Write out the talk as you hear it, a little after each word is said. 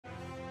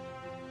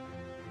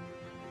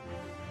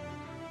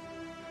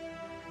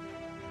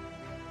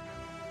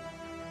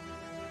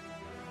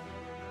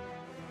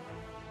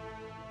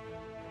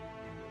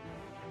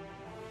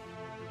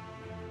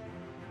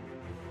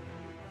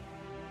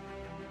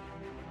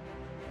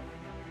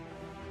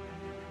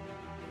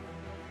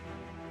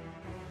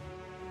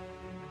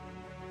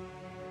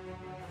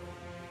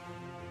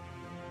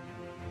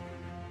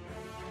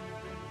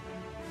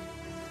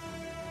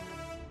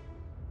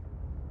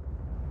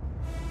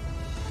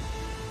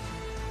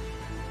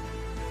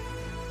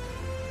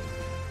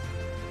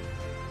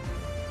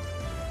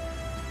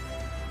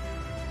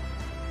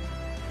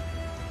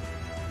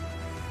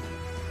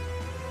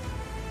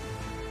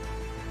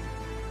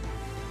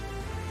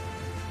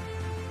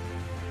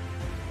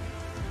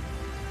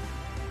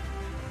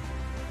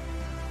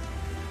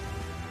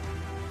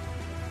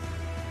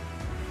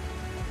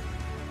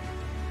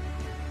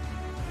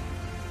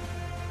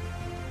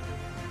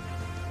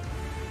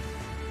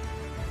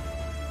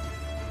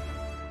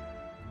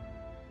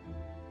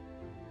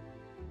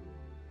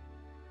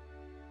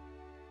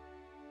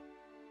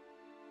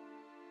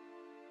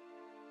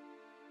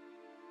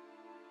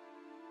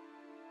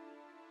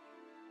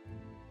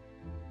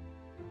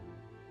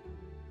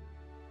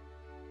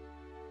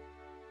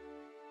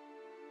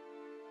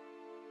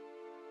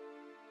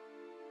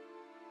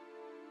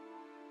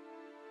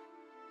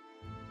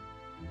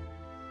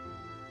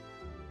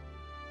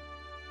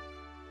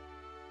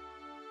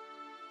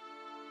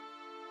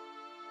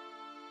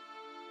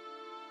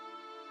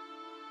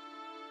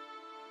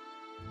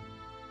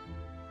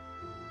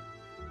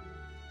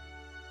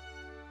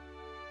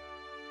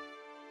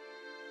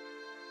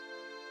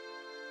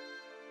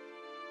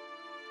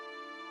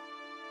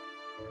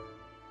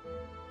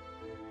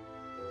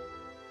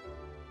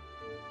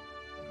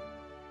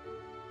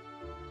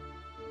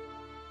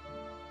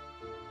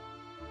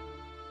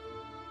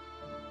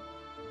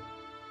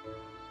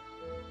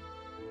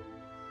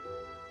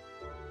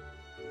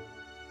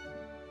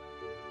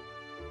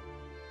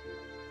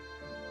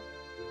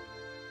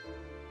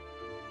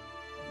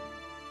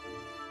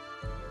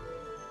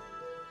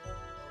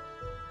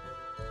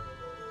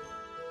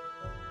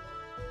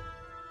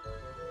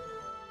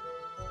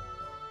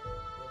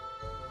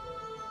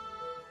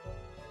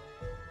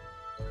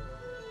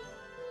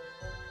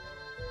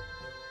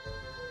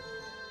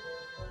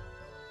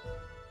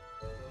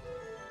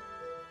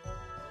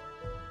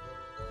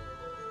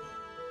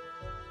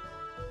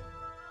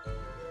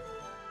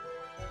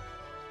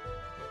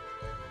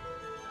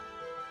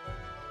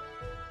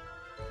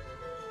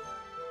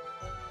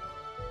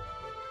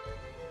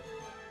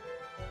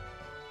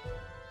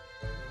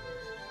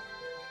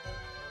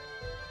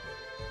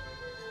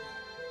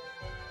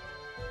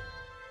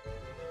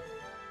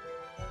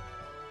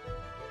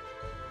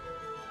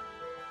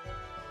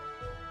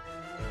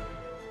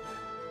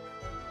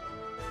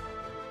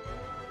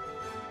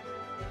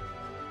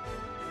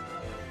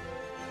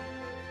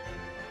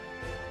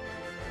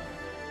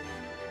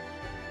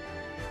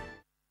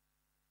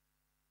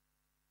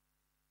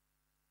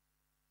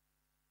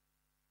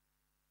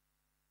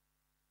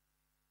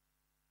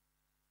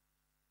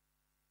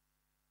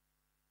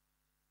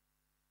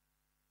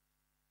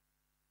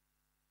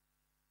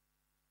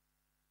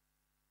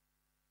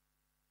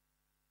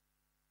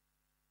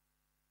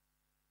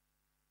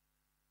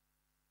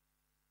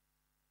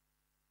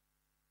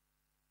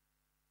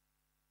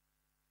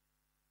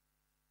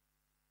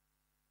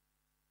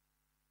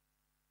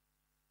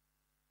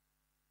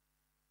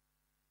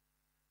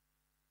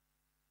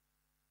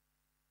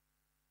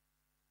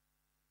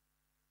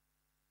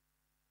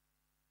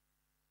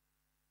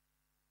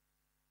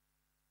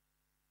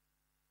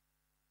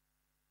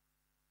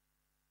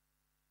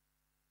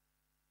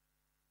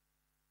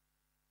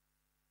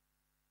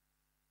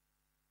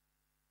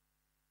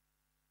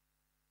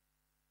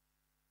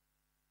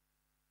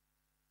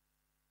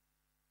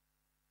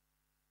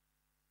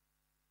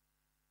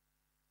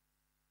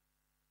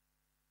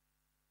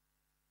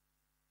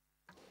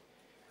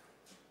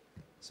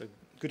So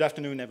good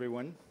afternoon,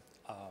 everyone.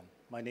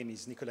 My name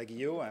is Nicolas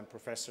Guillot. I'm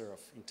professor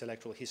of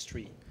intellectual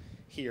history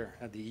here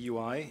at the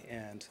EUI.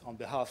 And on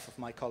behalf of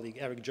my colleague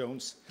Eric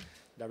Jones,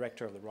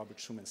 director of the Robert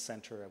Schuman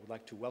Center, I would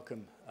like to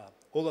welcome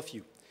all of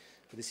you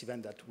for this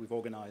event that we've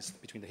organized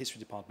between the History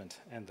Department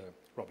and the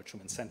Robert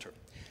Schuman Center.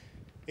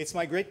 It's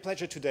my great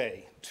pleasure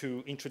today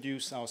to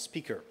introduce our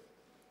speaker.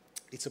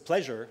 It's a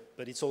pleasure,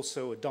 but it's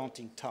also a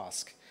daunting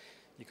task,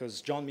 because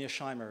John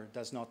Mearsheimer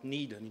does not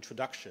need an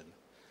introduction,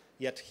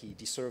 yet he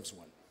deserves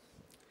one.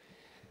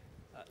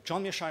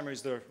 John Mearsheimer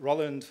is the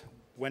Roland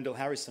Wendell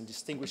Harrison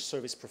Distinguished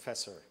Service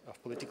Professor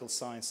of Political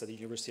Science at the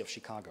University of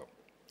Chicago,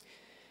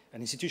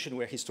 an institution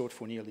where he's taught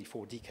for nearly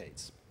 4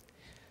 decades.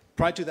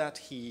 Prior to that,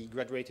 he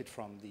graduated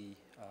from the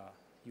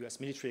US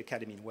Military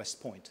Academy in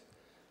West Point,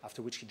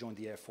 after which he joined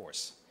the Air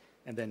Force,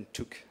 and then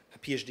took a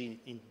PhD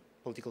in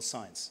political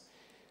science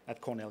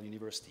at Cornell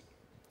University.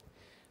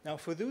 Now,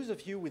 for those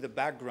of you with a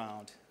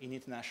background in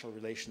international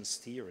relations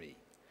theory,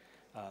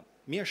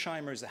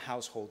 Mearsheimer is a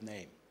household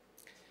name.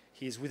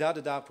 He is without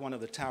a doubt one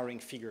of the towering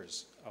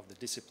figures of the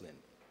discipline,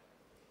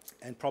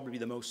 and probably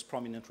the most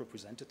prominent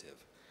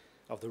representative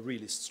of the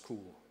realist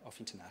school of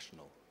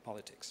international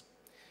politics.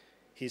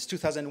 His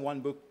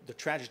 2001 book, The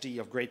Tragedy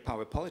of Great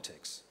Power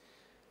Politics,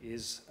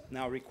 is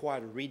now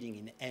required reading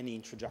in any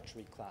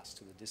introductory class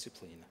to the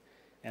discipline,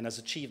 and has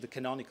achieved the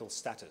canonical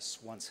status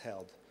once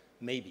held,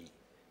 maybe,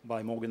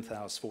 by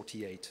Morgenthau's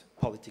 48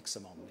 Politics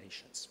Among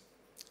Nations.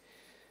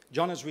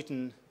 John has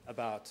written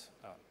about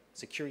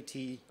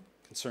security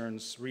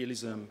concerns,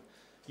 realism,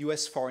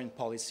 US foreign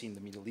policy in the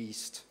Middle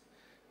East,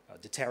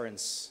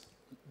 deterrence,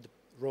 the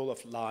role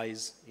of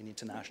lies in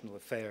international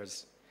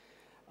affairs,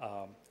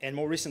 and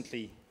more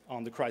recently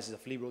on the crisis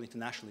of liberal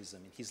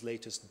internationalism in his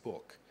latest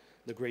book,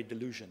 The Great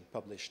Delusion,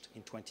 published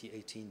in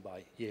 2018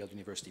 by Yale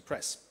University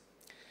Press.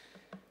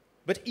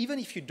 But even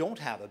if you don't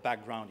have a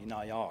background in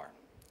IR,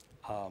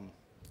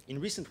 in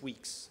recent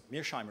weeks,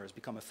 Mearsheimer has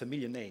become a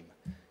familiar name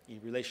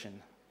in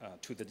relation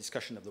to the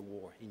discussion of the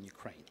war in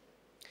Ukraine.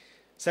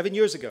 7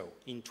 years ago,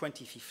 in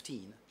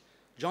 2015,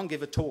 John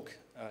gave a talk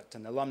at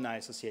an alumni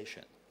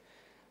association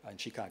in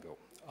Chicago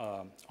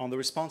on the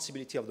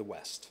responsibility of the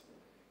West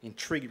in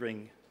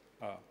triggering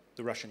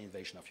the Russian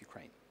invasion of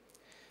Ukraine.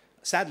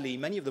 Sadly,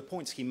 many of the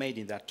points he made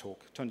in that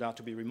talk turned out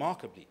to be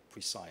remarkably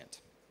prescient.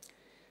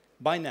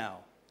 By now,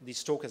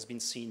 this talk has been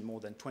seen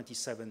more than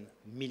 27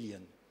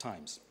 million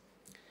times.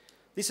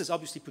 This has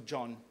obviously put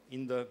John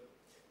in the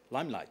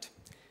limelight,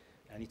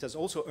 and it has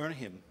also earned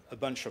him a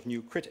bunch of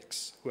new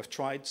critics who have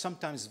tried,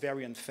 sometimes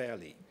very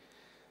unfairly,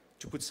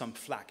 to put some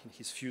flack in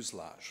his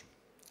fuselage.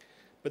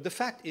 But the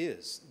fact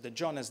is that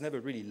John has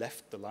never really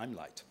left the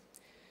limelight,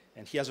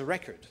 and he has a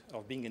record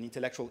of being an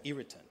intellectual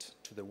irritant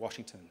to the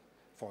Washington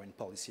foreign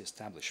policy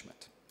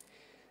establishment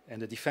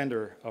and a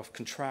defender of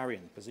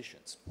contrarian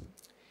positions.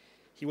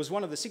 He was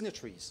one of the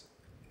signatories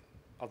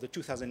of the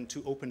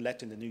 2002 open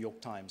letter in the New York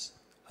Times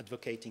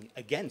advocating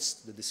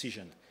against the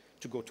decision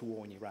to go to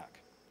war in Iraq.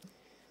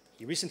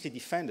 He recently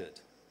defended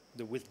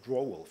the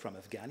withdrawal from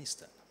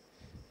Afghanistan.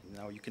 And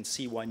now you can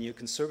see why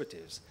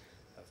neoconservatives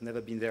have never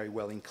been very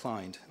well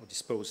inclined or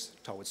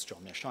disposed towards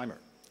John Mearsheimer.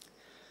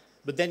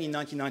 But then in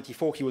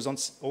 1994, he was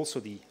also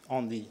the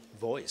only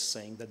voice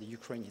saying that the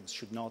Ukrainians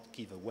should not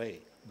give away,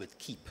 but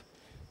keep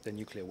their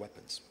nuclear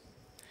weapons.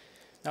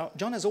 Now,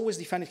 John has always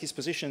defended his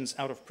positions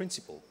out of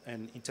principle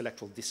and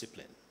intellectual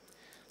discipline,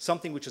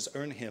 something which has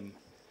earned him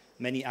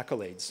many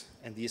accolades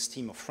and the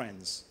esteem of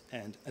friends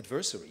and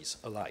adversaries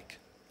alike.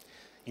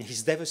 In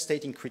his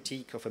devastating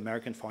critique of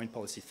American foreign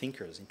policy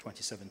thinkers in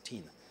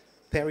 2017,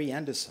 Perry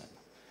Anderson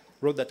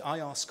wrote that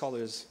IR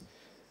scholars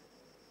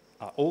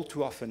are all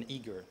too often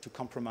eager to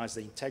compromise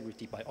their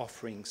integrity by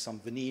offering some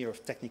veneer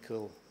of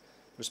technical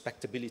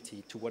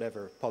respectability to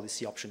whatever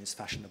policy option is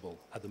fashionable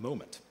at the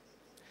moment.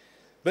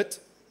 But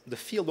the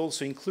field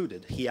also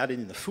included, he added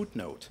in a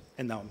footnote,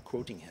 and now I'm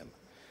quoting him,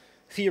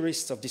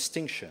 theorists of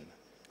distinction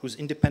whose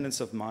independence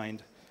of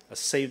mind has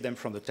saved them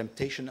from the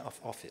temptation of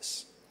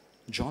office.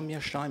 John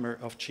Mearsheimer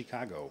of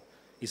Chicago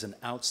is an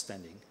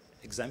outstanding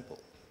example,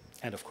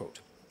 end of quote.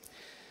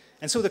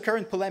 And so the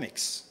current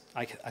polemics,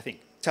 I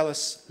think, tell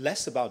us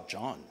less about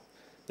John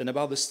than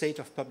about the state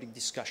of public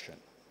discussion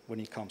when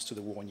it comes to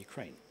the war in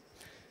Ukraine.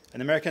 An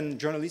American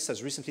journalist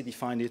has recently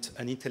defined it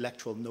an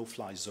intellectual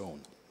no-fly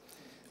zone.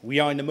 We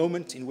are in a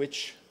moment in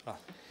which,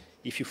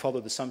 if you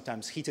follow the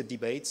sometimes heated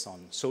debates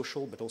on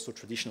social but also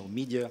traditional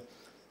media,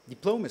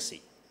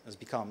 diplomacy has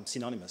become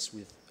synonymous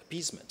with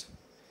appeasement,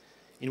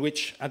 in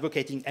which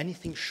advocating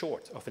anything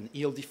short of an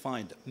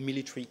ill-defined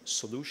military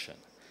solution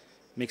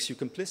makes you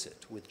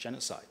complicit with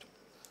genocide,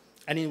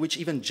 and in which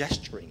even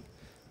gesturing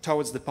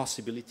towards the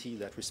possibility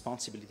that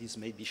responsibilities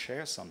may be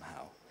shared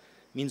somehow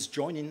means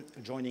joining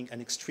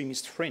an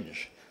extremist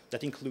fringe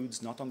that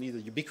includes not only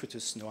the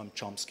ubiquitous Noam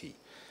Chomsky,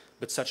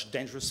 but such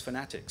dangerous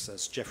fanatics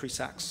as Jeffrey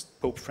Sachs,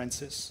 Pope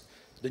Francis,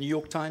 the New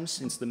York Times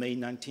since the May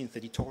 19th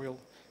editorial,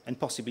 and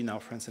possibly now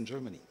France and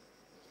Germany.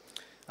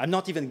 I'm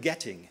not even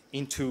getting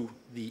into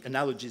the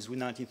analogies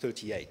with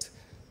 1938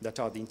 that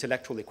are the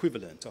intellectual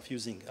equivalent of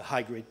using a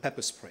high-grade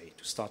pepper spray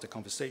to start a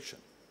conversation.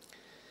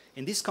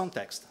 In this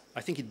context,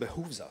 I think it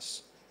behooves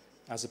us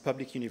as a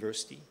public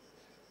university,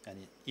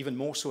 and even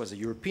more so as a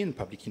European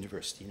public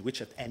university, in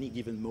which at any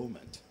given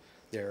moment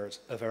there's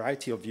a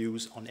variety of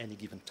views on any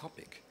given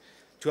topic,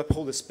 to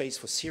uphold a space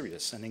for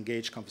serious and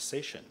engaged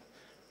conversation,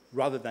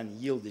 rather than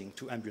yielding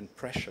to ambient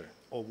pressure,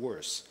 or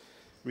worse,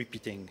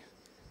 repeating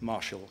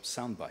martial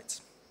sound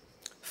bites.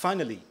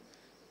 Finally,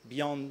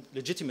 beyond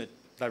legitimate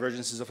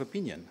divergences of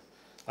opinion,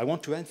 I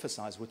want to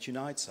emphasize what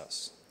unites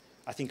us.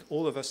 I think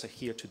all of us are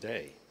here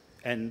today,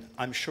 and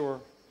I'm sure,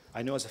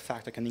 I know as a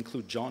fact I can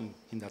include John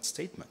in that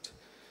statement,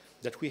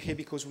 that we're here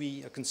because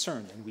we are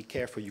concerned and we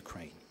care for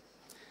Ukraine.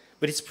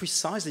 But it's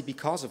precisely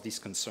because of this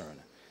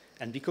concern,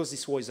 and because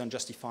this war is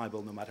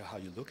unjustifiable no matter how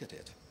you look at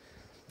it,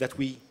 that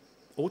we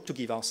ought to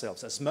give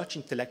ourselves as much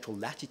intellectual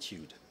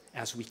latitude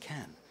as we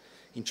can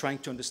in trying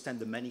to understand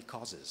the many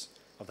causes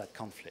of that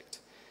conflict,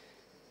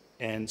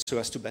 and so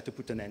as to better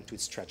put an end to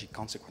its tragic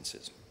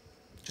consequences.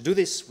 To do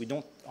this, we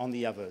don't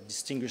only have a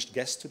distinguished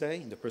guest today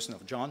in the person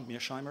of John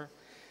Mearsheimer,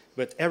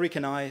 but Eric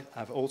and I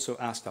have also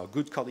asked our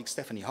good colleague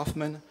Stephanie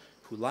Hoffman,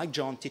 who, like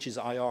John, teaches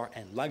IR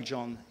and, like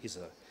John, is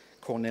a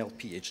Cornell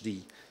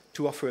PhD,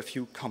 to offer a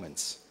few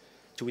comments,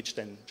 to which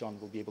then John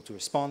will be able to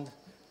respond,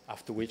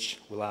 after which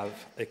we'll have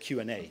a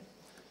Q&A.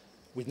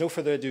 With no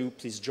further ado,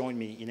 please join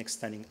me in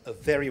extending a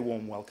very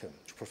warm welcome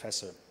to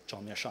Professor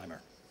John Mearsheimer.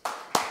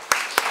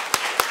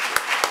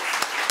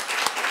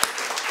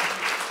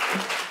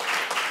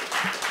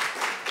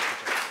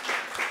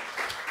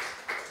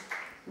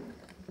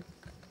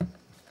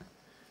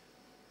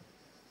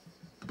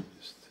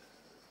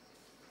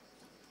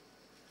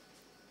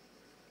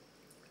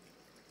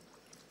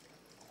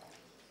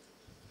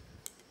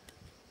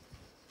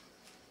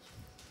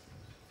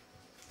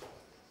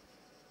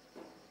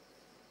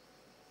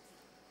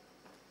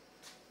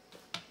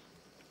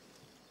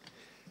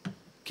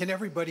 Can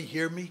everybody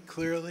hear me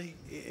clearly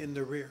in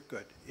the rear?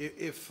 Good.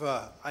 If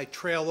I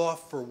trail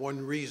off for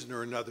one reason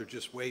or another,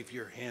 just wave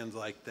your hand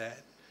like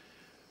that.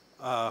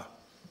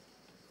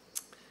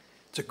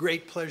 It's a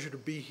great pleasure to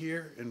be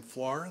here in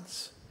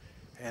Florence,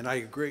 and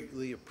I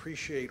greatly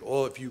appreciate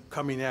all of you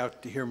coming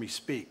out to hear me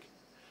speak.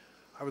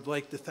 I would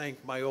like to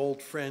thank my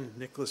old friend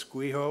Nicholas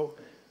Guijo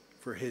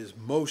for his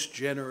most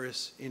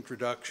generous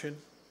introduction,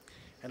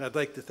 and I'd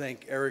like to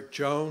thank Eric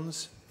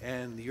Jones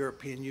and the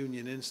European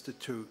Union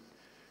Institute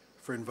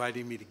for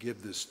inviting me to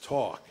give this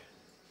talk.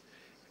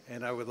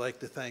 And I would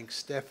like to thank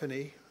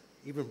Stephanie,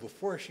 even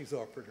before she's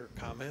offered her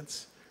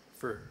comments,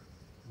 for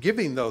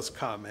giving those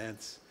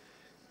comments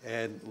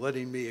and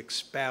letting me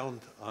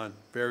expound on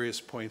various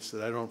points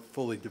that I don't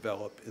fully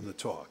develop in the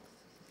talk.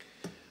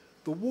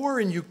 The war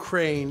in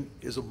Ukraine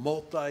is a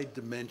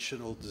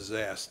multi-dimensional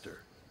disaster,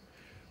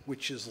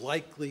 which is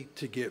likely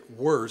to get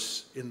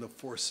worse in the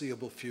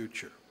foreseeable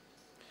future.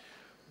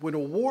 When a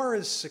war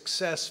is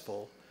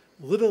successful,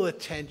 little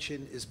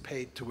attention is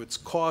paid to its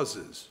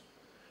causes,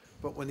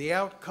 but when the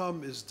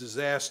outcome is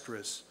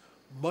disastrous,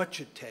 much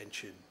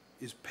attention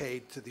is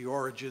paid to the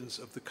origins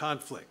of the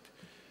conflict.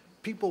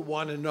 People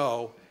want to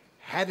know,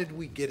 how did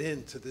we get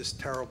into this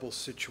terrible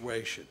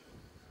situation?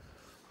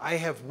 I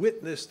have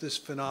witnessed this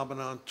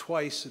phenomenon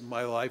twice in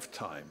my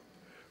lifetime,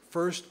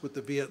 first with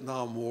the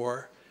Vietnam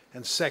War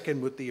and second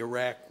with the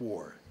Iraq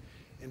War.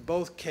 In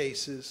both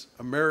cases,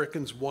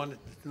 Americans wanted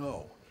to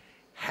know,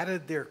 how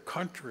did their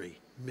country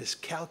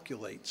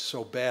miscalculate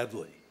so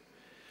badly?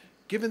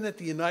 Given that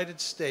the United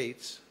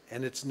States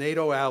and its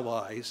NATO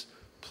allies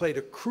played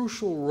a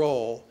crucial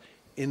role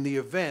in the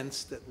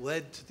events that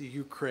led to the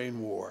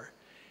Ukraine war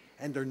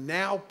and are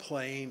now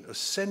playing a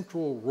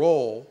central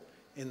role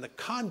in the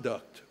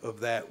conduct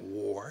of that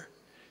war,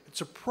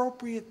 it's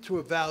appropriate to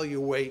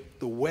evaluate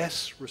the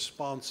West's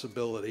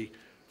responsibility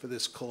for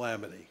this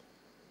calamity.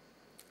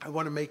 I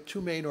want to make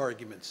two main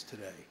arguments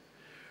today.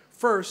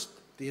 First,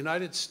 the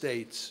United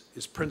States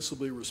is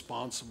principally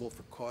responsible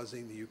for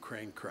causing the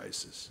Ukraine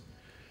crisis.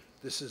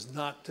 This is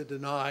not to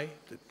deny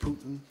that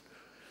Putin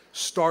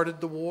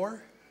started the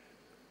war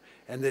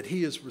and that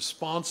he is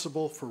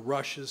responsible for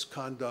Russia's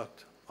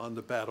conduct on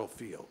the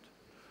battlefield.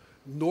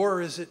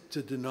 Nor is it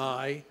to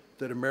deny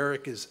that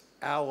America's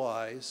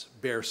allies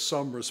bear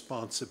some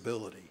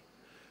responsibility,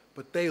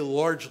 but they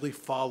largely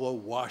follow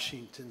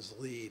Washington's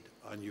lead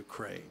on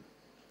Ukraine.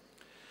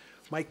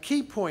 My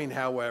key point,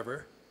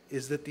 however,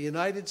 is that the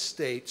United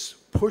States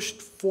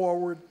pushed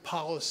forward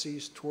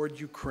policies toward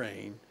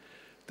Ukraine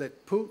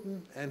that Putin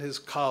and his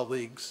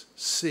colleagues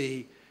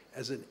see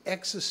as an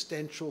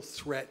existential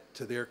threat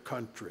to their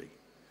country,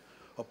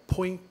 a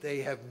point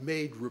they have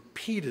made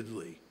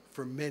repeatedly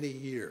for many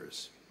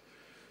years.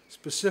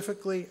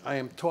 Specifically, I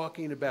am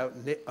talking about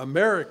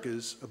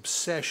America's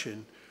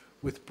obsession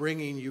with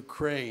bringing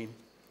Ukraine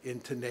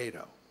into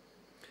NATO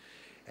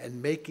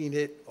and making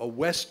it a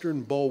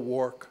Western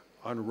bulwark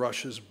on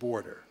Russia's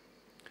border.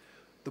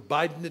 The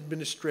Biden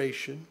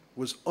administration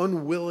was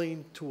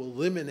unwilling to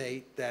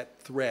eliminate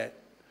that threat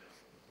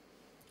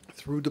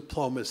through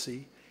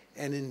diplomacy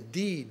and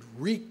indeed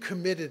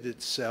recommitted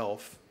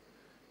itself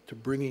to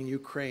bringing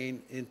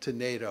Ukraine into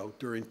NATO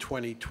during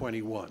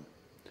 2021.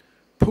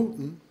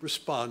 Putin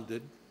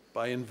responded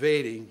by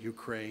invading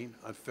Ukraine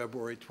on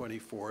February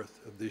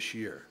 24th of this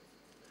year.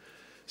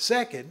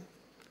 Second,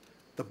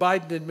 the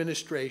Biden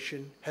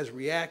administration has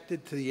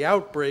reacted to the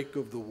outbreak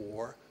of the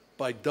war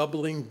by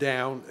doubling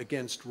down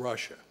against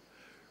Russia.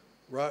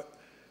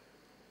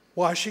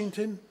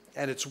 Washington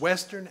and its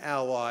Western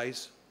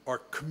allies are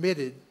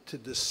committed to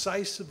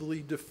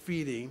decisively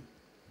defeating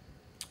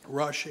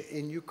Russia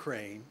in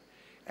Ukraine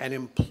and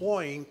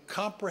employing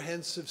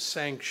comprehensive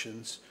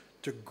sanctions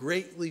to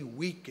greatly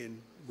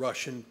weaken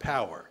Russian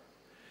power.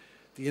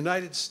 The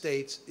United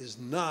States is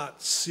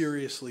not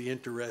seriously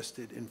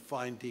interested in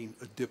finding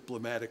a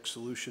diplomatic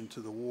solution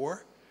to the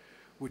war,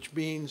 which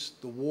means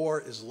the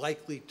war is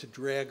likely to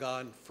drag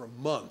on for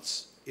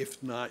months,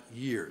 if not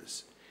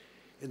years.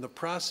 In the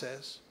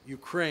process,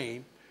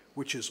 Ukraine,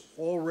 which has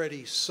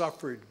already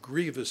suffered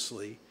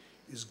grievously,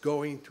 is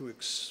going to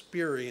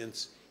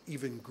experience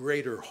even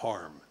greater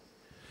harm.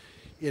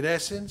 In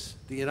essence,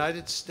 the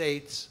United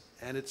States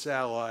and its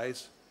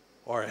allies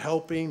are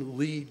helping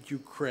lead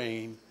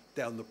Ukraine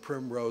down the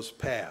primrose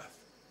path.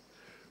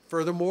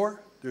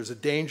 Furthermore, there's a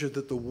danger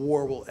that the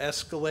war will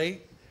escalate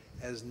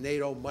as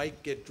NATO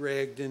might get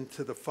dragged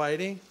into the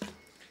fighting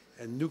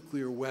and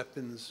nuclear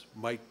weapons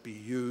might be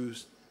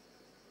used.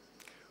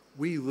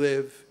 We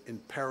live in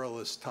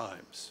perilous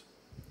times.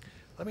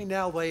 Let me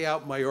now lay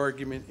out my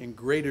argument in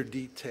greater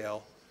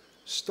detail,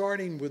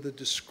 starting with a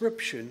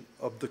description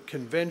of the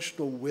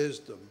conventional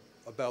wisdom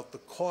about the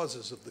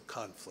causes of the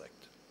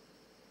conflict.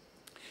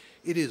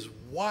 It is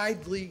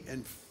widely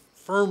and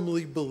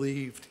firmly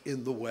believed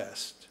in the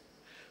West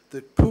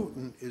that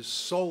Putin is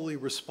solely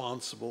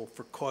responsible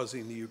for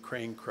causing the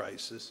Ukraine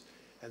crisis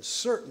and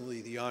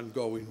certainly the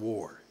ongoing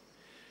war.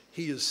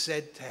 He is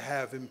said to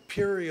have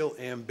imperial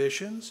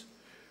ambitions,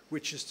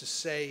 which is to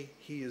say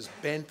he is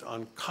bent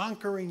on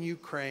conquering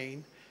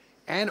Ukraine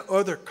and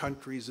other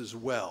countries as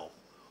well,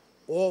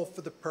 all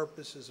for the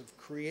purposes of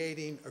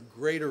creating a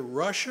greater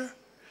Russia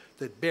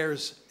that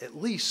bears at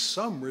least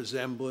some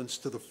resemblance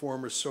to the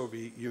former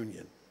Soviet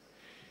Union.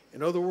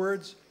 In other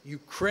words,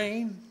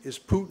 Ukraine is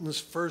Putin's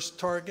first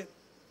target,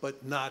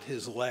 but not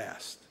his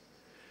last.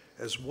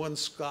 As one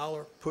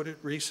scholar put it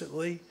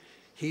recently,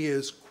 he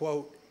is,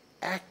 quote,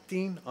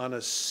 acting on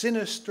a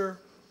sinister,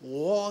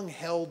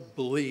 long-held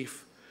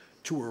belief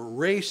to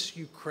erase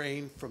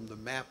Ukraine from the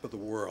map of the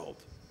world.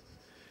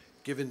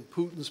 Given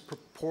Putin's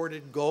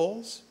purported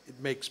goals, it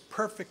makes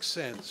perfect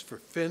sense for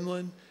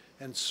Finland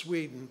and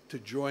Sweden to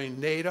join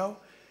NATO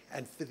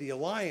and for the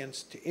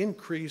alliance to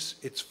increase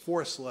its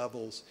force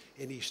levels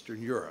in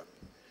Eastern Europe.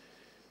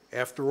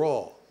 After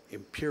all,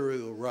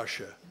 Imperial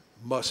Russia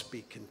must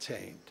be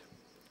contained.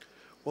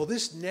 Well,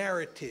 this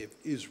narrative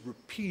is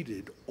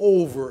repeated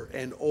over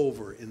and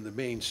over in the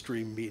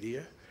mainstream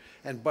media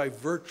and by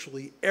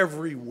virtually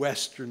every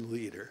Western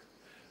leader.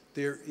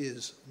 There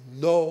is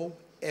no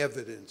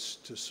evidence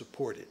to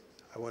support it.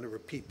 I want to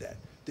repeat that.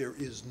 There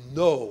is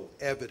no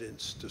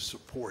evidence to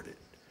support it.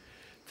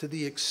 To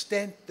the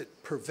extent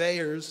that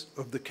purveyors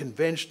of the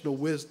conventional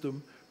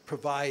wisdom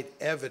provide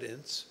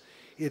evidence,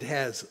 it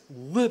has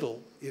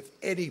little, if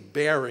any,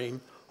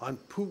 bearing on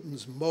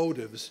Putin's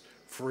motives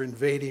for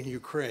invading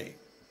Ukraine.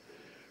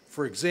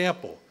 For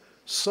example,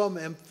 some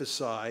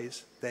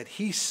emphasize that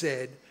he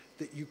said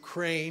that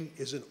Ukraine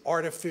is an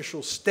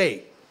artificial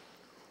state,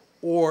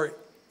 or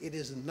it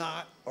is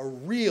not a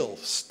real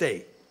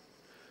state.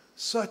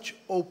 Such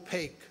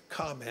opaque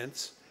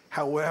comments,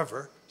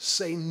 however,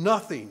 say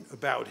nothing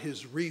about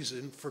his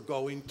reason for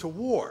going to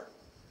war.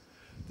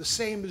 The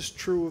same is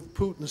true of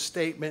Putin's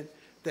statement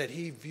that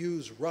he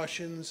views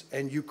Russians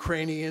and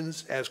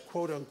Ukrainians as,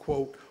 quote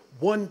unquote,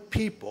 one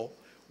people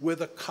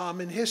with a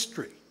common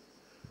history.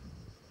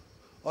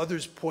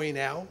 Others point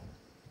out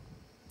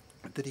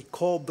that he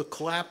called the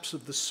collapse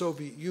of the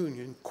Soviet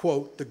Union,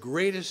 quote, the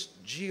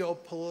greatest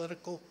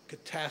geopolitical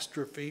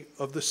catastrophe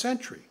of the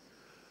century.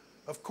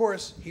 Of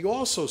course, he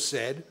also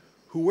said,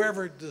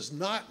 whoever does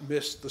not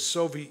miss the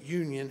Soviet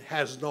Union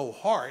has no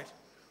heart.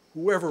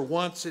 Whoever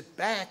wants it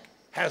back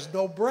has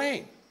no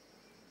brain.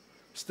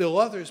 Still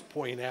others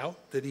point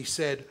out that he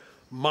said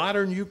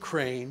modern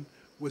Ukraine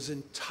was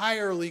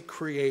entirely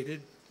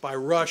created by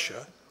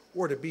Russia,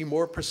 or to be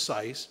more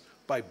precise,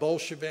 by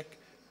Bolshevik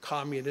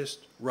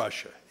communist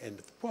Russia, end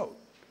of quote.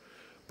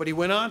 But he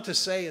went on to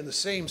say in the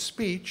same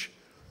speech,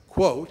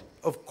 quote,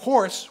 of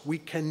course, we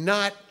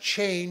cannot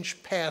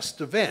change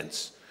past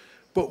events,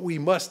 but we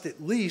must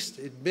at least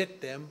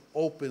admit them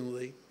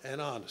openly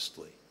and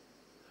honestly.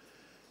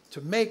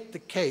 To make the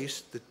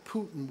case that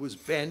Putin was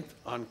bent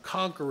on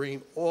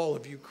conquering all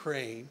of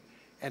Ukraine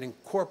and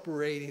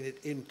incorporating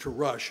it into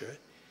Russia,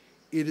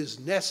 it is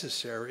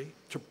necessary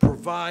to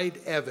provide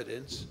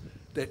evidence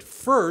that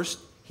first,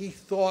 he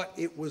thought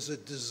it was a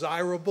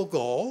desirable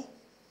goal,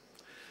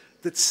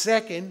 that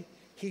second,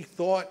 he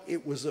thought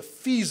it was a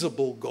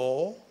feasible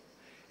goal,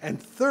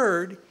 and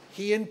third,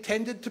 he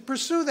intended to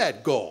pursue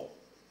that goal.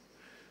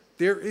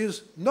 There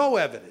is no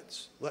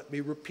evidence, let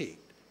me repeat,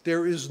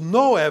 there is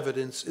no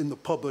evidence in the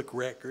public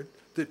record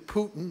that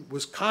Putin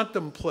was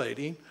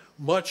contemplating,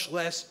 much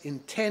less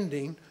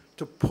intending,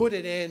 to put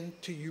an end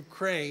to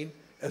Ukraine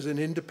as an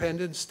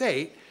independent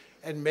state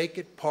and make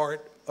it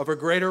part of a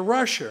greater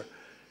Russia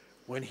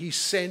when he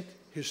sent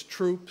his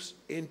troops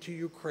into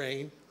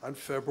Ukraine on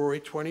February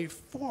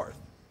 24th.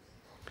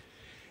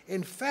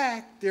 In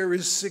fact, there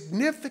is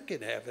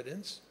significant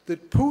evidence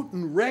that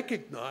Putin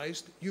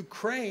recognized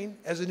Ukraine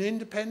as an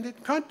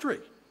independent country.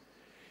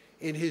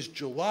 In his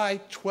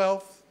July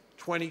 12th,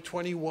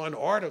 2021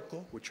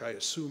 article, which I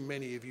assume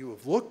many of you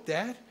have looked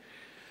at,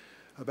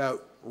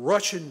 about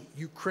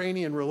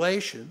Russian-Ukrainian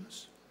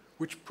relations,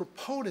 which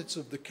proponents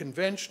of the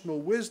conventional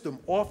wisdom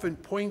often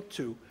point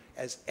to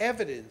as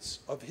evidence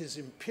of his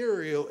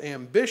imperial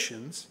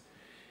ambitions,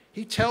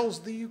 he tells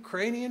the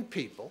Ukrainian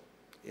people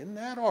in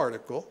that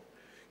article,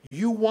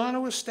 "You want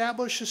to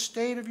establish a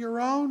state of your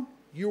own?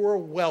 You are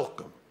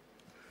welcome."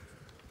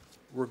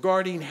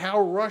 Regarding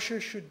how Russia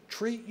should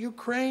treat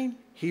Ukraine,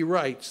 he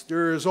writes,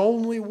 "There is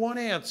only one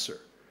answer,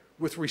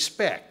 with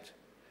respect."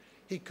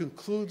 He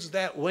concludes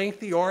that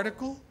lengthy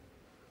article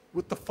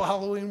with the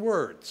following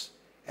words,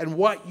 "And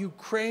what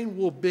Ukraine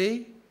will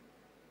be,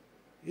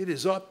 it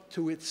is up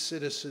to its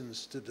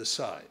citizens to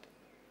decide."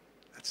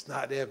 That's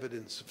not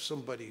evidence of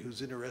somebody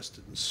who's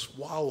interested in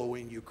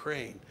swallowing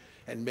Ukraine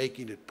and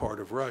making it part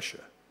of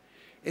Russia.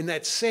 In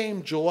that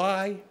same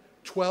July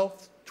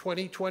 12th,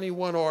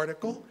 2021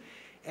 article,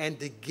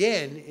 and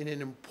again in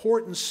an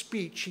important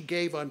speech he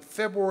gave on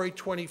February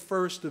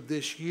 21st of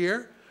this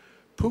year,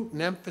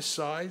 Putin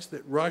emphasized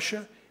that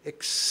Russia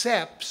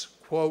accepts,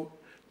 quote,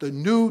 "the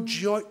new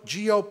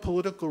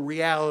geopolitical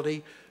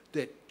reality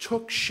that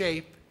took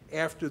shape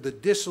after the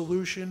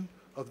dissolution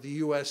of the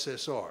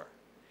USSR."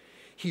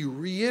 He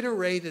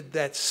reiterated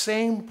that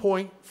same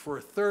point for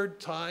a third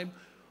time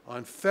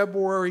on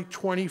February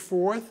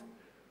 24th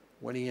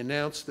when he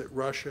announced that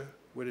Russia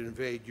would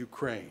invade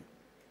Ukraine.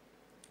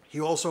 He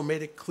also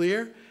made it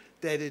clear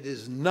that it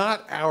is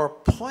not our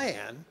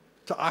plan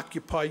to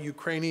occupy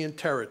Ukrainian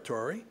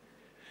territory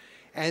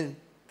and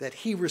that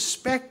he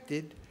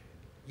respected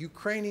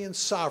Ukrainian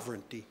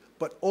sovereignty,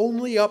 but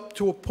only up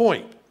to a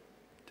point.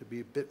 To be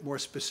a bit more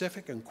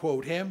specific and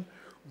quote him,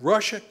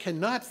 "Russia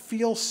cannot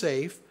feel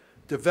safe,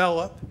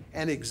 develop,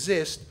 and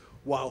exist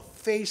while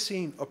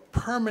facing a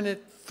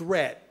permanent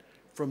threat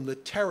from the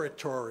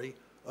territory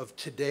of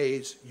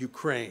today's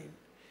Ukraine."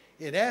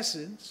 In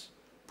essence,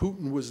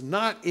 Putin was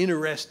not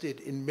interested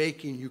in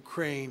making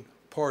Ukraine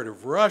part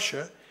of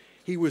Russia.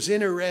 He was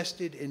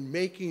interested in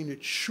making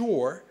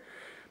sure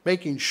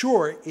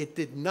it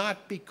did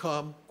not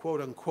become,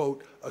 quote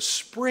unquote, a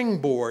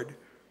springboard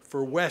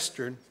for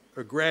Western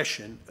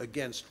aggression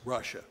against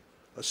Russia,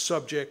 a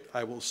subject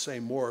I will say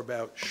more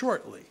about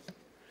shortly.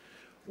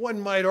 One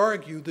might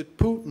argue that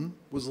Putin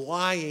was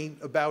lying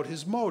about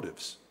his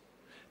motives,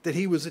 that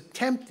he was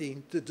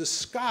attempting to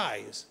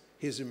disguise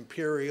his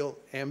imperial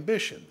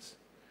ambitions.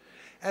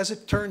 As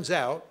it turns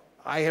out,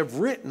 I have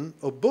written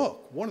a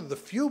book, one of the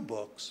few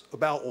books,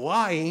 about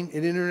lying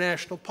in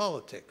international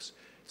politics.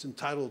 It's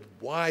entitled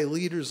 "Why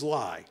Leaders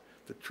Lie: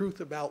 The Truth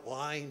About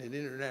Lying in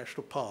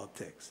International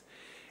Politics."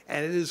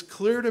 And it is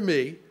clear to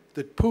me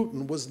that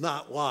Putin was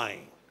not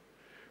lying.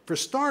 For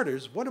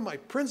starters, one of my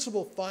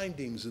principal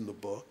findings in the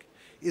book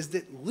is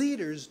that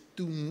leaders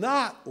do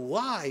not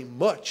lie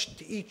much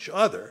to each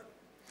other.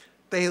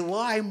 They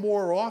lie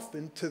more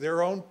often to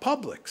their own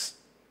publics.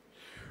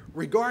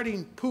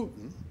 Regarding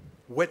Putin,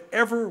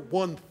 whatever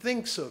one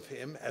thinks of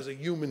him as a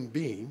human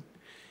being,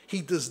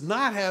 he does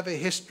not have a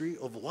history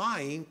of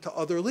lying to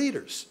other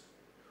leaders.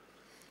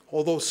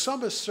 Although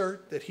some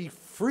assert that he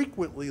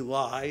frequently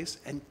lies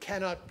and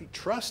cannot be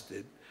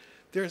trusted,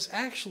 there's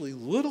actually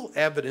little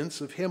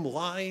evidence of him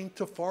lying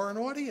to foreign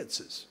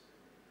audiences.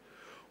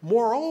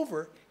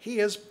 Moreover, he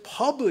has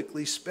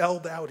publicly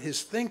spelled out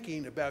his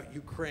thinking about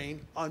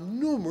Ukraine on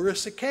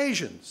numerous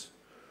occasions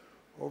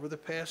over the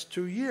past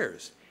 2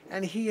 years.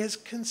 And he has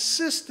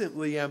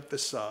consistently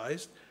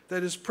emphasized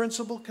that his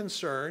principal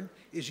concern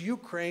is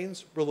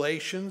Ukraine's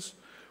relations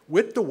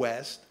with the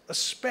West,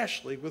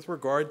 especially with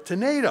regard to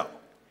NATO.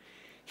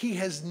 He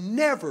has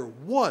never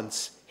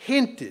once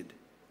hinted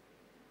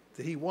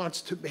that he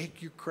wants to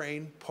make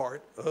Ukraine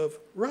part of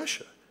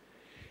Russia.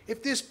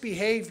 If this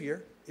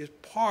behavior is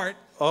part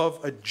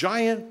of a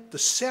giant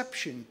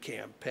deception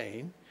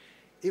campaign,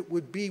 it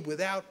would be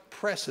without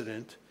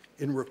precedent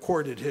in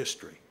recorded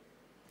history.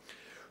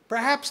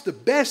 Perhaps the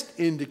best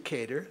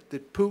indicator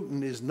that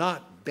Putin is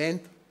not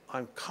bent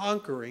on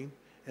conquering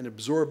and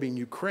absorbing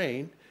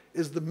Ukraine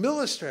is the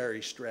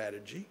military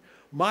strategy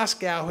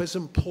Moscow has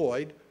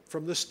employed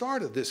from the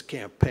start of this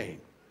campaign.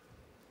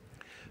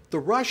 The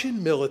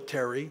Russian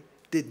military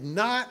did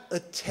not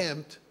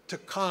attempt to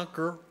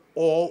conquer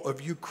all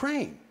of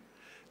Ukraine.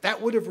 That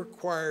would have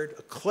required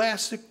a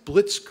classic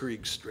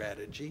blitzkrieg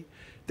strategy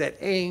that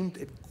aimed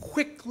at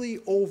quickly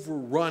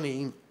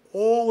overrunning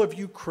all of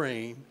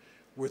Ukraine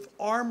with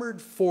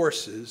armored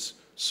forces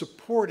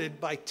supported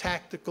by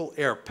tactical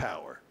air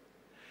power.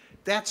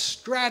 That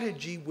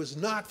strategy was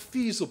not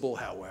feasible,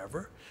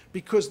 however,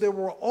 because there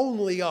were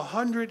only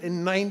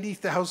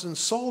 190,000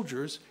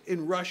 soldiers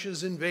in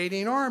Russia's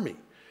invading army,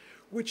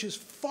 which is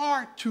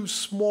far too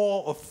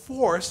small a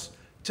force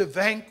to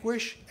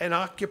vanquish and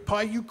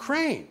occupy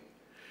Ukraine,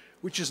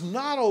 which is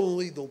not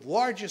only the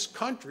largest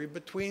country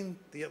between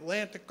the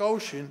Atlantic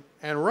Ocean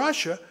and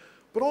Russia,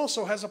 but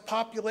also has a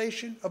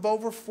population of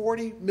over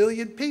 40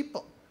 million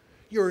people.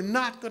 You're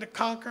not going to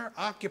conquer,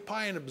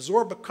 occupy, and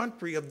absorb a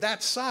country of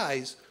that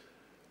size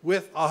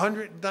with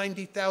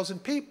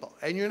 190,000 people.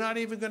 And you're not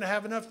even going to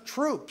have enough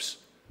troops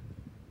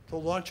to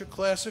launch a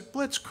classic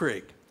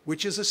blitzkrieg,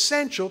 which is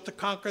essential to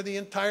conquer the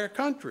entire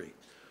country.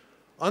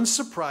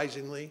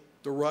 Unsurprisingly,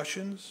 the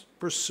Russians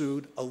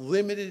pursued a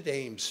limited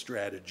aim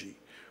strategy,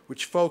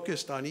 which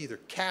focused on either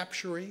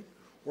capturing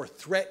or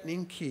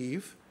threatening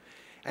Kyiv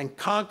and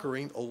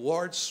conquering a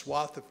large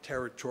swath of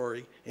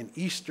territory in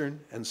eastern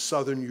and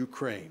southern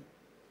Ukraine.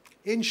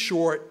 In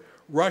short,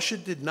 Russia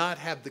did not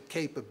have the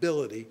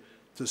capability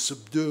to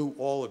subdue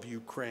all of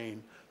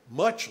Ukraine,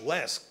 much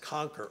less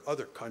conquer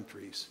other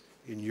countries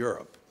in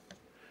Europe.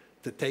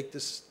 To take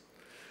this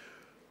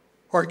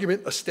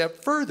argument a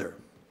step further,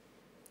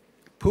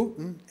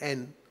 Putin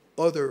and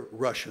other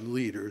Russian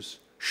leaders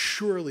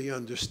surely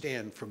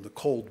understand from the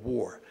Cold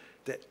War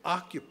that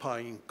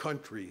occupying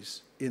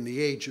countries in the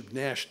age of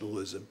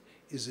nationalism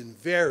is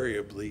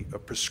invariably a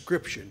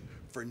prescription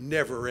for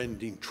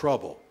never-ending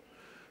trouble.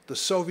 The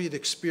Soviet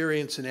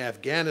experience in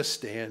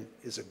Afghanistan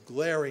is a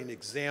glaring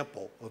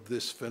example of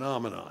this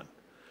phenomenon.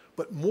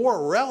 But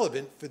more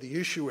relevant for the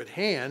issue at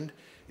hand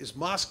is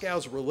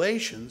Moscow's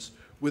relations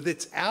with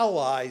its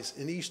allies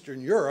in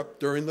Eastern Europe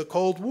during the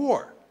Cold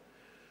War.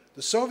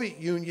 The Soviet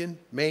Union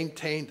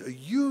maintained a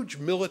huge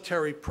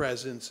military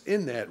presence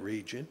in that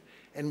region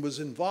and was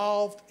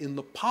involved in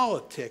the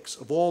politics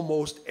of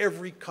almost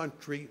every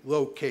country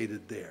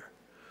located there.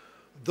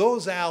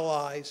 Those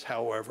allies,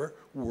 however,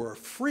 were a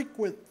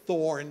frequent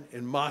thorn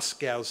in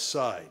Moscow's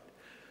side.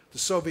 The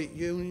Soviet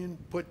Union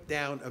put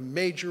down a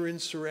major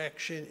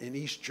insurrection in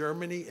East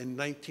Germany in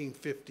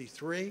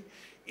 1953.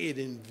 It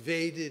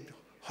invaded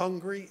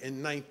Hungary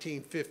in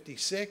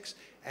 1956,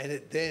 and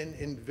it then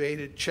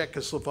invaded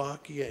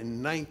Czechoslovakia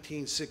in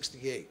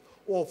 1968,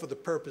 all for the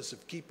purpose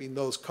of keeping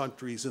those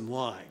countries in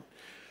line.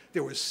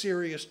 There was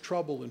serious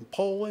trouble in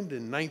Poland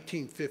in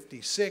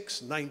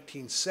 1956,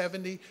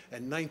 1970,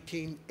 and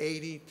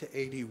 1980 to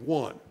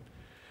 81.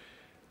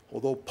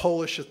 Although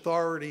Polish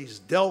authorities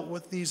dealt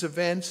with these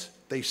events,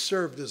 they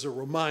served as a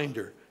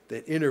reminder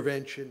that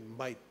intervention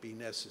might be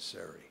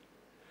necessary.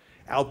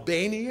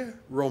 Albania,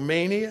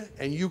 Romania,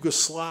 and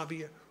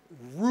Yugoslavia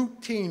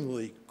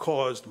routinely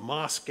caused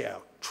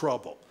Moscow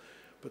trouble,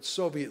 but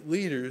Soviet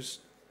leaders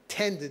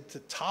tended to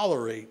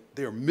tolerate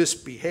their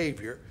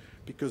misbehavior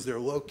because their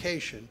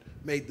location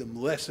made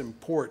them less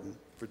important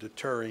for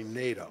deterring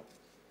NATO.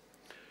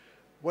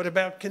 What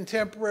about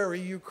contemporary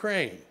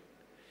Ukraine?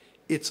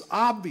 It's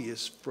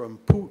obvious from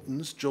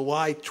Putin's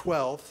July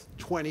 12,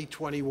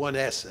 2021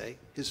 essay,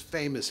 his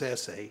famous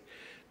essay,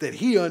 that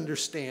he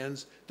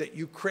understands that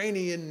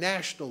Ukrainian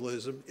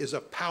nationalism is a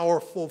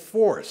powerful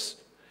force,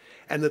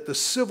 and that the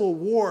civil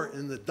war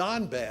in the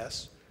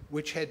Donbass,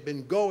 which had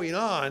been going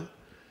on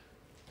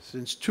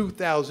since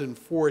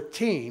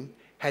 2014,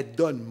 had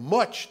done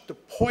much to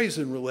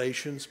poison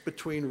relations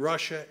between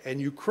Russia and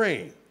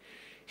Ukraine.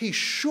 He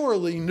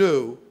surely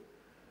knew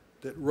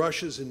that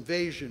Russia's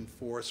invasion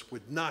force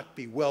would not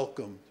be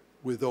welcomed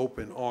with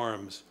open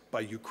arms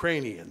by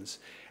Ukrainians,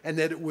 and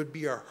that it would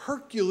be a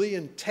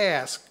Herculean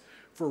task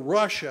for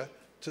Russia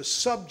to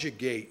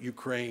subjugate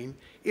Ukraine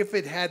if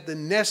it had the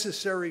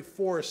necessary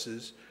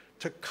forces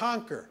to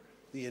conquer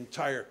the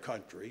entire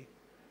country,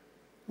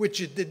 which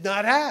it did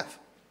not have.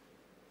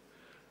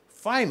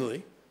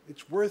 Finally,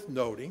 it's worth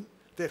noting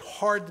that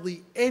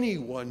hardly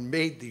anyone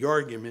made the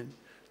argument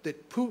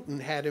that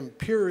Putin had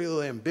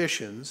imperial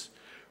ambitions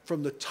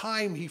from the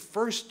time he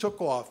first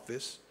took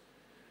office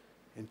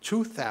in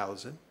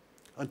 2000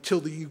 until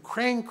the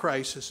Ukraine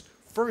crisis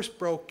first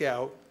broke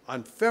out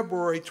on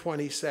February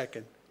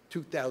 22nd,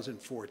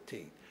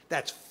 2014.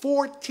 That's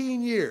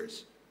 14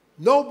 years.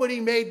 Nobody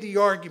made the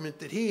argument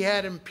that he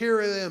had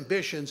imperial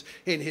ambitions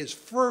in his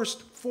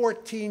first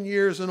 14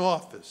 years in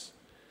office.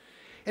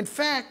 In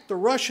fact, the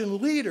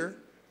Russian leader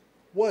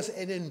was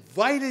an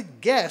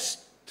invited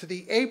guest to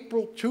the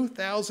April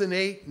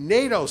 2008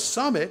 NATO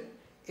summit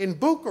in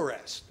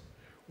Bucharest,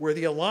 where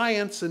the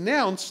alliance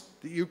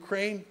announced that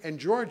Ukraine and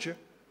Georgia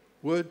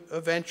would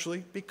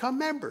eventually become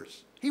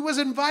members. He was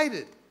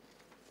invited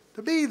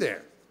to be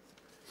there.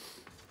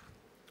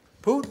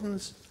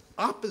 Putin's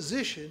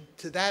opposition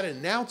to that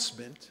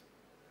announcement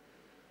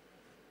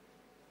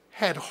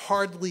had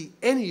hardly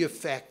any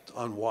effect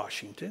on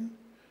Washington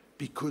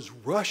because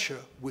Russia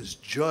was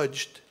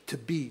judged to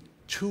be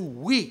too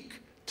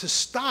weak to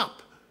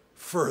stop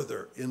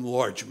further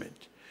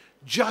enlargement,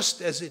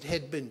 just as it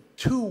had been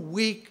too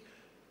weak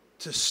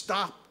to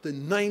stop the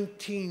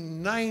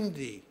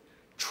 1990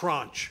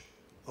 tranche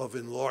of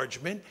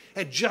enlargement,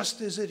 and just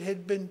as it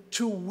had been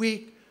too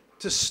weak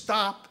to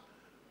stop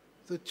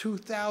the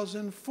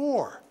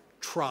 2004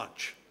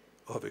 tranche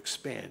of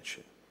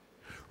expansion.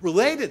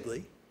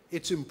 Relatedly,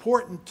 it's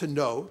important to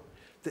note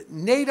that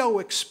NATO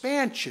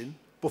expansion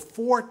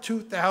before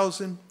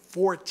 2004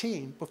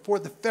 2014, before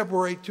the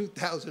February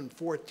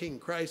 2014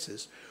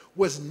 crisis,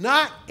 was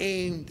not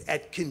aimed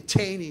at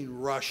containing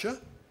Russia.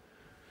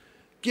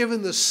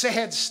 Given the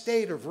sad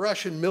state of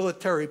Russian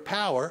military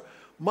power,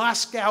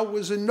 Moscow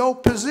was in no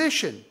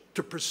position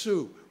to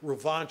pursue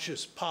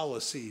revanchist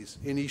policies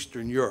in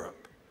Eastern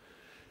Europe.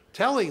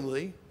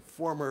 Tellingly,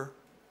 former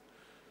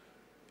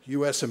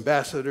U.S.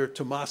 Ambassador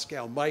to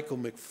Moscow Michael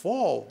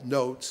McFaul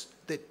notes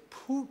that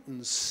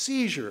Putin's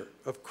seizure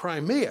of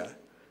Crimea,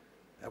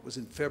 that was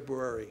in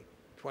February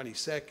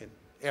 22nd,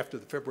 after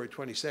the February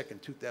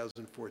 22nd,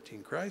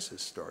 2014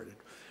 crisis started,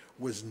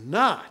 was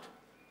not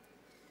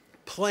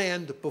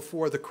planned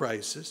before the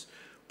crisis,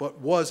 but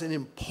was an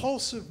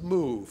impulsive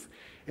move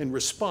in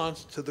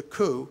response to the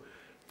coup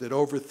that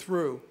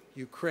overthrew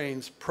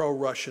Ukraine's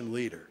pro-Russian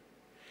leader.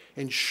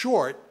 In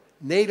short,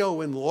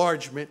 NATO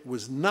enlargement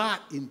was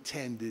not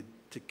intended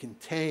to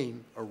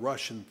contain a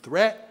Russian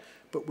threat,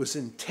 but was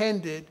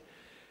intended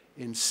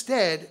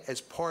instead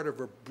as part of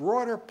a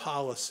broader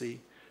policy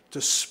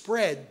to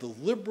spread the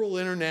liberal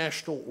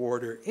international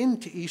order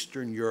into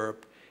Eastern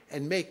Europe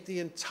and make the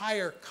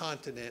entire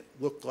continent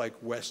look like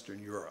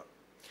Western Europe.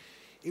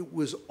 It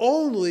was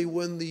only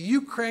when the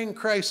Ukraine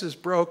crisis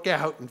broke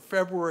out in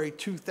February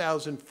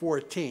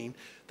 2014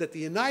 that the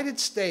United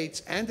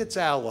States and its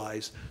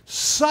allies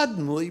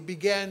suddenly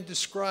began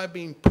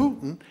describing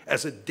Putin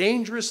as a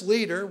dangerous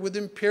leader with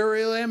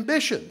imperial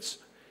ambitions,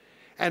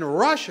 and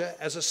Russia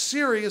as a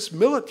serious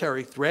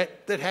military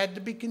threat that had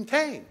to be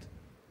contained.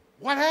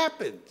 What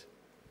happened?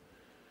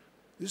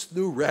 This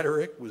new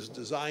rhetoric was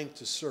designed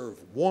to serve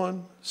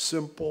one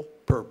simple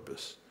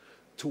purpose: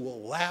 to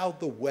allow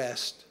the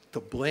West to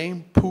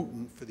blame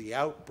Putin for the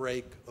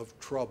outbreak of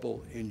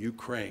trouble in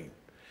Ukraine.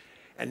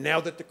 And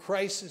now that the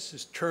crisis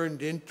has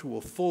turned into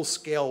a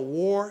full-scale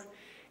war,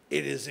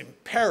 it is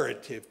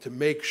imperative to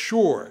make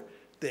sure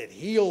that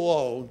he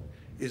alone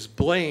is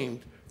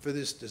blamed for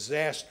this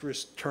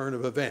disastrous turn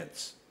of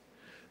events.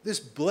 This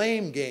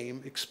blame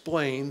game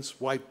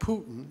explains why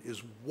Putin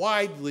is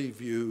widely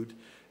viewed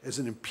as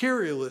an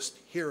imperialist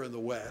here in the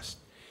West,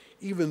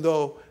 even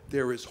though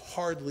there is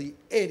hardly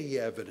any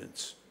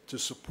evidence to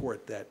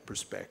support that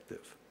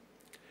perspective.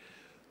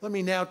 Let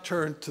me now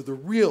turn to the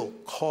real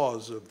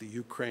cause of the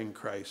Ukraine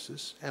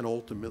crisis and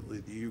ultimately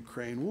the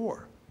Ukraine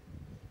war.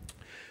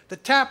 The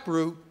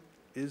taproot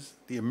is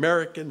the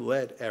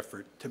American-led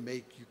effort to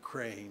make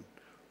Ukraine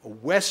a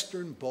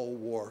Western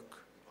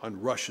bulwark on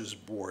Russia's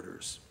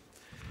borders.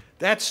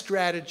 That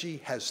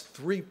strategy has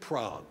three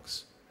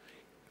prongs.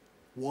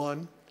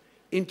 One,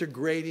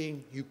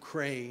 integrating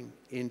Ukraine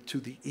into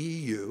the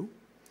EU.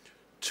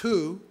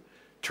 Two,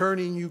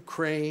 turning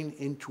Ukraine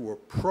into a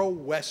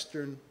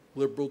pro-Western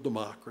liberal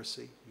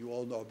democracy. You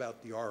all know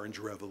about the Orange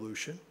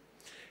Revolution.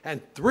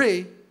 And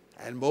three,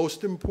 and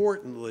most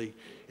importantly,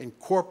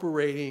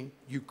 incorporating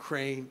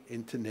Ukraine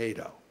into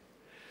NATO.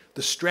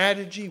 The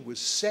strategy was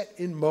set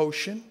in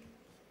motion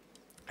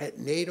at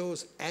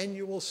NATO's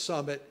annual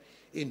summit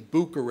in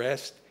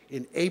Bucharest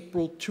in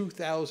April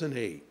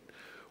 2008,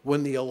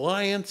 when the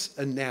alliance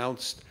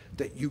announced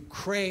that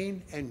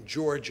Ukraine and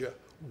Georgia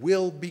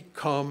will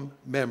become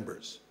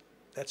members.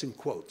 That's in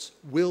quotes,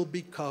 will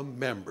become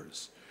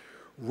members.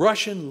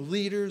 Russian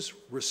leaders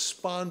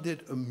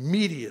responded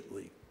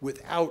immediately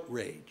with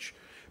outrage,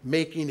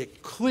 making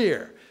it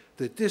clear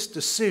that this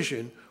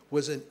decision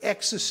was an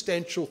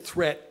existential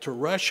threat to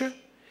Russia,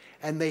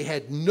 and they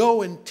had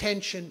no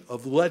intention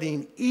of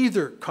letting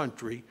either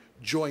country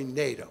join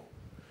NATO.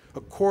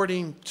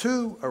 According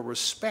to a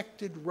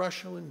respected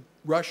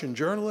Russian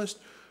journalist,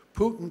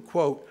 Putin,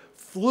 quote,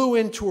 flew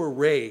into a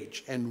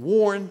rage and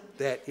warned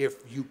that if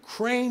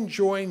Ukraine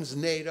joins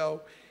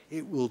NATO,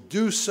 it will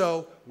do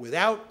so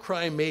without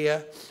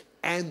Crimea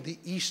and the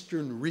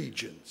eastern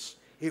regions.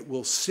 It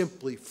will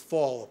simply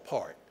fall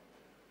apart.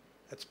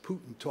 That's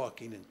Putin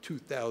talking in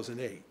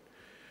 2008.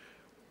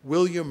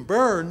 William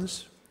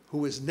Burns,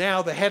 who is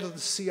now the head of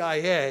the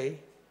CIA,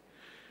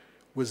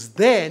 was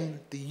then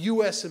the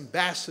U.S.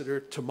 ambassador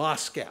to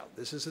Moscow.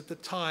 This is at the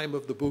time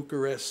of the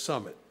Bucharest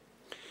summit.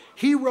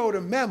 He wrote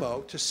a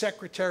memo to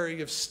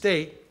Secretary of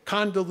State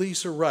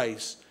Condoleezza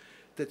Rice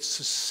that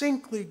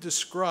succinctly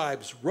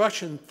describes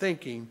Russian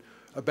thinking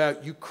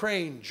about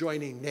Ukraine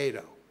joining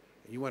NATO.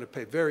 And you want to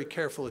pay very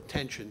careful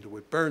attention to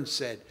what Burns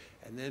said,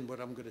 and then what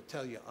I'm going to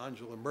tell you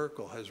Angela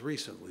Merkel has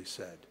recently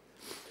said.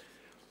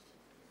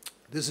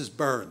 This is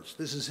Burns.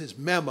 This is his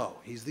memo.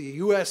 He's the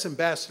U.S.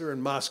 ambassador in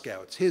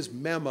Moscow. It's his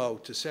memo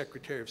to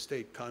Secretary of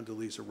State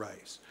Condoleezza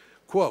Rice.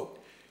 Quote,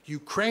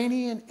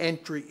 Ukrainian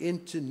entry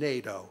into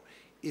NATO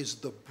is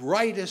the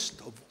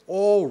brightest of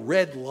all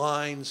red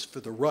lines for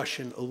the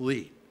Russian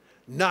elite,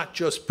 not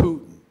just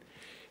Putin.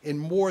 In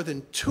more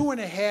than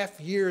 2.5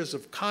 years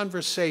of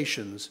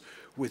conversations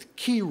with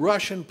key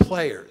Russian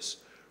players,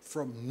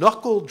 from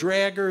knuckle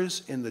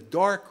draggers in the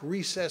dark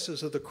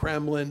recesses of the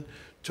Kremlin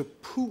to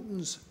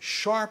Putin's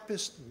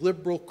sharpest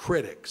liberal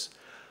critics,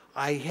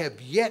 I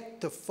have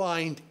yet to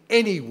find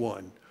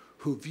anyone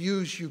who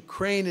views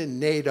Ukraine and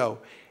NATO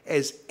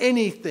as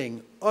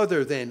anything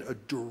other than a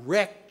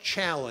direct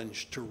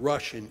challenge to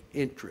Russian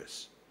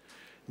interests.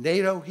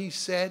 NATO, he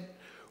said,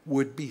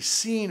 would be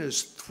seen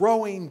as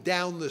throwing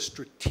down the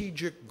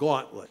strategic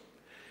gauntlet.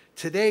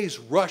 Today's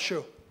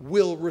Russia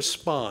will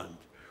respond.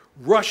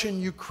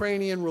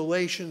 Russian-Ukrainian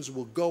relations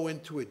will go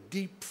into a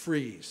deep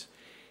freeze.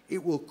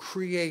 It will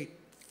create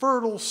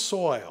fertile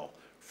soil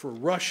for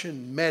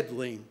Russian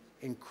meddling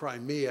in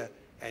Crimea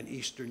and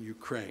eastern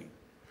Ukraine.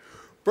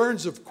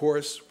 Burns, of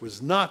course,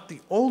 was not the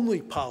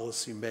only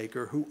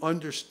policymaker who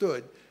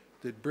understood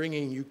that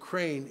bringing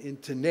Ukraine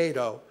into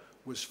NATO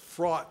was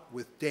fraught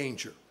with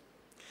danger.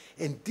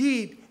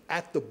 Indeed,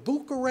 at the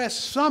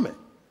Bucharest summit,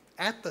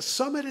 at the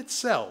summit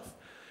itself,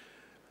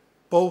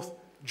 both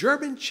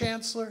German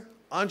Chancellor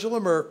Angela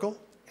Merkel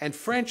and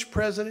French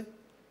President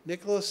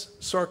Nicolas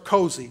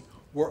Sarkozy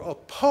were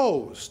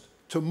opposed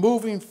to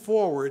moving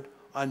forward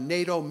on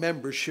NATO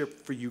membership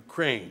for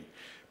Ukraine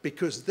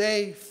because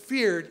they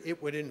feared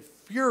it would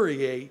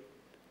infuriate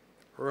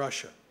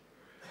Russia.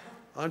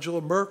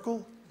 Angela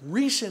Merkel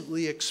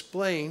recently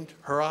explained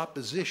her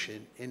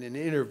opposition in an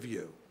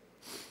interview.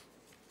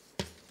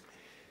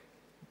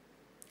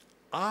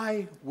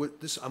 I'm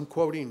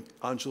quoting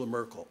Angela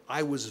Merkel,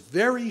 "I was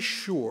very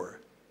sure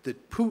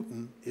that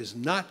Putin is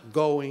not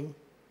going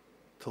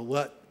to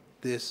let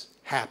this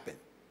happen.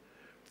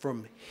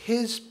 From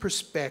his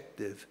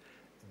perspective,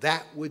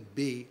 that would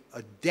be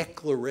a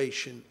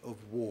declaration of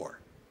war."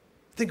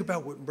 Think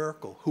about what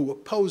Merkel, who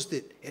opposed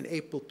it in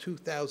April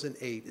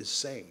 2008, is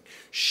saying.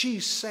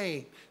 She's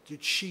saying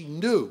that she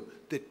knew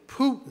that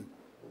Putin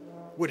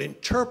would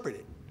interpret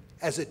it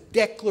as a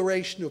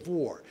declaration of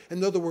war.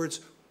 In other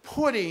words,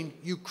 putting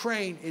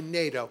Ukraine in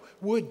NATO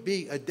would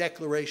be a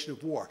declaration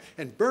of war.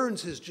 And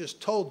Burns has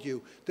just told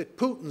you that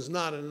Putin's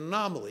not an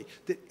anomaly,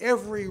 that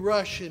every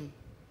Russian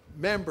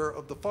member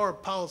of the foreign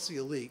policy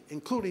elite,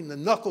 including the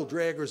knuckle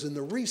draggers in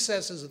the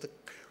recesses of the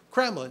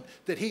Kremlin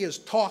that he has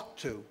talked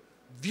to,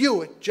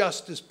 view it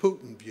just as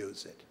Putin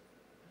views it.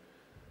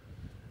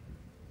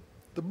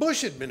 The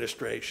Bush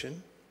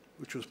administration,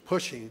 which was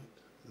pushing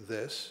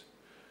this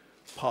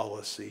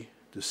policy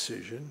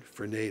decision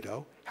for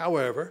NATO,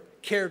 however,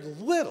 cared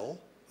little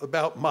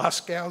about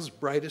Moscow's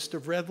brightest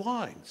of red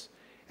lines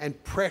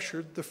and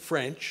pressured the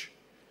French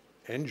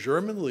and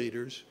German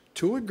leaders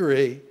to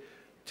agree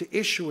to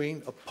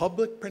issuing a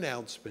public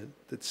pronouncement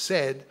that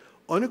said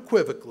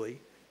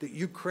unequivocally that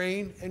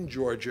Ukraine and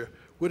Georgia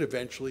would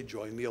eventually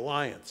join the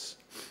alliance.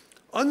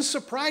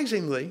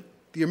 Unsurprisingly,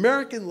 the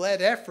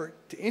American-led effort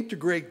to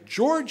integrate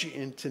Georgia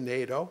into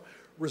NATO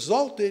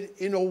resulted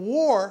in a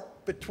war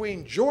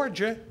between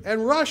Georgia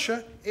and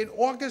Russia in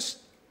August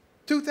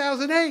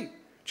 2008,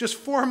 just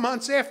 4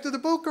 months after the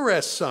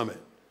Bucharest summit.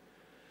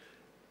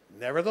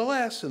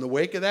 Nevertheless, in the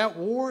wake of that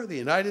war, the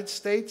United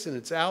States and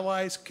its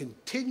allies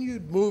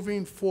continued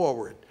moving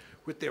forward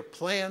with their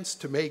plans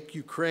to make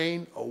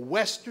Ukraine a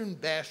Western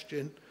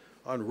bastion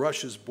on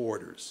Russia's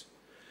borders.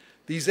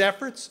 These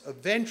efforts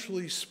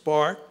eventually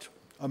sparked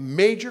a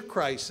major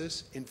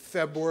crisis in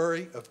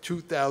February of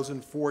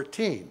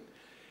 2014,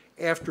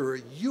 after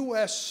a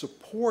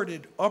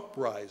US-supported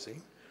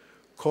uprising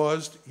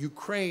caused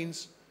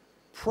Ukraine's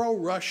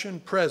pro-Russian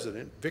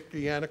president, Viktor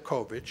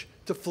Yanukovych,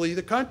 to flee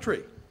the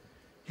country.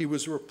 He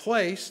was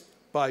replaced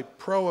by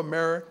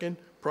pro-American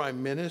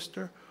Prime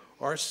Minister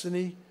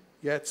Arseniy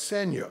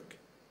Yatsenyuk.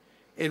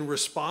 In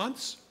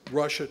response,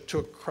 Russia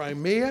took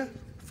Crimea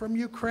from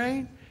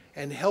Ukraine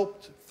and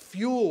helped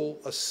fuel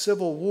a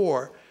civil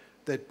war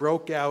that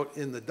broke out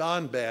in the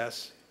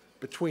Donbass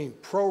between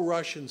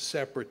pro-Russian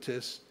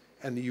separatists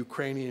and the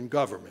Ukrainian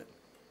government.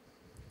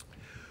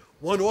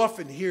 One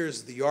often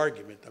hears the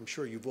argument, I'm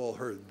sure you've all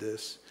heard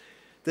this,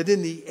 that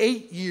in the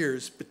 8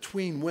 years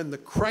between when the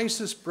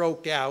crisis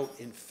broke out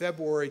in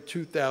February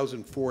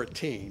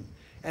 2014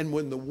 and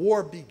when the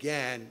war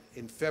began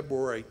in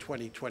February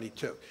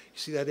 2022. You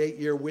see that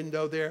 8-year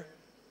window there?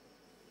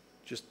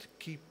 Just to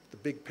keep the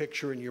big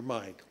picture in your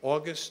mind.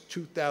 August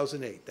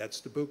 2008,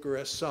 that's the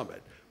Bucharest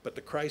summit. But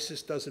the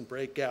crisis doesn't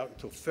break out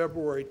until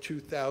February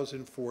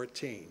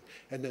 2014.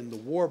 And then the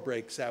war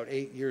breaks out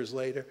 8 years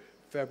later,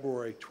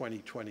 February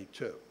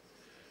 2022.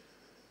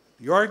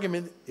 The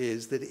argument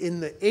is that in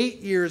the 8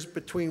 years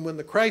between when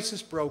the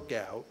crisis broke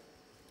out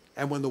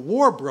and when the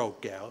war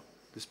broke out,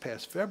 this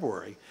past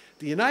February,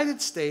 the United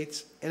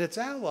States and its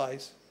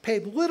allies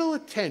paid little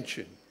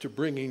attention to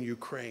bringing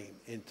Ukraine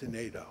into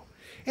NATO.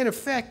 In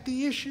effect,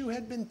 the issue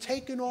had been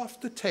taken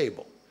off the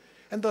table,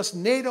 and thus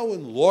NATO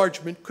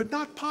enlargement could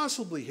not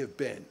possibly have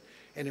been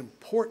an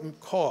important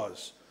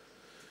cause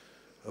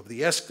of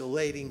the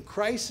escalating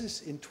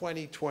crisis in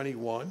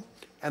 2021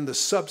 and the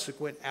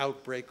subsequent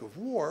outbreak of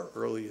war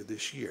earlier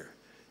this year.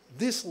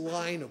 This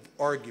line of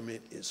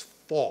argument is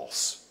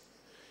false.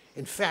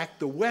 In fact,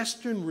 the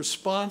Western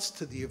response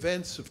to the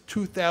events of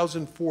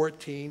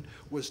 2014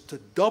 was to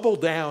double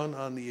down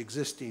on the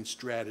existing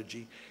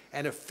strategy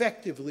and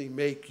effectively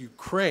make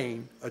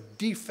Ukraine a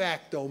de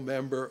facto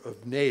member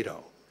of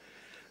NATO.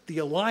 The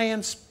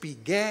alliance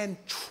began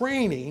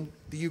training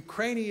the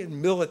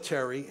Ukrainian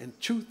military in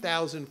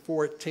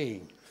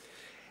 2014,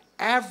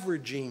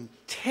 averaging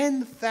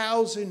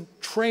 10,000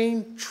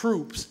 train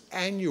troops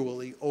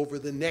annually over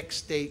the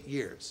next 8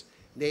 years.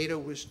 NATO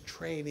was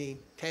training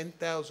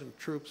 10,000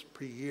 troops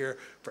per year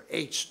for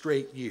 8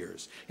 straight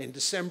years. In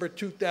December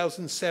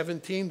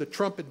 2017, the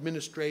Trump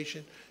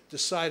administration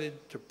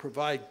decided to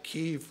provide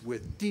Kyiv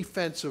with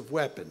defensive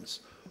weapons.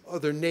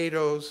 Other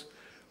NATO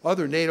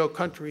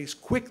countries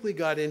quickly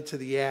got into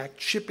the act,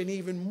 shipping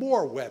even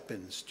more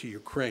weapons to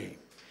Ukraine.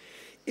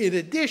 In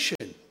addition,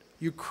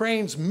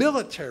 Ukraine's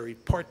military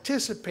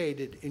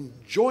participated in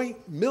joint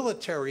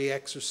military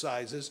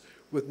exercises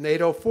with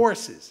NATO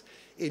forces.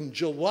 In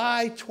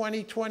July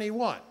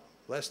 2021,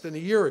 less than a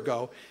year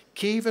ago,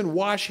 Kyiv and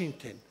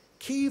Washington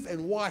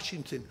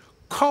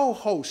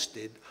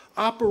co-hosted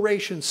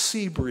Operation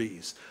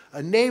Seabreeze,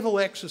 a naval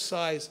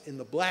exercise in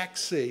the Black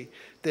Sea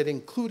that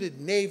included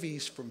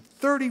navies from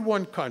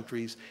 31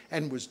 countries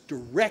and was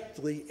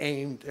directly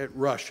aimed at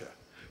Russia.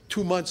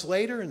 2 months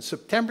later, in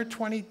September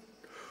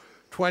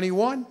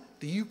 2021,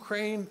 the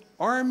Ukraine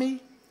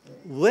Army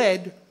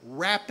led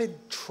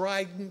Rapid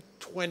Trident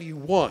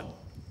 21,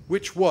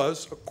 which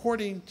was,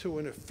 according to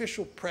an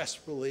official press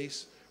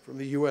release from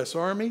the U.S.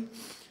 Army,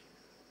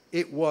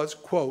 it was,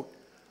 quote,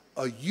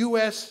 a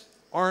U.S.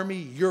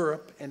 Army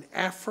Europe and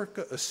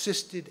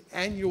Africa-assisted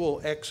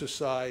annual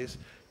exercise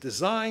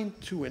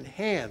designed to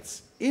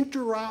enhance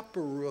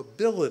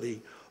interoperability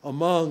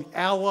among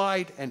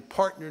allied and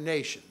partner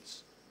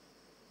nations.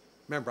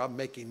 Remember, I'm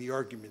making the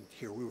argument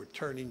here we were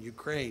turning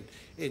Ukraine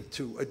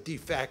into a de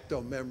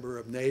facto member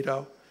of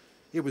NATO.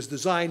 It was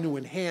designed to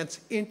enhance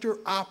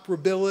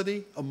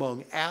interoperability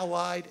among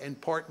allied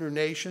and partner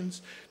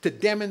nations to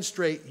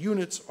demonstrate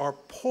units are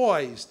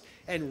poised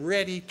and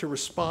ready to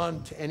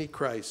respond to any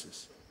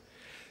crisis.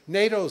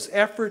 NATO's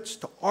efforts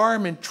to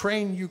arm and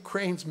train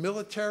Ukraine's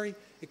military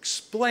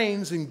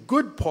explains in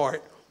good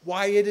part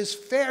why it has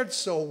fared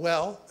so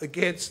well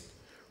against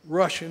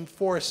Russian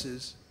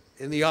forces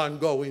in the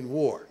ongoing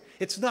war.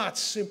 It's not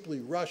simply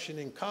Russian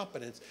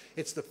incompetence,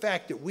 it's the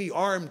fact that we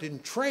armed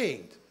and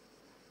trained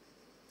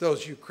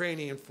those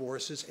Ukrainian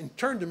forces and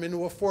turned them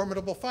into a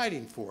formidable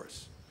fighting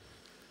force.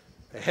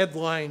 A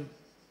headline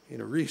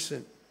in a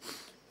recent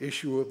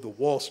issue of the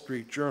Wall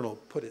Street Journal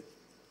put it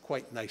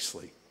quite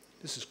nicely.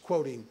 This is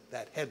quoting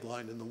that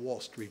headline in the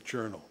Wall Street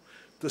Journal.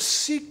 The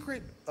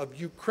secret of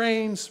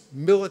Ukraine's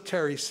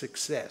military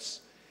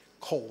success,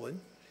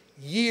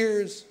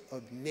 years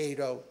of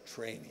NATO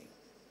training.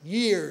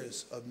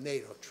 Years of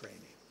NATO training.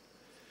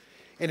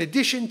 In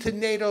addition to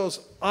NATO's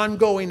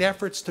ongoing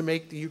efforts to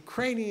make the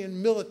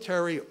Ukrainian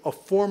military a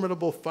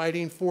formidable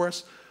fighting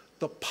force,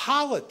 the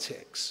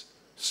politics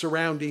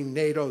surrounding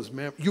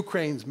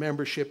Ukraine's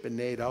membership in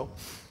NATO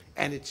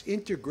and its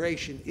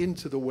integration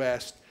into the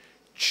West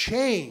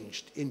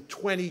changed in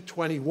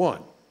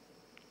 2021.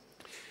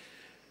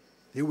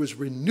 There was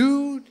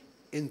renewed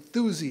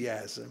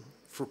enthusiasm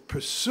for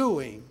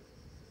pursuing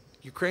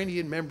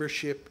Ukrainian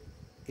membership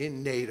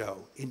in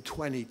NATO in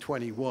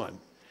 2021.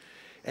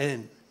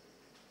 And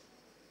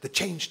the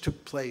change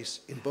took place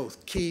in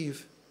both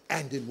Kyiv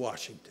and in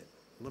Washington.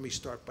 Let me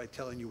start by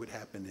telling you what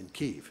happened in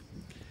Kyiv.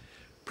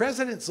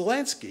 President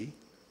Zelensky,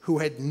 who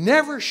had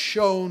never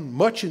shown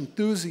much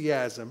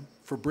enthusiasm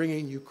for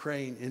bringing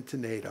Ukraine into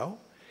NATO,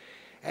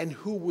 and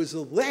who was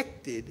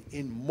elected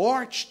in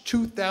March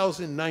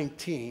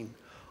 2019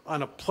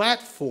 on a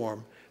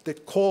platform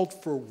that called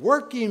for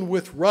working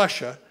with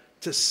Russia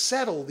to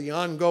settle the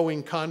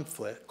ongoing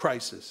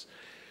crisis,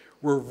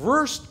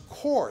 reversed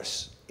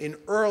course in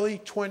early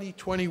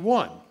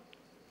 2021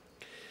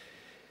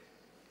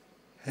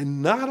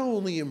 and not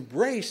only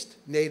embraced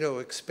NATO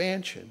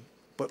expansion,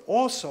 but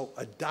also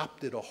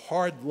adopted a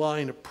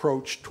hardline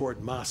approach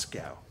toward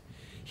Moscow.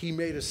 He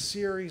made a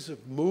series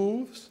of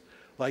moves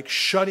like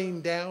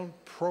shutting down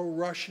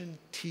pro-Russian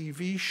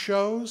TV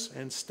shows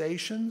and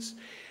stations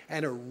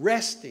and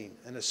arresting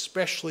an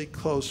especially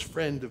close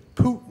friend of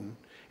Putin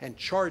and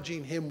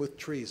charging him with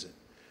treason.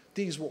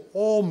 These were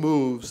all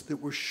moves that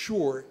were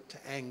sure to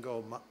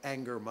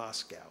anger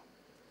Moscow.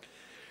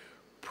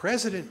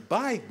 President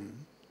Biden,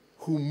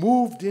 who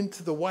moved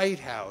into the White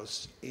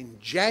House in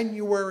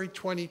January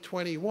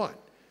 2021,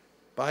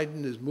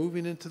 Biden is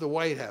moving into the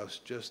White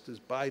House just as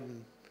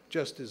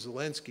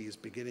Zelensky is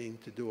beginning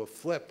to do a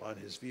flip on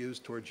his views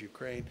towards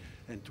Ukraine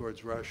and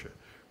towards Russia.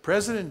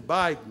 President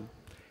Biden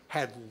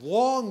had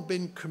long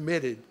been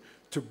committed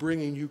to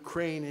bringing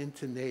Ukraine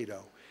into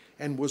NATO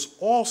and was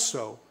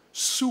also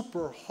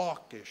super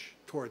hawkish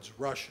towards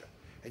Russia.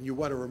 And you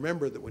want to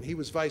remember that when he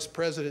was vice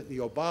president in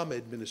the Obama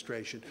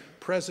administration,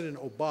 President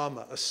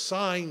Obama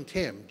assigned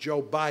him,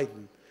 Joe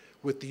Biden,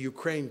 with the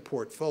Ukraine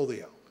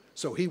portfolio.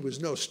 So he was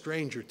no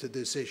stranger to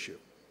this issue.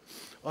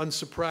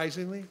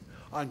 Unsurprisingly,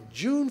 on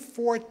June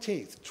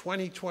 14th,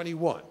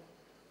 2021,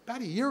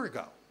 about a year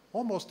ago,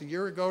 almost a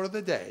year ago to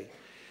the day,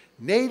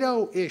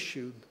 NATO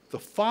issued the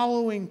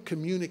following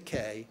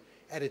communique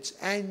at its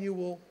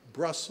annual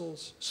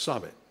Brussels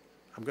summit.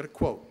 I'm going to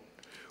quote,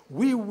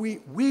 we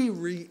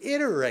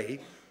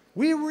reiterate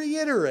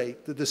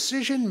the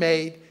decision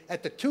made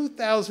at the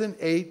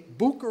 2008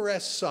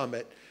 Bucharest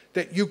summit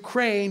that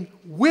Ukraine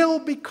will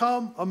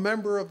become a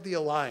member of the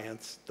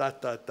alliance, ...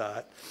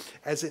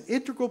 as an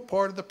integral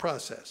part of the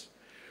process.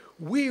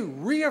 We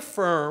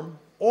reaffirm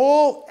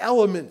all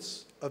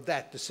elements of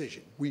that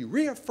decision. We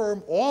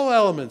reaffirm all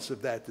elements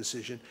of that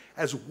decision,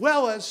 as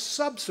well as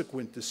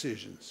subsequent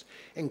decisions,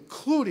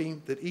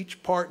 including that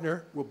each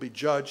partner will be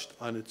judged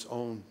on its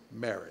own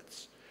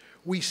merits.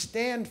 We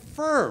stand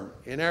firm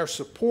in our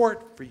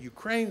support for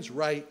Ukraine's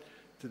right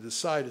to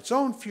decide its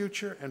own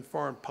future and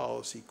foreign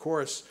policy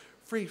course,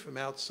 free from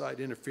outside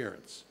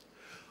interference.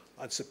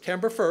 On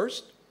September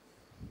 1st,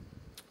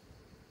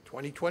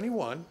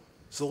 2021,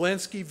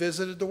 Zelensky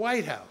visited the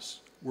White House,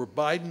 where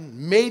Biden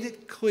made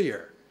it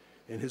clear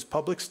in his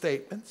public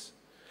statements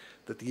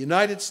that the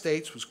United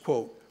States was,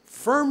 quote,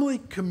 firmly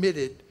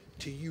committed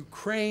to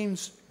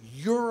Ukraine's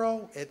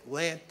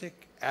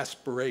Euro-Atlantic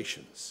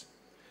aspirations.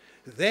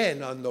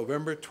 Then, on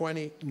November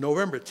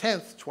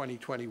 10th,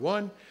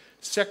 2021,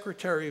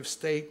 Secretary of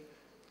State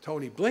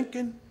Tony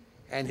Blinken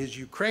and his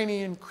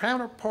Ukrainian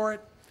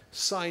counterpart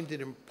signed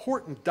an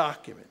important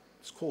document.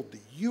 It's called the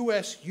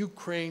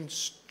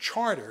U.S.-Ukraine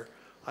Charter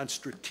on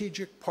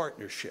Strategic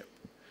Partnership.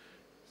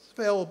 It's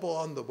available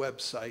on the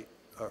website,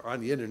 or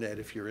on the internet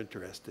if you're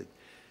interested.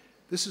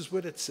 This is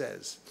what it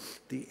says.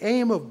 The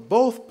aim of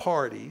both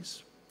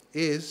parties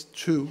is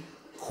to,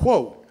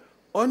 quote,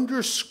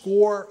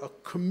 underscore a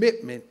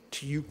commitment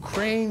to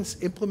Ukraine's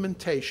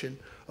implementation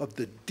of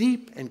the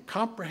deep and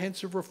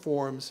comprehensive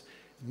reforms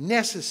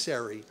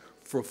necessary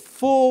for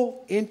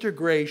full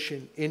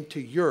integration into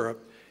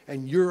Europe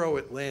and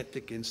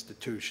Euro-Atlantic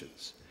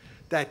institutions.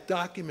 That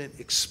document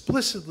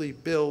explicitly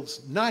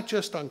builds not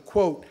just on,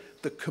 quote,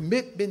 the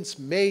commitments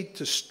made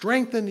to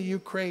strengthen the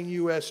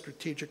Ukraine-U.S.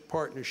 strategic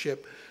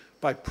partnership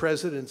by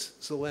Presidents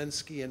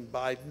Zelensky and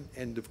Biden,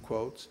 end of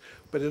quotes,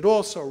 but it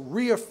also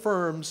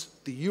reaffirms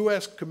the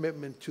U.S.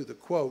 commitment to the,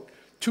 quote,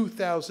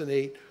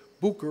 2008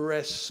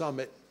 Bucharest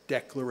Summit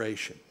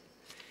Declaration.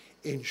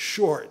 In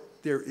short,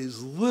 there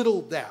is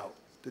little doubt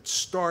that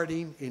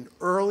starting in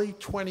early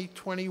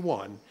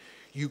 2021,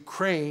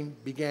 Ukraine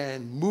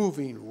began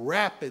moving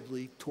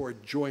rapidly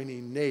toward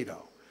joining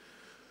NATO.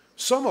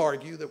 Some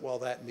argue that while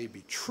that may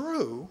be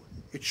true,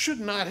 it should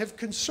not have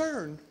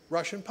concerned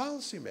Russian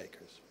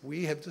policymakers.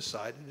 We have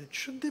decided it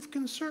shouldn't have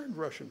concerned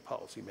Russian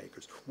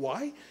policymakers.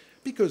 Why?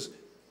 Because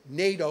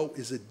NATO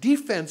is a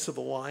defensive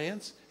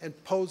alliance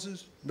and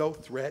poses no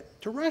threat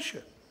to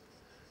Russia.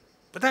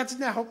 But that's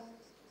not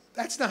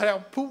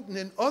how Putin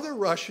and other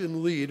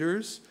Russian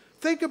leaders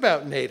think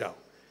about NATO.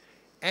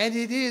 And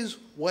it is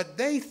what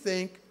they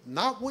think,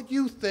 not what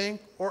you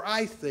think or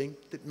I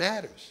think, that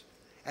matters.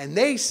 And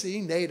they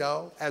see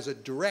NATO as a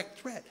direct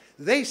threat.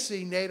 They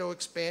see NATO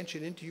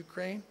expansion into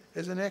Ukraine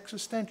as an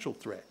existential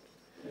threat.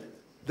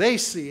 They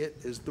see it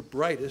as the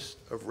brightest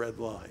of red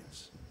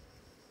lines.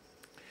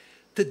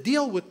 To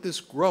deal with this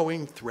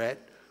growing threat,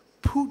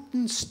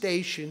 Putin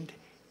stationed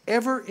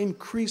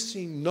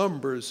ever-increasing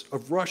numbers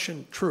of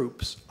Russian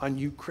troops on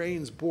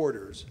Ukraine's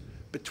borders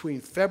between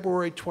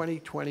February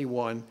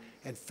 2021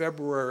 and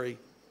February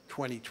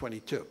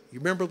 2022. You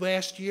remember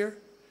last year?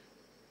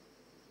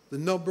 The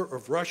number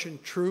of Russian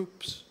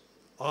troops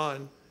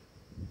on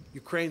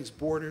Ukraine's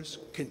borders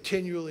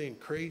continually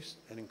increased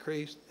and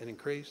increased and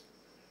increased.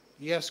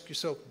 You ask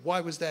yourself,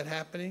 why was that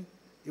happening?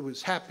 It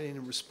was happening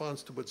in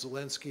response to what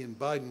Zelensky and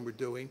Biden were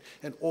doing,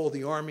 and all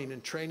the arming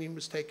and training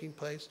was taking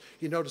place.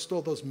 You noticed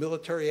all those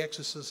military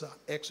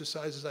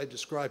exercises I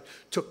described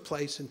took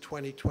place in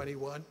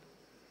 2021.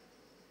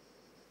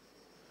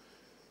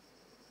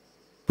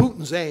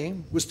 Putin's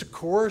aim was to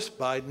coerce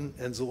Biden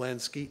and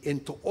Zelensky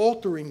into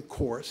altering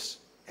course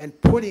and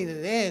putting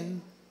an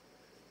end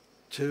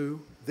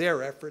to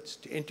their efforts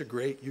to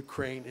integrate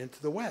Ukraine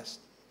into the West.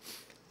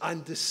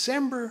 On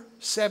December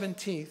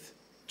 17th,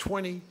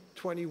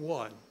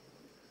 2021,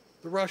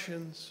 the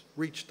Russians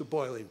reached the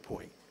boiling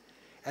point,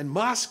 and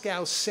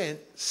Moscow sent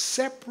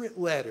separate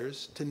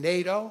letters to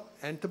NATO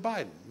and to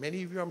Biden.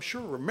 Many of you, I'm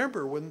sure,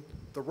 remember when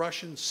the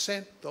Russians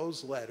sent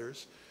those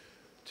letters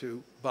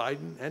to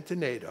Biden and to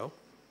NATO,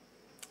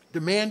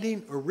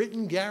 demanding a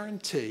written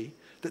guarantee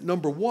that,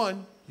 number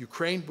one,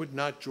 Ukraine would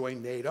not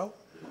join NATO,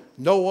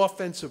 no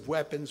offensive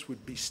weapons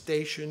would be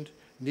stationed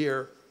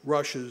near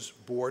Russia's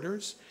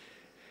borders,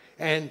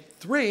 and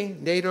three,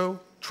 NATO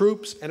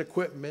troops and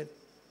equipment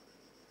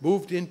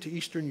moved into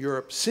Eastern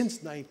Europe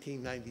since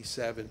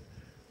 1997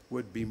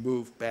 would be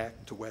moved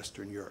back to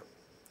Western Europe.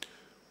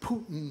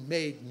 Putin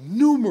made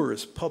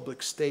numerous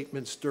public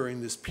statements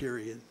during this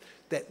period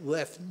that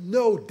left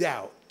no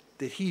doubt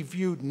that he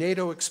viewed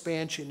NATO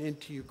expansion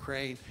into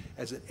Ukraine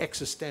as an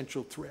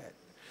existential threat.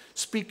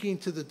 Speaking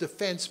to the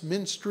Defense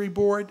Ministry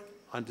Board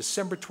on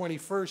December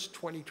 21st,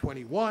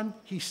 2021,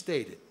 he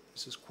stated,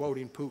 this is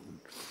quoting Putin,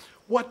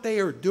 "What they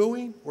are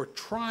doing or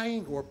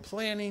trying or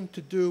planning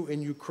to do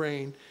in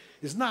Ukraine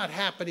is not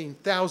happening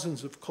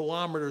thousands of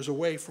kilometers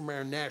away from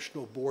our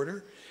national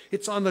border.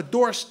 It's on the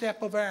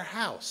doorstep of our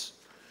house.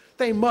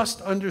 They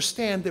must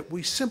understand that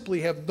we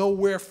simply have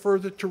nowhere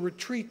further to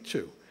retreat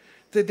to.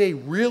 Do they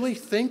really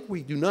think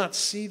we do not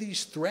see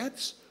these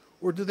threats?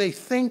 Or do they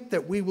think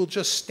that we will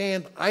just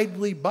stand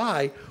idly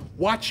by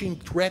watching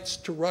threats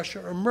to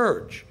Russia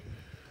emerge?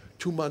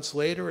 2 months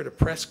later, at a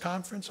press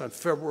conference on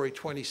February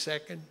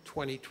 22nd,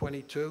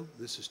 2022,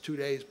 this is 2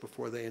 days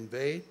before they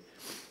invade,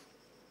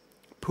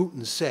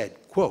 Putin said,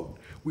 quote,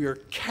 "We are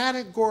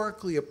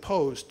categorically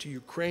opposed to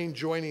Ukraine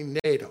joining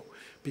NATO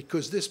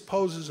because this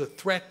poses a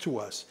threat to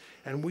us,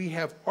 and we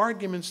have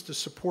arguments to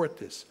support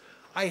this.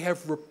 I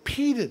have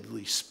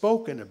repeatedly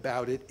spoken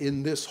about it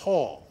in this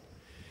hall."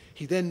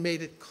 He then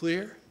made it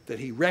clear that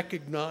he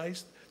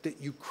recognized that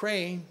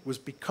Ukraine was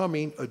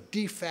becoming a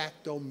de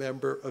facto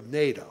member of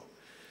NATO.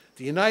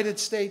 The United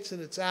States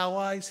and its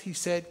allies, he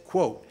said,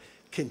 quote,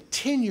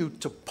 "continue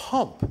to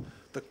pump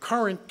the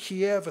current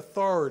Kiev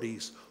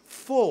authorities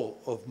full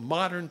of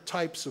modern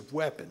types of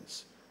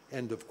weapons,"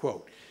 end of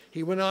quote.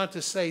 He went on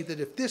to say that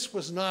if this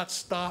was not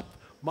stopped,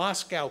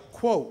 Moscow,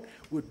 quote,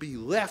 "would be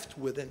left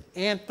with an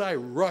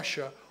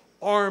anti-Russia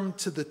armed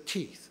to the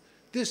teeth."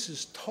 This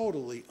is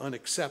totally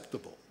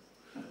unacceptable.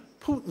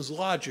 Putin's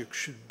logic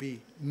should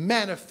be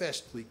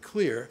manifestly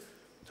clear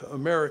to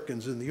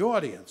Americans in the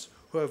audience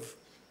who have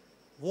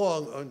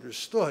long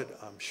understood,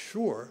 I'm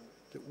sure,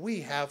 that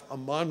we have a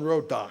Monroe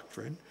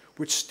Doctrine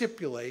which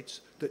stipulates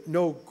that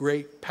no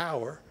great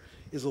power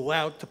is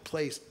allowed to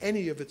place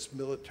any of its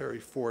military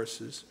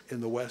forces in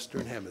the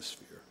Western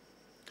Hemisphere.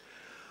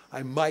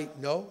 I might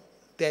note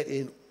that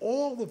in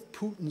all of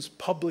Putin's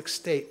public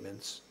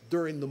statements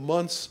during the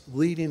months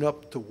leading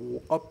up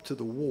to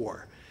the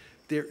war,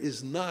 there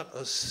is not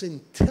a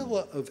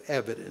scintilla of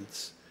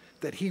evidence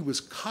that he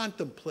was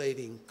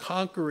contemplating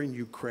conquering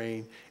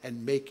Ukraine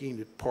and making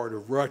it part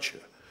of Russia,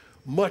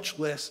 much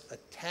less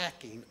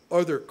attacking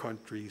other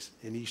countries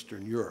in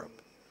Eastern Europe.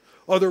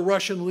 Other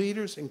Russian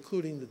leaders,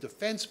 including the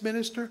defense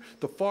minister,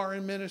 the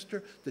foreign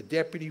minister, the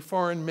deputy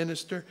foreign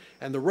minister,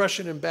 and the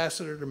Russian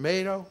ambassador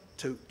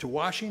to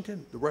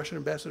Washington, the Russian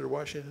ambassador to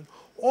Washington,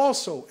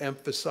 also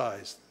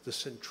emphasized the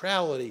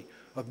centrality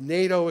of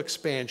NATO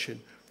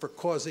expansion for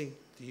causing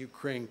the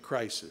Ukraine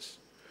crisis.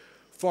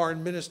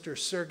 Foreign Minister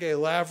Sergei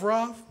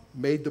Lavrov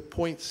made the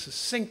point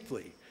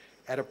succinctly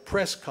at a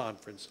press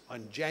conference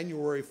on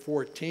January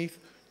 14th,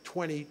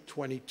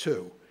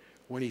 2022,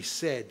 when he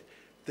said,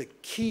 "The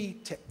key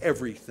to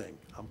everything,"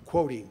 I'm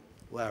quoting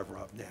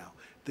Lavrov now,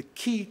 "the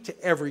key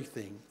to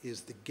everything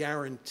is the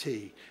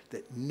guarantee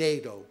that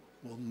NATO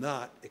will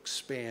not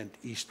expand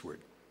eastward."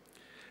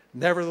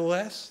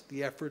 Nevertheless,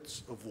 the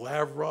efforts of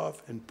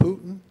Lavrov and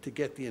Putin to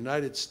get the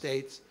United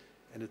States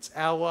and its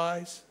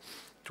allies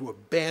to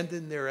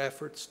abandon their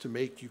efforts to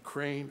make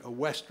Ukraine a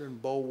Western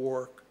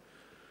bulwark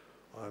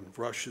on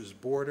Russia's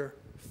border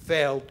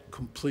failed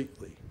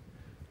completely.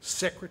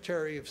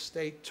 Secretary of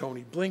State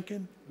Tony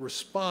Blinken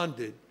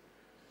responded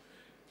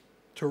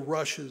to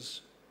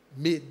Russia's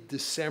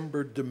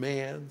mid-December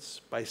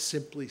demands by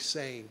simply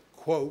saying,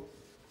 quote,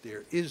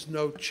 "There is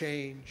no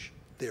change,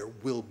 there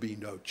will be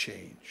no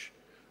change."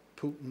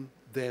 Putin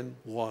then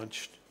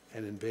launched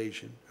an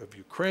invasion of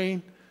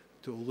Ukraine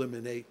to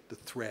eliminate the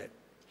threat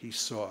he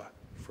saw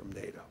from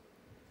NATO.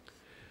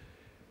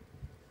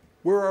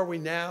 Where are we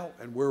now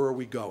and where are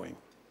we going?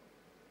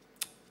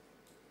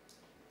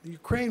 The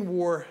Ukraine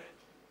war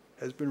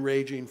has been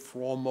raging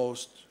for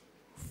almost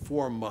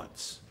 4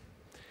 months.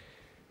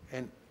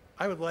 And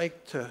I would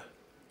like to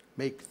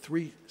make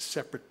 3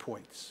 separate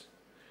points.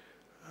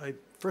 I'd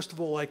first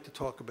of all like to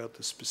talk about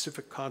the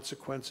specific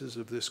consequences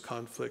of this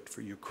conflict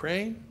for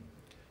Ukraine,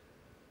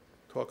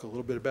 talk a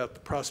little bit about the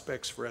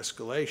prospects for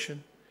escalation,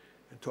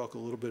 and talk a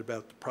little bit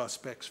about the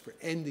prospects for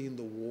ending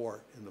the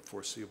war in the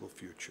foreseeable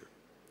future.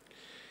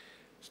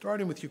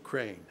 Starting with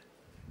Ukraine,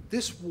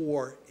 this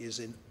war is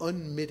an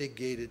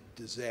unmitigated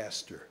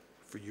disaster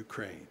for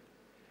Ukraine.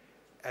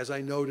 As I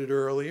noted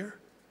earlier,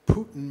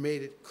 Putin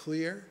made it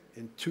clear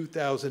in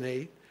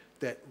 2008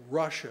 that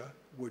Russia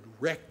would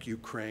wreck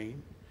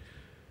Ukraine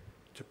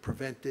to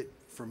prevent it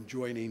from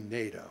joining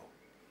NATO.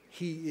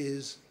 He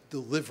is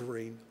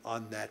delivering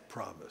on that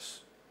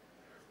promise.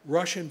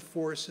 Russian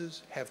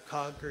forces have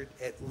conquered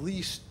at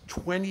least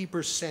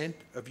 20%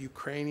 of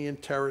Ukrainian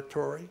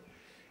territory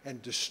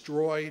and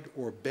destroyed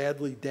or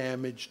badly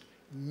damaged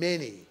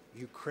many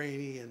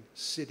Ukrainian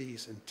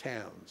cities and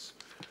towns.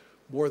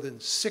 More than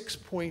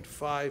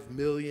 6.5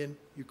 million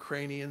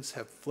Ukrainians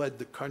have fled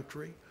the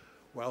country,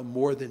 while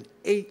more than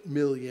 8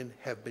 million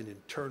have been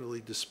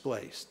internally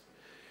displaced.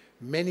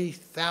 Many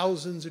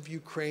thousands of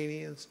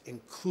Ukrainians,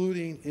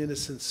 including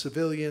innocent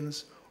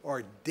civilians,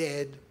 are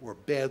dead or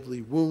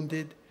badly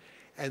wounded,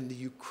 and the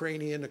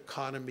Ukrainian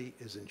economy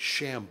is in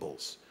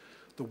shambles.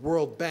 The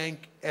World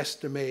Bank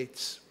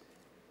estimates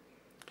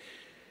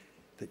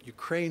that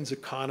Ukraine's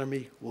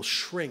economy will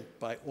shrink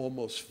by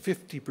almost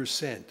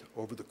 50%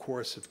 over the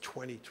course of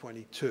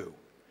 2022.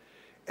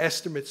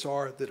 Estimates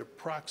are that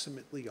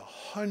approximately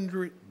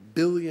 $100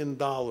 billion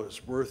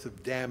worth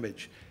of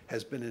damage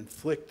has been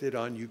inflicted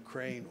on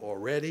Ukraine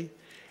already,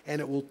 and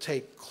it will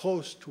take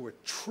close to $1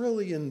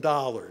 trillion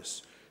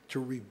to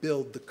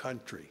rebuild the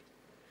country.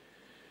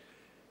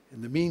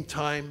 In the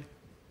meantime,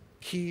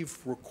 Kyiv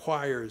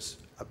requires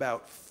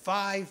about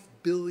 $5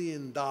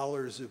 billion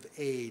of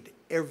aid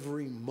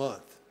every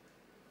month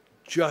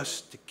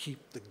just to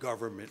keep the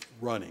government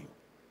running.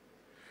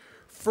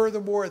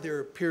 Furthermore, there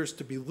appears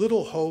to be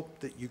little hope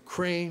that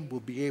Ukraine will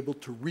be able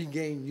to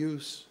regain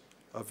use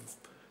of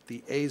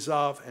the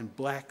Azov and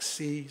Black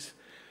Seas,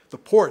 the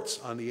ports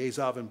on the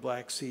Azov and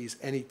Black Seas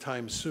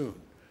anytime soon.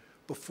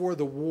 Before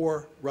the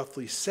war,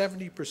 roughly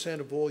 70%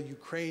 of all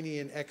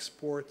Ukrainian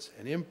exports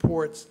and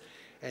imports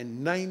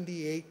and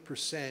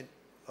 98%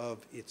 of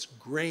its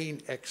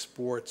grain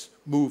exports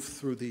move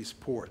through these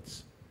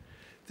ports.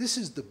 This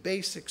is the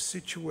basic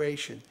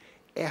situation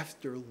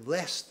after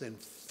less than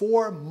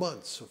 4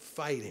 months of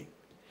fighting.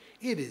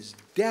 It is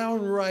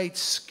downright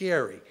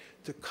scary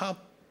to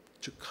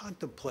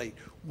contemplate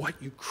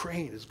what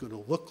Ukraine is going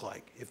to look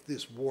like if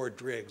this war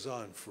drags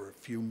on for a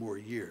few more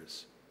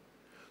years.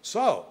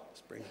 So,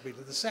 this brings me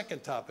to the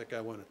second topic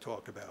I want to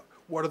talk about.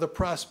 What are the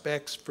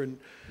prospects for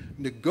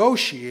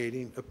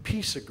negotiating a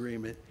peace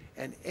agreement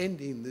and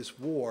ending this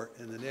war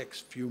in the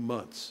next few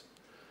months?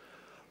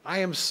 I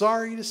am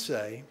sorry to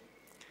say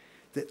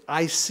that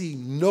I see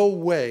no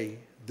way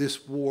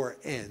this war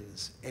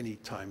ends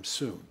anytime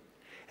soon.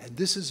 And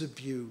this is a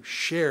view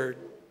shared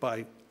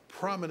by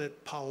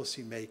prominent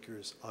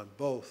policymakers on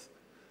both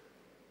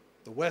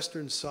the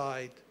Western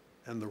side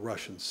and the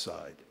Russian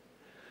side.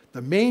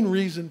 The main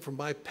reason for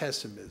my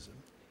pessimism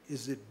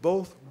is that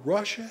both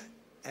Russia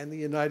and the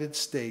United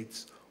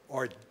States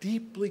are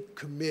deeply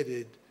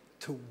committed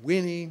to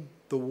winning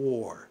the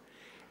war,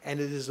 and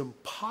it is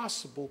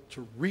impossible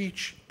to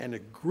reach an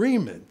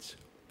agreement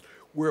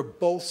where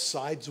both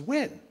sides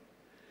win.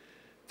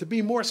 To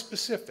be more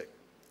specific,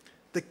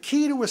 the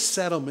key to a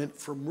settlement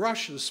from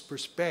Russia's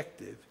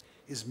perspective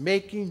is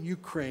making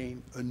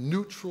Ukraine a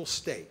neutral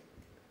state,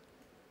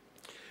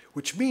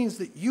 which means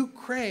that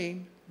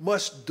Ukraine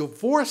must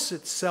divorce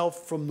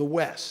itself from the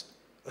West,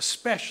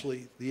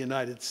 especially the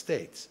United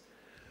States.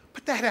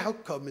 But that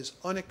outcome is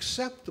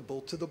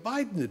unacceptable to the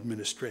Biden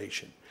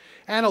administration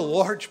and a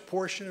large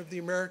portion of the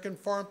American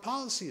foreign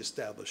policy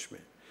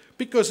establishment,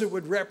 because it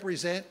would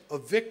represent a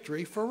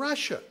victory for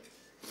Russia.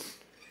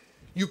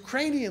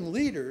 Ukrainian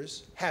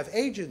leaders have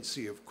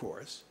agency, of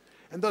course,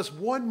 and thus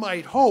one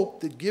might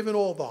hope that given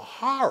all the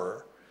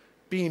horror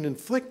being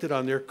inflicted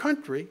on their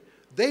country,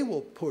 they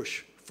will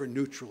push for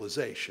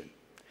neutralization.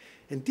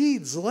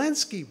 Indeed,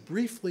 Zelensky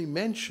briefly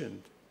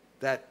mentioned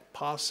that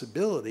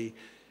possibility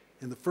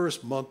in the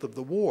first month of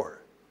the war,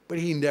 but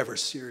he never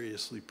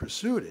seriously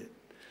pursued it.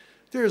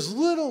 There's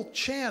little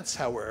chance,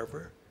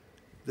 however,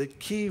 that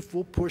Kyiv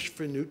will push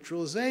for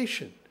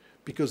neutralization,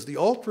 because the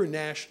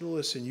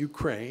ultra-nationalists in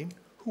Ukraine,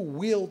 who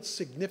wield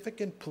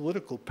significant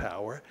political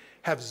power,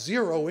 have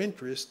zero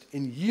interest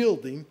in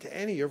yielding to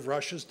any of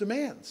Russia's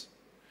demands,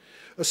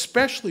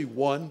 especially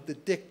one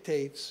that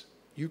dictates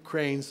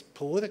Ukraine's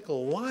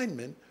political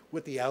alignment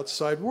with the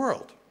outside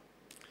world.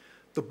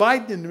 The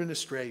Biden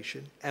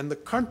administration and the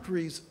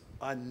countries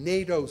on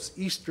NATO's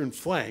eastern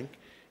flank,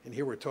 and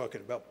here we're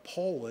talking about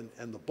Poland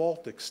and the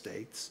Baltic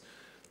states,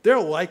 they're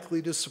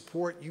likely to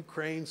support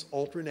Ukraine's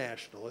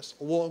ultranationalists,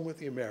 along with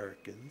the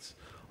Americans,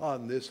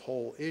 on this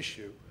whole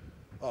issue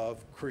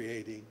of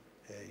creating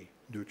a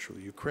neutral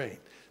Ukraine.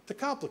 To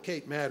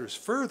complicate matters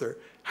further,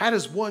 how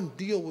does one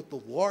deal with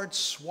the large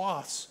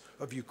swaths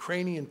of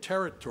Ukrainian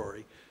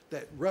territory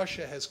that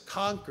Russia has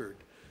conquered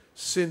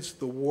since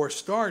the war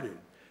started,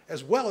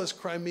 as well as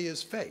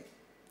Crimea's fate?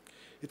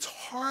 It's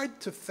hard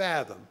to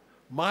fathom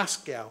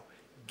Moscow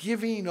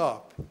giving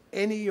up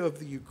any of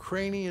the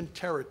Ukrainian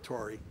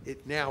territory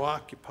it now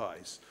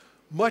occupies,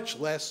 much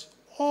less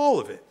all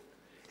of it,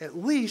 at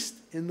least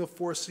in the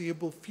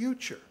foreseeable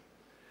future.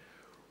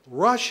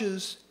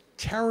 Russia's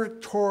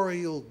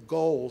territorial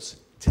goals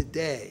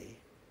today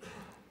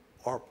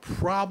are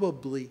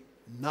probably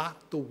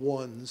not the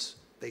ones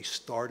they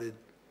started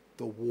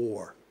the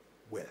war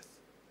with.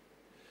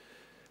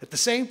 At the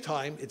same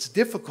time, it's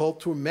difficult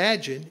to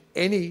imagine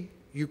any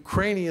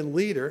Ukrainian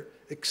leader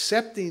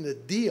accepting a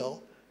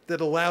deal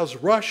that allows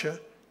Russia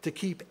to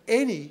keep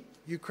any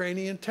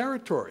Ukrainian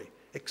territory,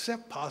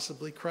 except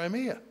possibly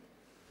Crimea.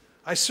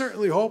 I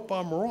certainly hope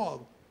I'm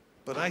wrong,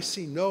 but I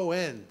see no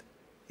end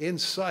in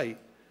sight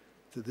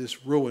to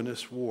this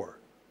ruinous war.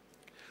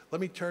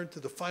 Let me turn to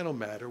the final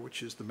matter,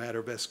 which is the matter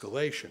of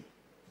escalation.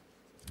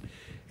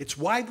 It's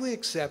widely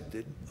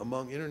accepted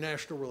among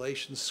international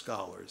relations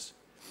scholars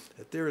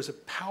that there is a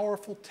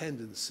powerful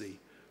tendency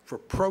for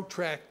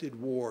protracted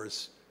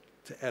wars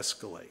to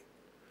escalate.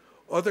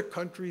 Other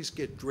countries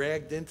get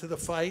dragged into the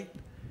fight,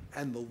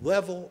 and the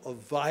level of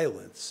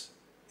violence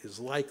is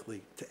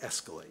likely to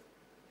escalate.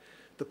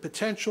 The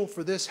potential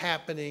for this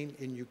happening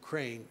in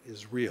Ukraine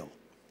is real.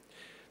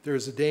 There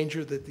is a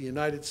danger that the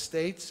United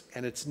States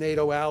and its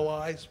NATO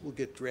allies will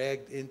get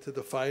dragged into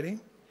the fighting,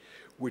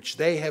 which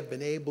they have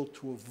been able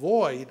to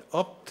avoid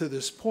up to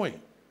this point,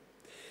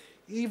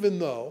 even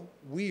though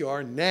we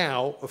are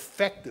now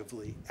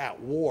effectively at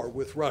war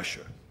with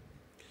Russia.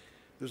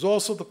 There's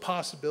also the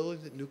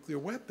possibility that nuclear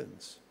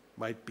weapons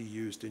might be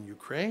used in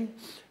Ukraine,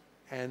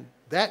 and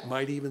that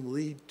might even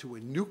lead to a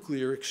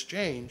nuclear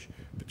exchange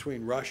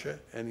between Russia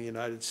and the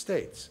United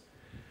States.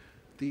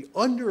 The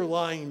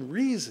underlying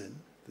reason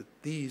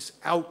that these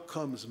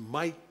outcomes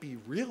might be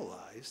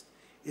realized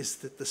is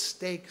that the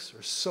stakes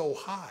are so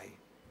high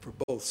for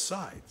both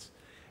sides,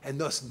 and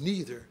thus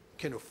neither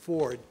can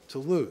afford to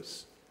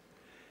lose.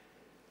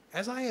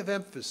 As I have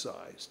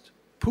emphasized,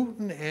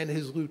 Putin and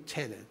his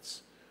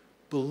lieutenants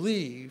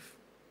believe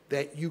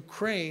that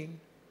Ukraine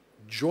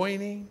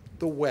joining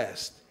the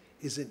West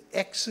is an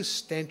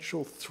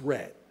existential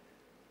threat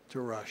to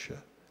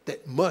Russia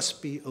that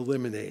must be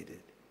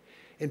eliminated.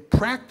 In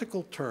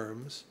practical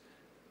terms,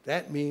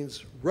 that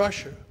means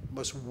Russia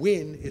must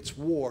win its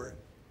war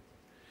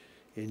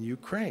in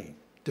Ukraine.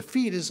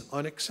 Defeat is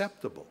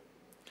unacceptable.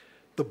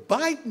 The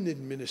Biden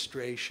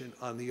administration,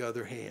 on the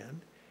other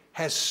hand,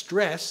 has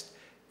stressed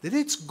that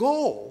its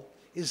goal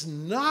is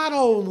not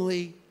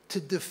only to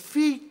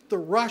defeat the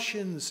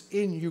Russians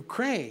in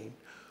Ukraine,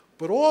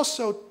 but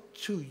also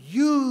to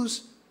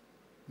use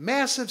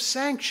massive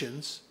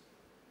sanctions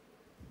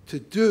to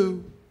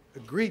do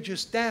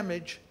egregious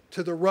damage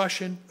to the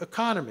Russian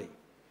economy.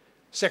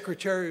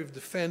 Secretary of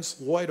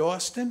Defense Lloyd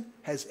Austin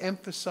has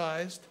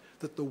emphasized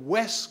that the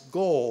West's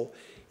goal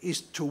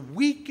is to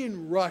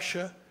weaken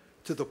Russia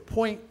to the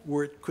point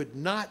where it could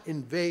not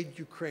invade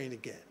Ukraine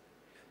again.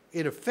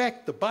 In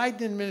effect, the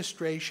Biden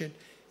administration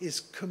is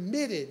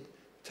committed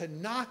to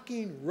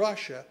knocking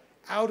Russia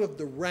out of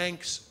the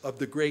ranks of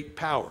the great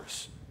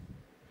powers.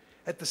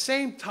 At the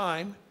same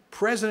time,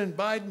 President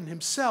Biden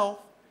himself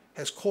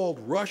has called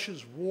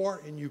Russia's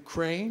war in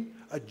Ukraine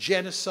a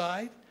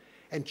genocide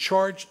and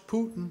charged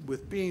Putin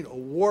with being a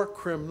war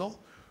criminal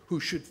who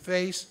should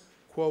face,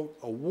 quote,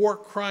 a war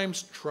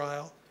crimes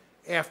trial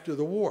after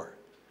the war.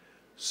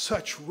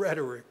 Such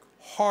rhetoric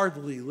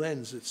hardly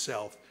lends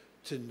itself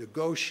to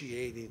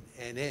negotiating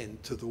an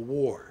end to the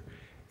war.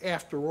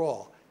 After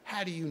all,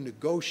 how do you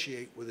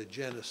negotiate with a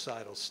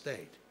genocidal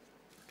state?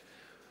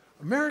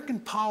 American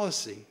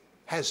policy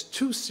has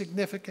two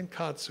significant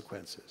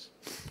consequences.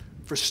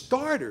 For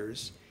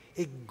starters,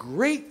 it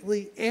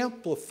greatly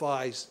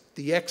amplifies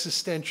the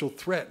existential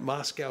threat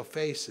Moscow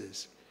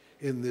faces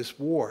in this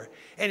war,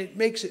 and it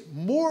makes it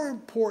more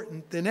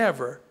important than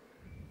ever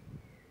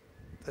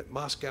that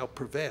Moscow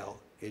prevail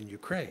in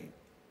Ukraine.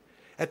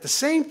 At the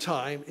same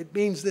time, it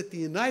means that the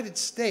United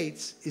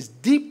States is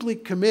deeply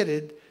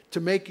committed to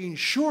making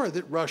sure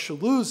that Russia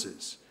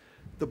loses.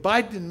 The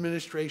Biden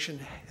administration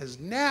has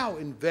now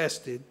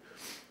invested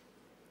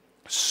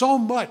so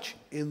much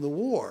in the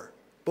war,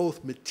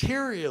 both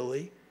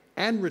materially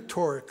and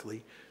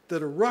rhetorically,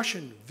 that a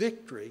Russian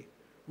victory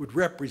would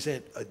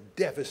represent a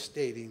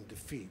devastating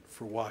defeat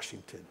for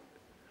Washington.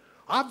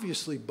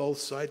 Obviously, both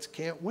sides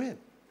can't win.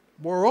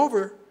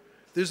 Moreover,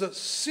 there's a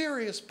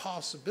serious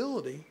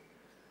possibility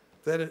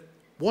that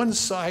one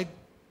side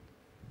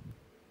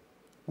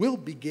will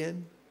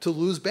begin to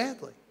lose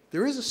badly.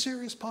 There is a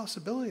serious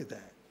possibility of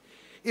that.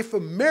 If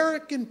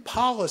American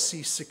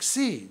policy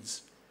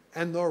succeeds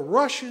and the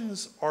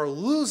Russians are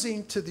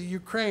losing to the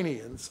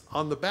Ukrainians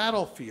on the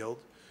battlefield,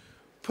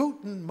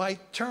 Putin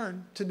might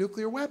turn to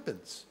nuclear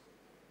weapons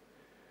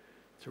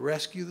to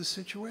rescue the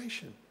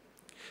situation.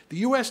 The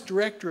U.S.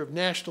 Director of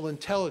National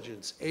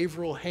Intelligence,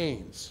 Avril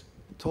Haines,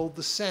 told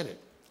the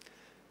Senate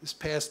this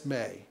past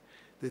May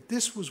that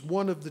this was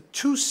one of the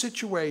two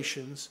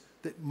situations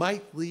that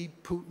might lead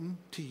Putin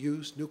to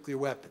use nuclear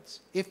weapons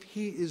if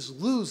he is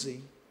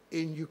losing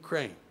in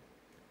Ukraine.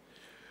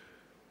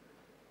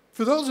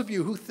 For those of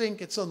you who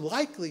think it's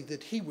unlikely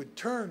that he would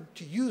turn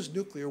to use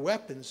nuclear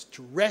weapons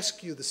to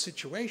rescue the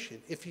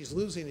situation if he's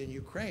losing in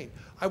Ukraine,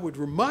 I would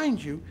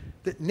remind you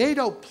that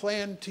NATO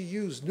planned to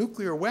use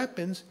nuclear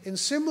weapons in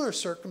similar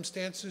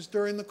circumstances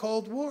during the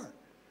Cold War.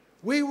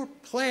 We were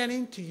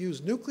planning to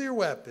use nuclear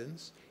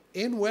weapons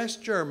in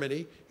West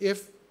Germany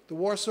if the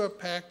Warsaw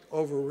Pact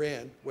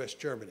overran West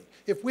Germany.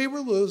 If we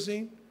were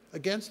losing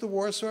against the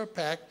Warsaw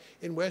Pact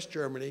in West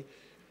Germany,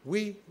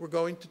 we were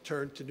going to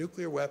turn to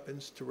nuclear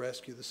weapons to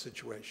rescue the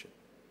situation.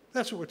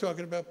 That's what we're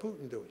talking about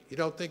Putin doing. You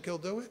don't think he'll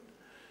do it?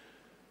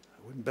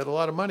 I wouldn't bet a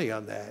lot of money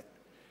on that.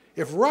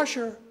 If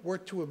Russia were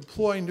to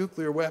employ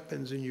nuclear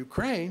weapons in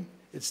Ukraine,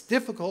 it's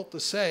difficult to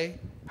say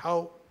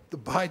how the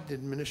Biden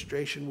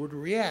administration would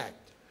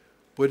react,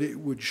 but it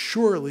would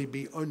surely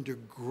be under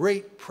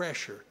great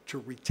pressure to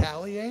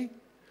retaliate,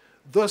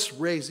 thus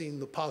raising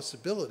the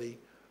possibility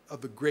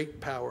of a great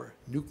power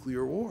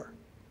nuclear war.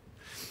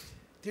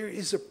 There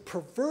is a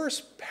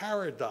perverse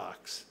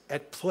paradox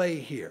at play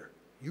here.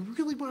 You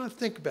really want to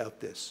think about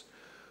this.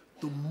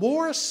 The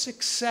more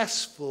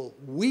successful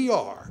we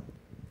are,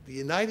 the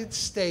United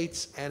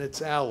States and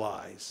its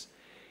allies,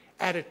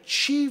 at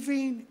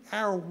achieving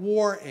our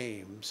war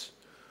aims,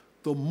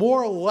 the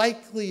more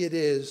likely it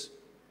is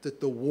that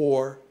the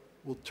war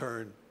will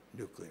turn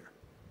nuclear.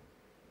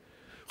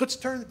 Let's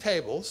turn the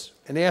tables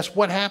and ask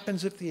what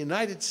happens if the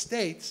United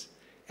States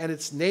and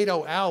its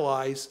NATO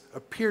allies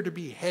appear to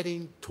be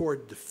heading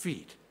toward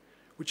defeat,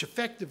 which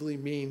effectively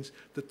means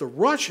that the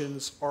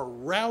Russians are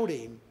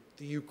routing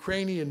the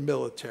Ukrainian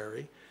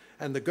military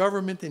and the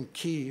government in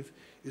Kyiv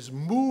is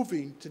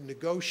moving to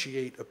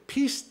negotiate a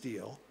peace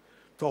deal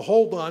to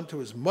hold on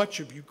to as much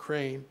of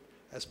Ukraine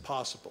as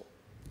possible.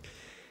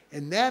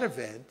 In that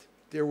event,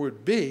 there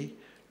would be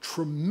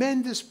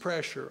tremendous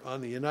pressure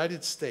on the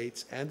United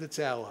States and its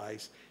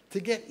allies to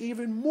get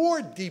even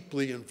more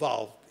deeply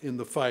involved in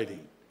the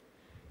fighting.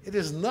 It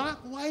is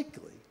not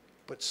likely,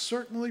 but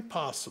certainly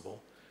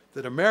possible,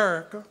 that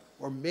America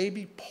or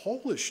maybe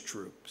Polish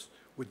troops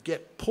would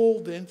get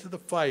pulled into the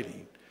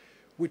fighting,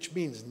 which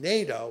means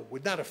NATO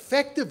would not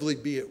effectively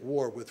be at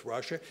war with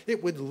Russia,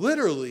 it would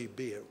literally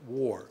be at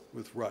war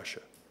with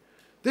Russia.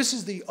 This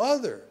is the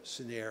other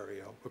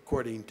scenario,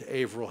 according to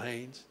Avril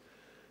Haines,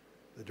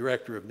 the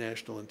director of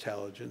national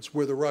intelligence,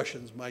 where the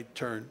Russians might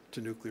turn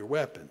to nuclear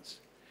weapons.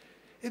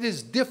 It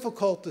is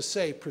difficult to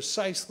say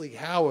precisely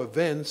how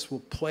events will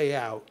play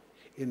out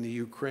in the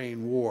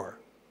Ukraine war.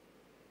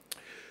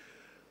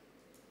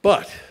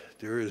 But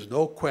there is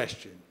no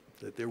question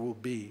that there will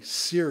be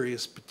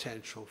serious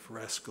potential for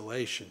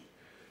escalation,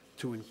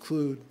 to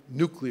include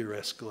nuclear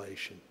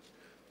escalation.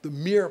 The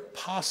mere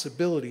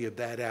possibility of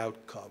that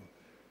outcome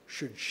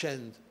should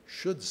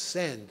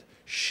send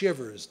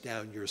shivers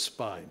down your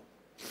spine.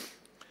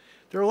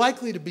 There are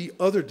likely to be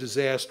other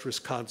disastrous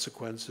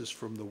consequences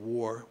from the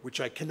war,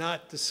 which I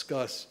cannot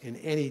discuss in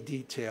any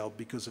detail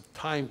because of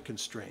time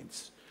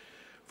constraints.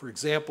 For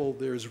example,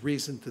 there is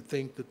reason to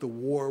think that the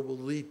war will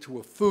lead to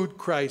a food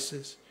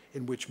crisis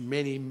in which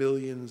many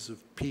millions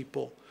of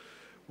people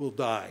will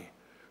die.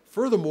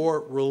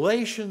 Furthermore,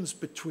 relations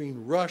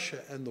between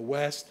Russia and the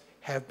West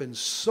have been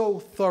so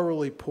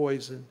thoroughly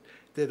poisoned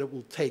that it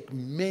will take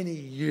many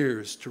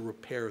years to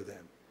repair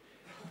them,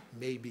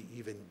 maybe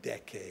even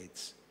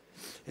decades.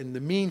 In the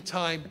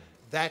meantime,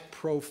 that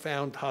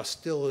profound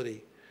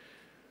hostility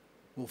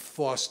will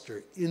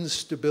foster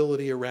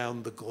instability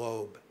around the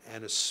globe,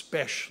 and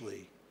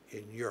especially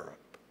in Europe.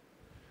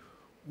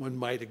 One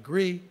might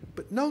agree,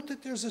 but note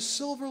that there's a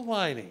silver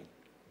lining.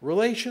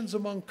 Relations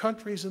among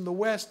countries in the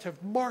West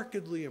have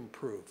markedly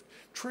improved.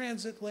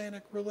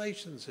 Transatlantic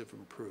relations have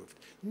improved.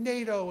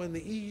 NATO and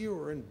the EU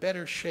are in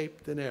better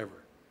shape than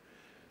ever.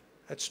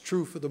 That's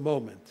true for the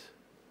moment,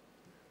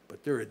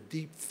 but there are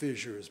deep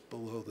fissures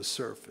below the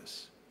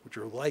surface, which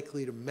are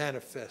likely to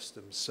manifest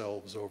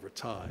themselves over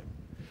time.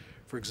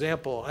 For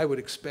example, I would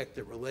expect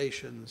that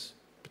relations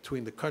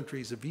between the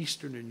countries of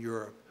Eastern and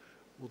Europe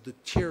will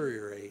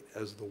deteriorate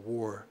as the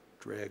war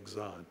drags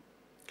on.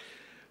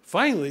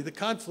 Finally, the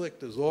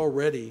conflict is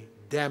already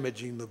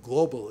damaging the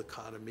global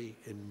economy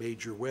in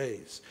major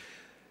ways,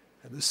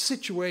 and the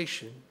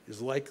situation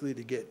is likely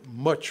to get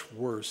much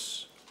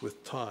worse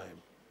with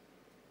time.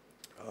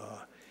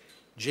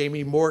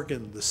 Jamie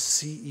Morgan, the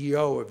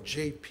CEO of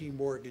JP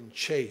Morgan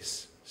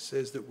Chase,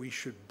 says that we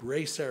should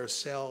brace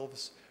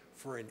ourselves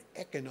for an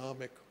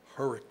economic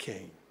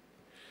hurricane.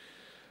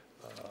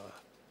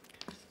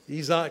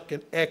 These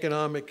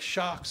economic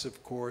shocks,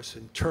 of course,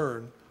 in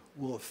turn,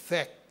 will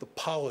affect the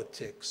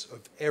politics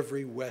of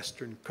every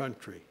Western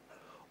country,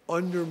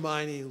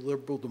 undermining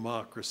liberal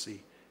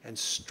democracy and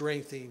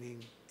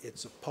strengthening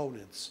its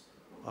opponents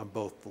on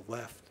both the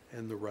left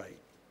and the right.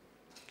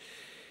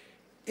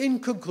 In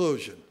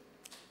conclusion,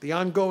 the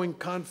ongoing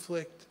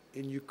conflict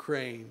in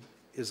Ukraine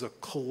is a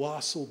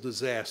colossal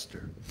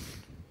disaster,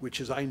 which,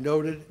 as I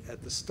noted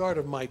at the start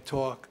of my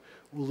talk,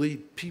 will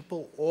lead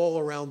people all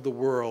around the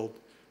world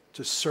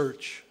to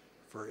search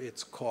for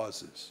its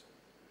causes.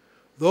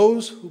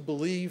 Those who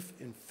believe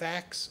in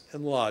facts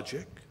and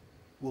logic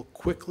will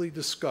quickly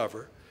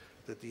discover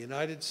that the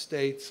United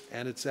States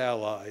and its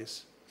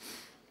allies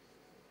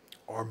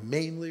are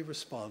mainly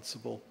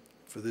responsible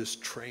for this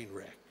train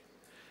wreck.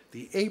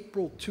 The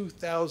April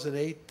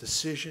 2008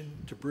 decision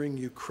to bring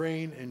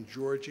Ukraine and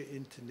Georgia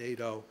into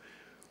NATO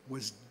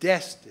was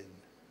destined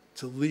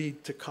to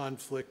lead to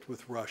conflict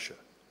with Russia.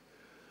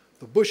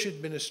 The Bush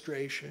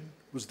administration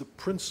was the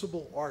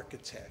principal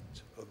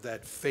architect of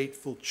that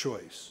fateful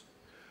choice,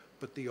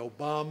 but the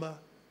Obama,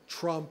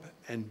 Trump,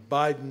 and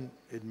Biden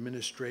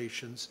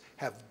administrations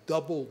have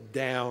doubled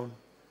down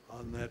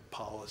on that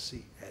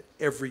policy at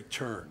every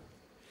turn,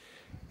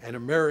 and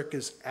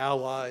America's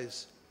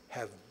allies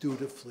have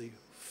dutifully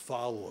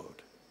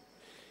followed.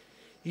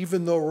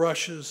 Even though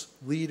Russia's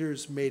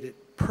leaders made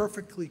it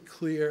perfectly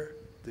clear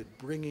that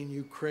bringing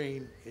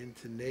Ukraine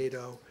into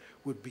NATO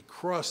would be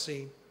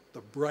crossing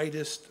the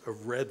brightest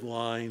of red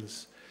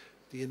lines,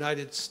 the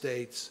United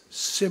States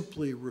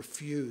simply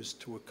refused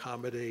to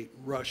accommodate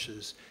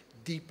Russia's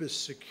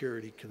deepest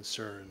security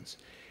concerns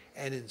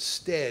and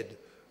instead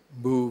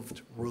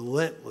moved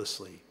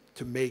relentlessly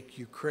to make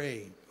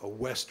Ukraine a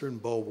Western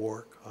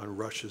bulwark on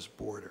Russia's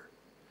border.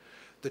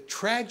 The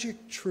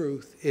tragic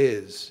truth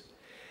is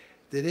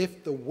that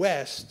if the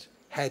West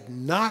had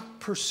not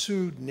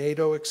pursued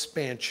NATO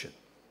expansion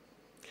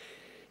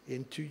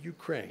into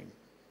Ukraine,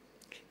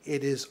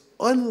 it is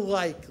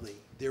unlikely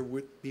there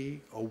would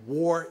be a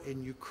war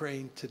in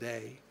Ukraine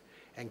today,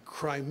 and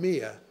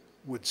Crimea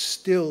would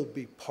still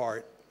be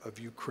part of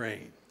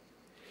Ukraine.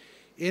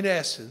 In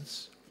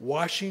essence,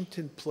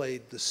 Washington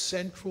played the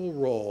central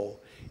role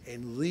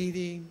in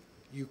leading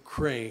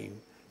Ukraine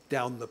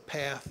down the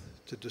path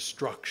to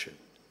destruction.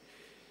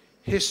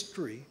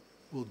 History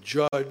will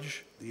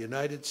judge the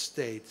United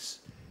States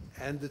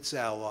and its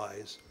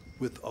allies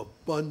with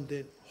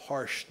abundant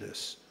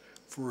harshness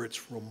for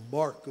its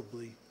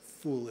remarkably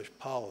foolish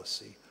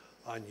policy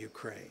on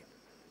Ukraine.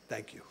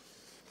 Thank you.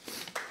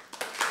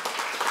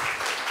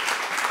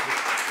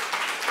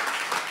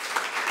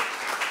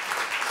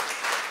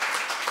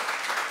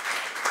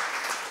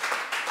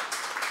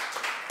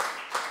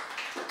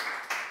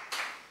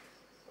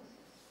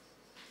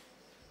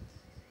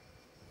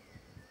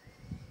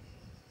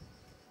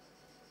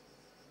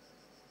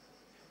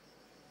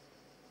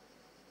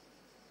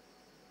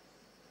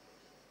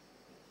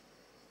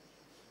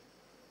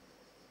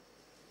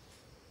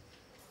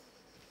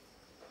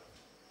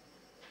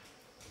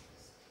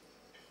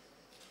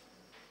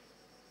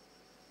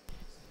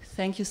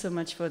 Thank you so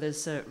much for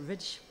this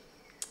rich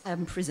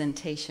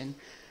presentation,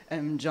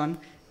 John.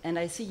 And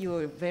I see you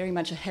are very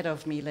much ahead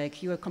of me,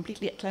 like you are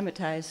completely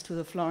acclimatized to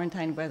the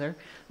Florentine weather,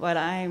 while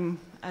I'm,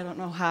 I don't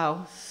know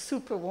how,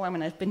 super warm,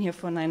 and I've been here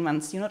for 9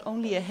 months. You're not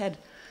only ahead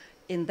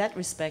in that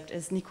respect,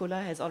 as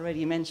Nicolas has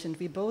already mentioned,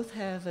 we both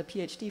have a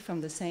PhD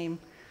from the same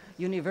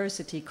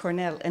university,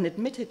 Cornell, and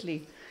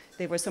admittedly,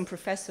 there were some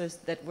professors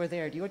that were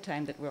there at your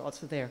time that were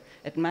also there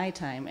at my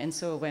time. And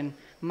so when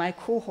my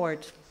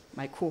cohorts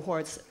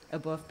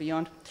above,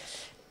 beyond,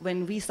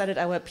 when we started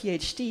our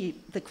PhD,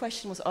 the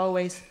question was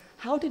always,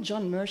 how did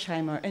John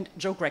Mearsheimer and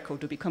Joe Greco,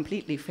 to be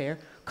completely fair,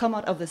 come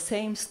out of the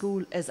same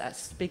school as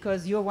us?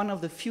 Because you're one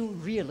of the few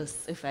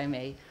realists, if I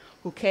may,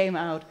 who came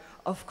out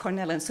of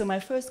Cornell. And so my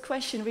first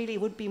question really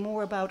would be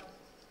more about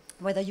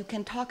whether you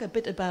can talk a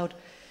bit about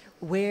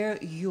where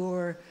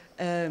your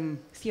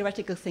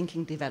theoretical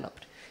thinking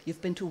developed.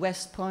 You've been to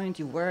West Point,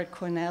 you were at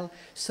Cornell,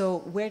 so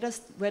where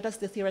does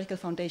the theoretical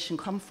foundation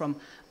come from?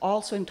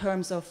 Also in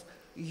terms of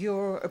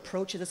your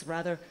approach, it is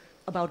rather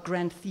about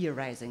grand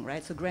theorizing,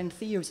 right? So grand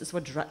theories is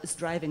what is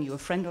driving you. A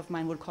friend of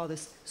mine would call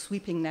this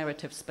sweeping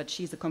narratives, but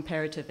she's a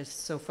comparativist,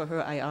 so for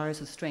her IR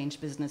is a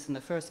strange business in the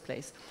first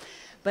place.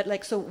 But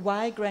like, so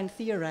why grand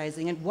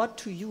theorizing, and what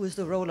to you is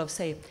the role of,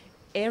 say,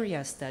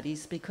 area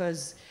studies?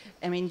 Because,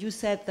 I mean, you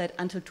said that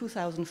until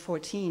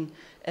 2014,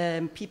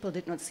 people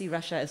did not see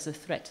Russia as a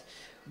threat.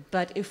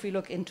 But if we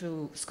look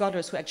into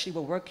scholars who actually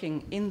were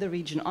working in the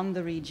region, on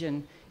the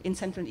region, in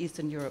Central and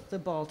Eastern Europe, the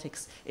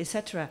Baltics,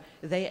 etc.,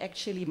 they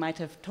actually might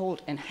have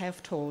told and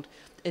have told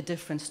a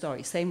different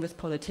story. Same with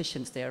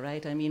politicians there,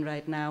 right? I mean,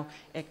 right now,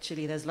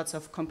 actually, there's lots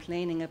of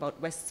complaining about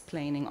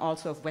West-splaining,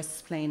 also of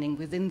West-splaining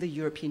within the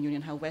European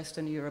Union, how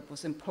Western Europe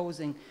was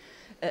imposing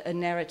a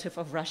narrative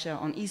of Russia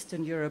on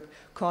Eastern Europe,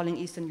 calling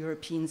Eastern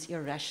Europeans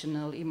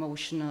irrational,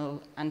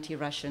 emotional,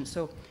 anti-Russian.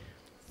 So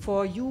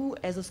for you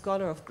as a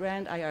scholar of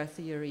grand IR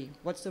theory,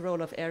 what's the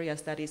role of area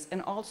studies?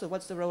 And also,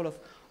 what's the role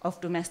of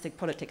domestic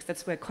politics?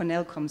 That's where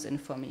Cornell comes in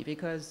for me,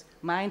 because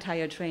my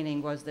entire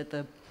training was that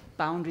the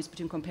boundaries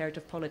between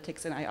comparative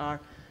politics and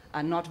IR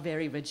are not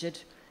very rigid.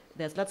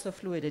 There's lots of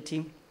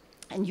fluidity.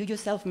 And you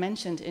yourself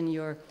mentioned in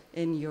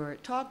your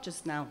talk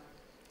just now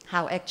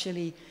how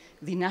actually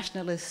the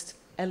nationalist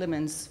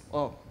elements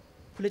or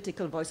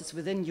political voices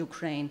within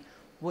Ukraine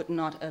would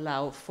not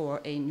allow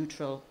for a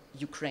neutral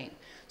Ukraine.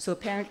 So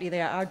apparently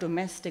there are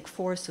domestic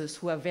forces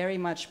who are very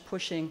much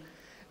pushing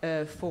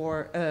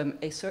for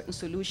a certain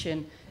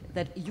solution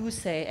that you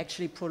say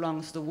actually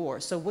prolongs the war.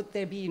 So would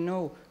there be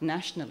no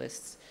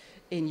nationalists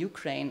in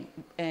Ukraine,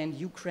 and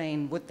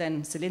Ukraine would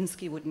then,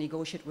 Zelensky would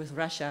negotiate with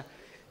Russia,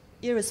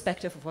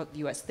 irrespective of what the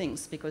US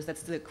thinks, because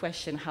that's the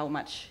question, how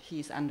much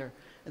he's under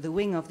the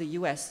wing of the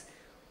US,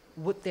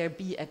 would there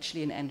be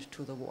actually an end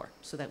to the war?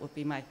 So that would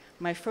be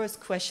my first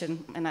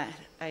question, and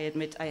I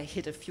admit I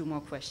hit a few more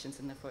questions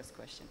in the first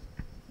question.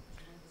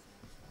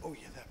 Oh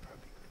yeah, that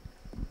probably.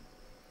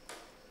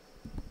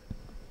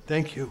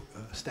 Thank you,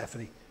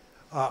 Stephanie.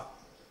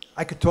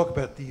 I could talk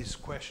about these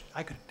questions.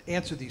 I could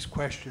answer these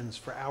questions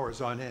for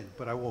hours on end,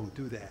 but I won't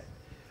do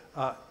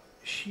that.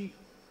 She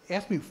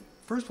asked me,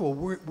 first of all,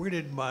 where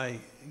did my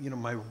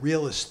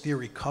realist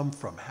theory come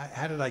from?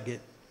 How did I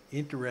get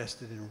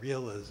interested in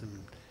realism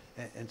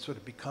and sort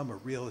of become a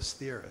realist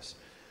theorist?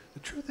 The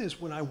truth is,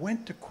 when I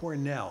went to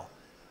Cornell,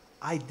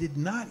 I did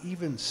not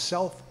even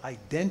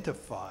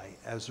self-identify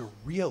as a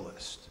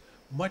realist,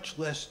 much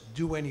less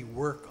do any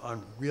work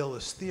on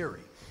realist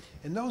theory.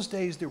 In those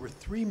days, there were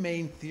three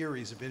main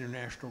theories of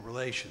international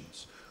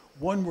relations.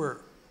 One were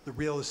the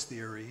realist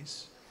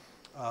theories,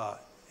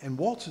 and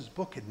Waltz's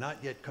book had not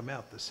yet come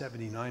out, the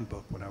 '79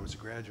 book, when I was a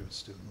graduate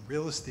student.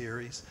 Realist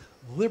theories,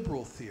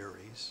 liberal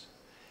theories,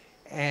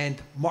 and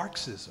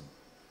Marxism.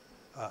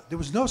 There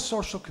was no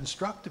social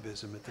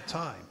constructivism at the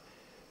time.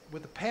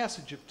 With the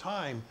passage of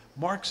time,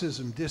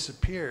 Marxism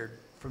disappeared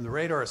from the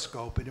radar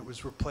scope and it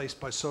was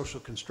replaced by social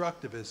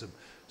constructivism.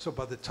 So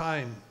by the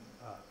time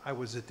I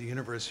was at the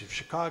University of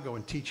Chicago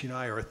and teaching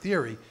IR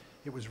theory,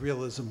 it was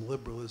realism,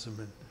 liberalism,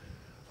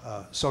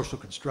 and social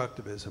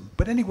constructivism.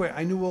 But anyway,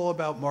 I knew all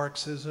about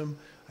Marxism,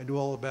 I knew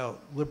all about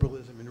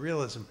liberalism and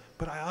realism,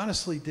 but I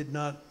honestly did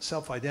not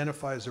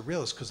self-identify as a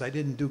realist because I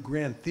didn't do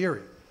grand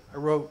theory. I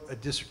wrote a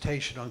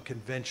dissertation on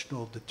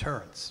conventional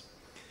deterrence.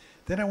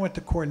 Then I went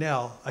to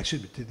Cornell,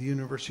 excuse me, to the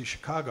University of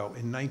Chicago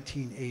in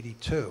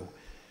 1982.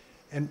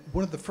 And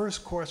one of the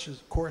first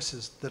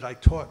courses that I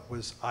taught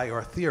was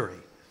IR theory.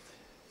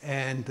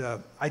 And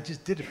I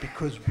just did it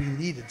because we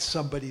needed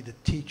somebody to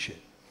teach it.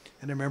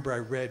 And I remember I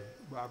read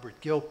Robert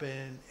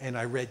Gilpin and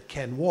I read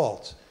Ken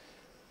Waltz.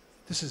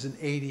 This is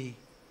in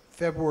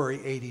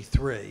February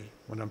 83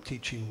 when I'm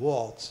teaching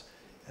Waltz,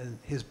 and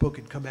his book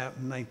had come out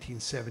in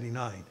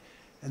 1979.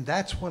 And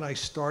that's when I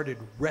started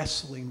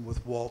wrestling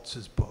with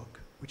Waltz's book,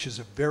 which is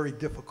a very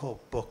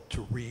difficult book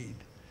to read,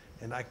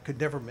 and I could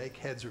never make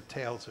heads or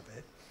tails of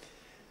it.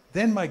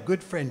 Then my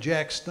good friend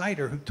Jack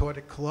Snyder, who taught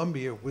at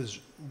Columbia, was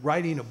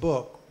writing a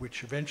book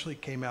which eventually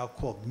came out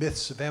called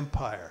Myths of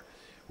Empire,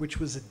 which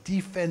was a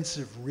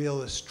defensive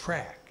realist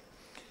track.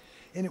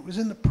 And it was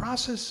in the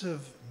process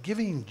of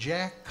giving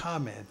Jack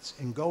comments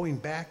and going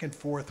back and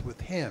forth with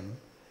him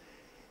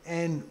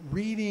and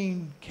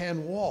reading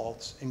Ken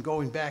Waltz and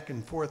going back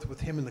and forth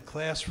with him in the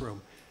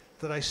classroom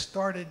that I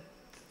started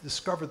to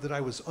discover that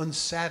I was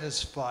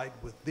unsatisfied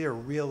with their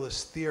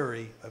realist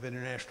theory of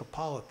international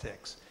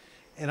politics.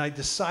 And I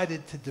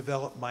decided to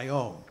develop my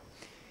own.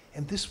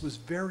 And this was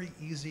very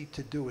easy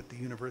to do at the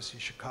University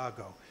of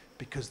Chicago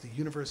because the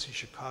University of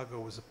Chicago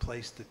was a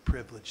place that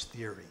privileged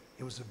theory.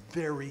 It was a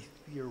very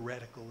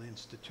theoretical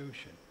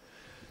institution.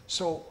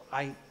 So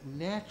I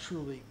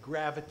naturally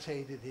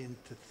gravitated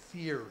into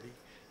theory,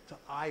 to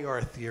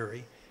IR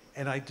theory,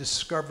 and I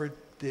discovered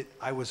that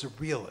I was a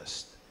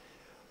realist.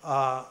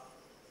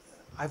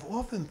 I've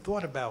often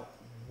thought about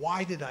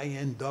why did I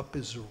end up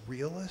as a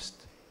realist?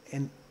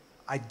 And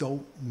I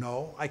don't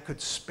know. I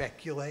could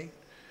speculate.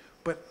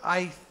 But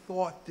I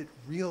thought that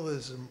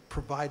realism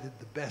provided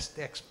the best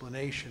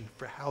explanation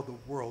for how the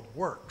world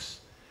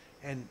works.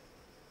 And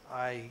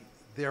I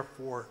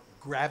therefore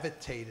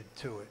gravitated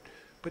to it.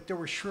 But there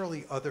were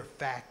surely other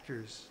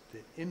factors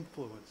that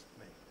influenced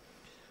me.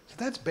 So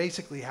that's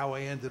basically how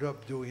I ended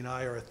up doing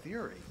IR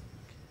theory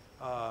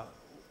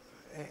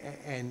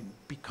and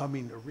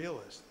becoming a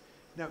realist.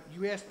 Now,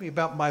 you asked me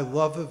about my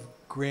love of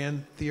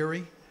grand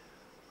theory.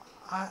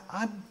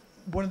 I'm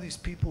one of these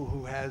people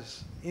who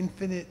has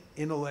infinite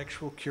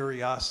intellectual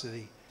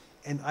curiosity,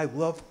 and I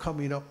love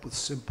coming up with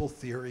simple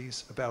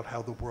theories about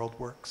how the world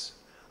works.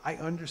 I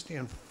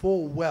understand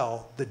full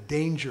well the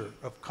danger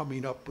of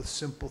coming up with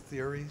simple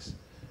theories,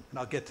 and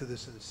I'll get to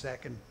this in a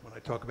second when I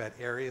talk about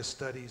area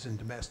studies and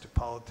domestic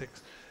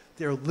politics.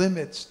 There are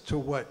limits to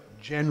what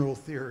general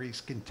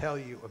theories can tell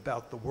you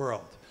about the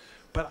world,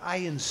 but I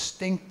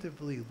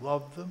instinctively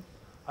love them.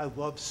 I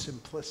love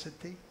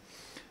simplicity.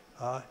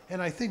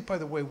 And I think, by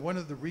the way, one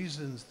of the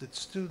reasons that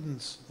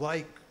students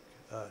like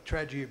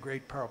Tragedy of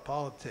Great Power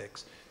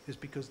Politics is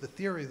because the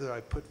theory that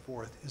I put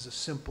forth is a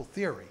simple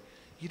theory.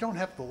 You don't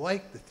have to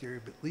like the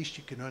theory, but at least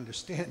you can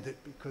understand it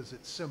because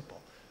it's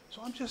simple.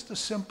 So I'm just a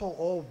simple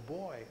old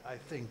boy, I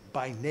think,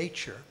 by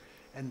nature,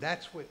 and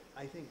that's what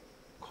I think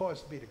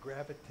caused me to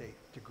gravitate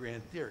to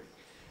grand theory.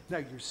 Now,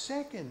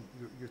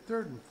 your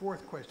third and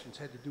fourth questions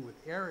had to do with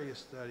area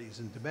studies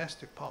and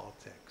domestic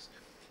politics.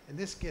 And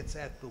this gets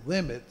at the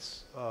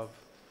limits of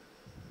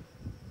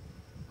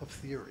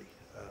theory,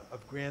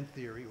 of grand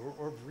theory,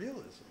 or of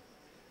realism.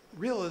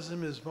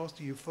 Realism, as most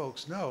of you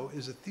folks know,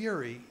 is a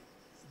theory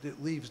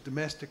that leaves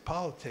domestic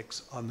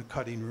politics on the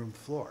cutting room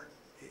floor.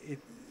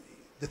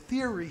 The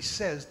theory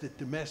says that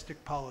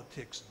domestic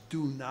politics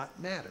do not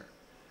matter.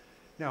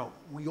 Now,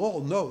 we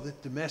all know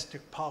that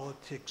domestic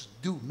politics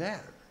do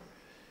matter.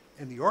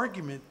 And the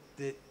argument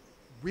that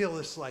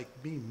realists like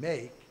me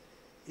make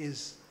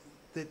is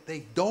that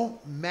they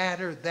don't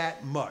matter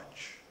that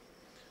much.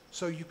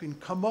 So you can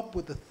come up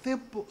with a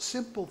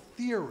simple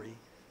theory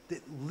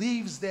that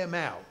leaves them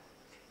out,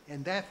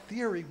 and that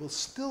theory will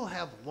still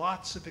have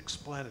lots of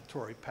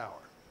explanatory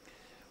power.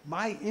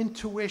 My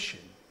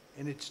intuition,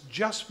 and it's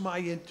just my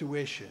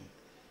intuition,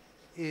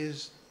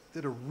 is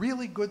that a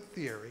really good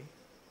theory,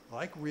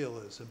 like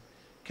realism,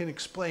 can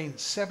explain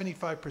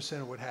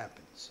 75% of what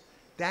happens.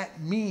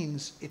 That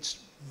means it's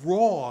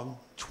wrong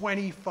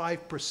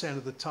 25%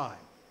 of the time.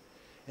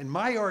 And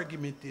my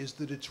argument is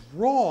that it's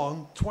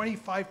wrong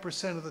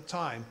 25% of the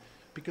time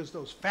because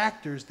those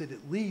factors that it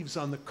leaves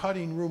on the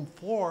cutting room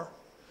floor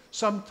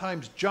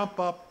sometimes jump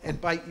up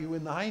and bite you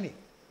in the hiney.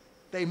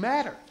 They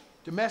matter.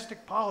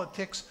 Domestic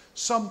politics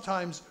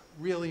sometimes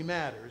really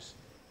matters,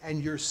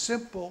 and your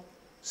simple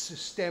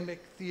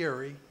systemic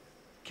theory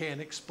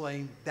can't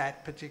explain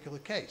that particular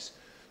case.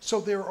 So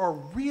there are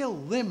real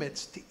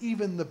limits to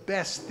even the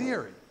best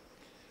theory.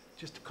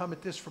 Just to come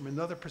at this from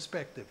another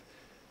perspective,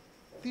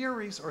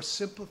 theories are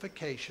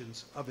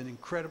simplifications of an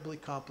incredibly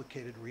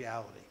complicated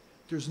reality.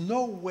 There's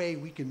no way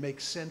we can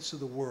make sense of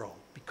the world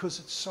because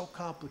it's so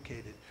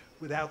complicated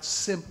without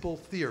simple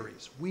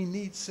theories. We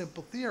need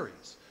simple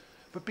theories.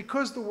 But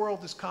because the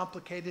world is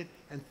complicated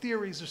and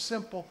theories are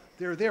simple,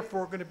 they're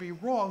therefore going to be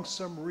wrong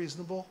some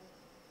reasonable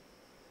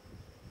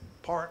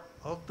part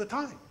of the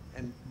time.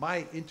 And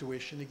my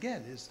intuition,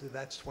 again, is that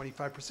that's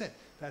 25%.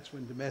 That's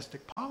when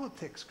domestic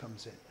politics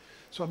comes in.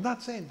 So I'm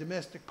not saying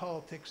domestic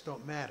politics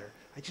don't matter.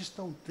 I just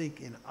don't think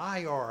in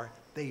IR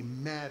they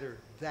matter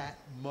that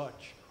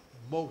much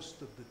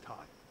most of the time.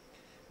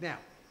 Now,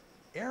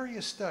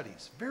 area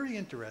studies, very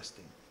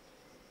interesting.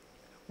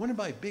 One of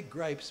my big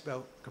gripes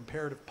about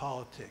comparative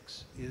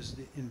politics is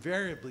that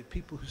invariably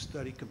people who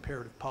study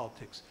comparative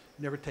politics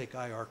never take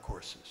IR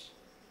courses.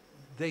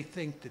 They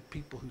think that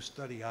people who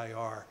study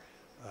IR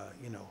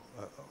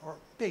are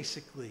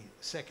basically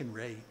second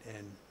rate,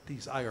 and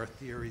these IR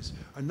theories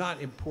are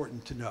not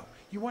important to know.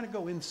 You want to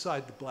go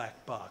inside the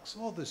black box.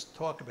 All this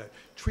talk about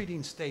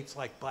treating states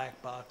like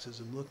black boxes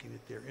and looking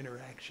at their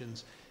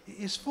interactions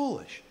is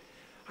foolish.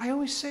 I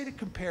always say to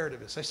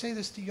comparativists, I say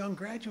this to young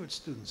graduate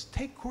students,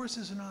 take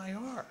courses in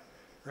IR,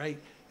 right?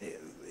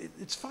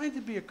 It's fine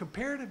to be a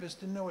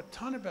comparativist and know a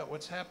ton about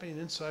what's happening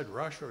inside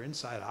Russia or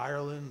inside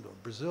Ireland or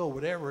Brazil,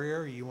 whatever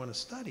area you want to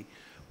study.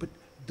 But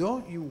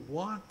don't you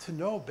want to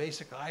know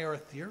basic IR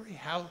theory,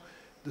 how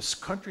this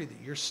country that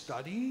you're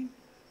studying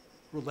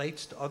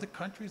relates to other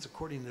countries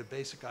according to the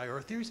basic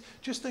IR theories?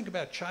 Just think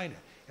about China.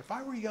 If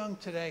I were young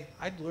today,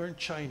 I'd learn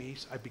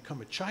Chinese, I'd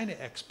become a China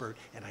expert,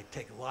 and I'd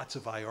take lots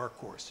of IR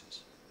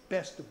courses.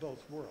 Best of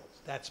both worlds.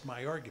 That's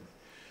my argument.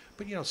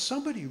 But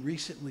somebody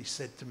recently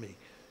said to me,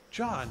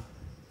 John,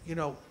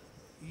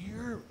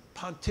 you're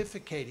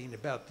pontificating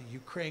about the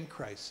Ukraine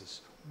crisis.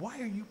 Why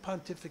are you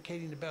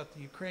pontificating about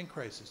the Ukraine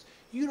crisis?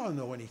 You don't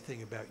know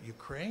anything about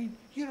Ukraine.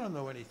 You don't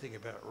know anything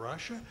about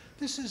Russia.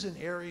 This is an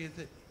area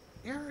that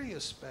area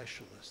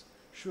specialists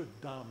should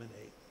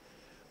dominate.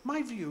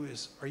 My view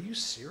is, are you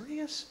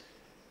serious?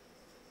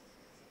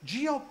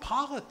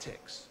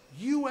 Geopolitics,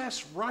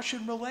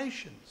 U.S.-Russian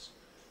relations,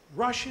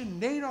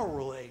 Russian-NATO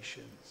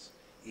relations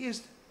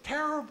is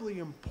terribly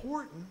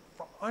important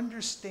for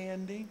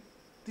understanding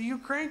the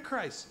Ukraine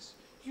crisis.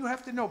 You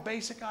have to know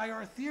basic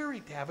IR theory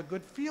to have a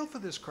good feel for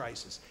this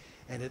crisis.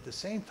 And at the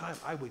same time,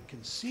 I would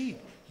concede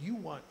you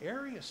want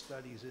area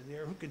studies in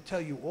there who can tell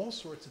you all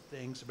sorts of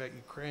things about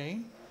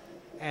Ukraine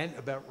and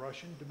about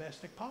Russian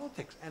domestic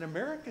politics and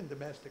American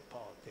domestic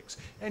politics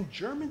and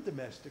German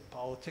domestic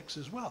politics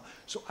as well.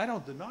 So I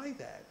don't deny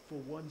that for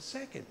 1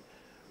 second.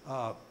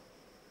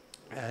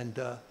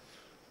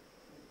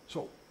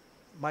 So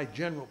my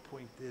general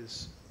point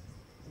is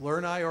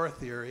learn IR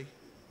theory.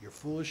 You're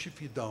foolish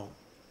if you don't.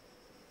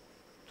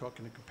 I'm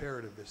talking to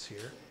comparativists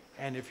here.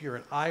 And if you're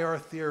an IR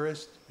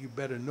theorist, you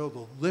better know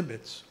the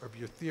limits of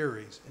your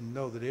theories and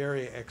know that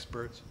area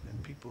experts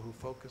and people who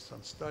focus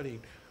on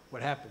studying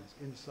what happens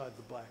inside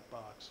the black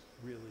box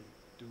really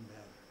do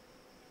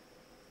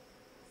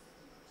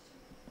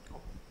matter.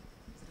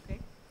 Okay.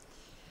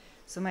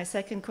 So my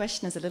second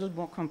question is a little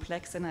more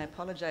complex, and I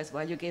apologize.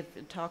 While you gave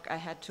the talk, I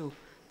had to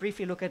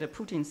briefly look at a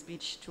Putin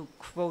speech to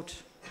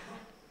quote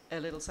a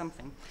little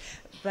something.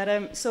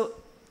 But so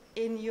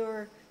in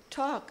your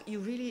talk, you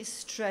really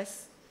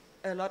stress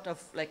a lot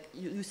of,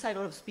 you cite a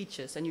lot of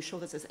speeches, and you show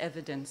this as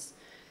evidence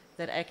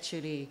that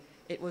actually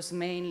it was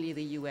mainly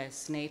the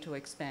US NATO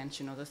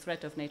expansion, or the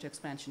threat of NATO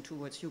expansion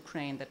towards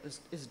Ukraine, that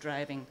is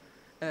driving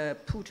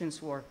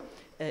Putin's war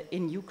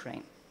in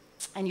Ukraine.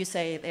 And you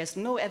say there's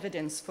no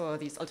evidence for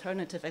these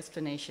alternative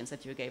explanations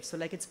that you gave. So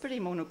it's pretty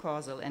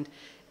monocausal.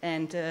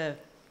 And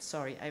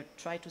sorry, I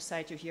tried to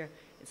cite you here.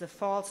 It's a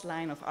false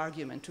line of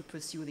argument to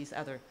pursue these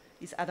other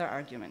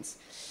arguments.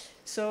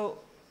 So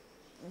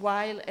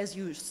while, as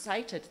you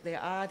cited, there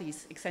are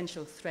these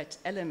essential threat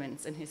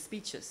elements in his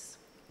speeches,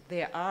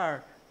 there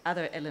are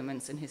other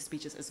elements in his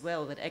speeches as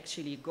well that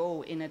actually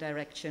go in a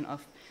direction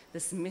of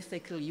this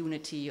mythical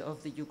unity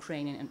of the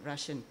Ukrainian and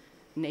Russian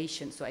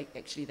nation. So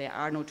actually there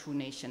are no two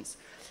nations.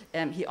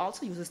 He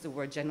also uses the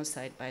word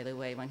genocide, by the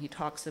way, when he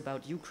talks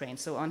about Ukraine.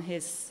 So on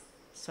his,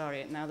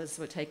 sorry, now this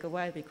will take a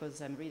while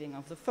because I'm reading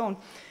off the phone,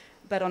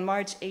 but on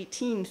March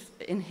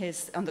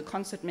 18th, on the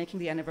concert marking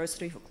the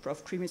anniversary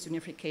of Crimea's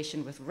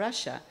unification with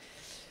Russia,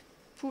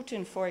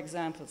 Putin, for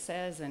example,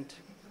 says, and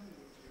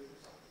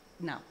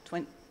now,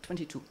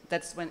 22.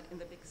 That's when, in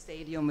the big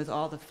stadium with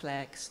all the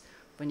flags,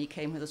 when he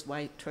came with his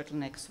white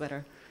turtleneck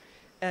sweater.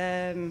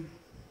 And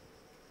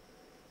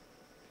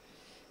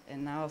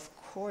now, of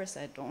course,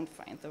 I don't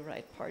find the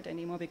right part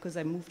anymore because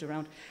I moved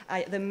around.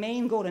 The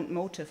main goal and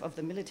motive of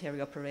the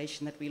military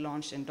operation that we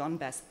launched in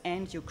Donbass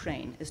and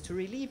Ukraine is to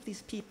relieve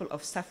these people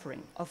of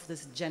suffering, of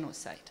this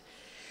genocide.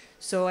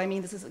 So, I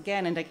mean, this is,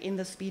 again, and in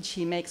the speech,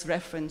 he makes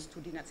reference to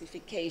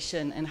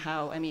denazification and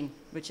how,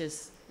 which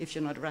is, if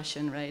you're not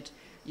Russian, right,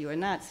 you're a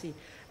Nazi.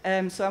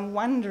 So I'm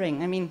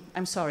wondering,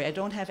 I'm sorry, I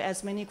don't have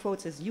as many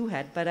quotes as you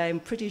had, but I'm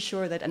pretty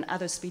sure that in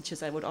other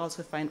speeches I would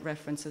also find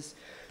references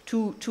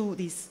to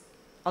these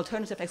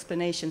alternative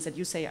explanations that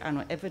you say are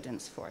no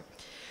evidence for.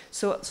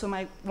 So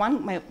my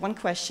one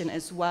question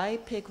is, why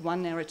pick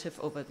one narrative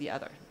over the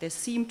other? There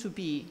seem to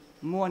be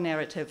more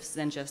narratives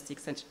than just the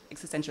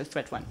existential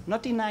threat one.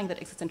 Not denying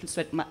that existential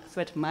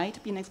threat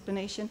might be an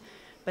explanation,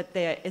 but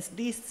there at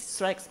least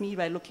strikes me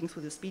by looking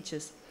through the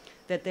speeches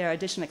that there are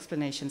additional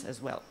explanations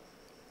as well.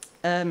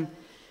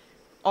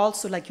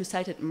 Also, like you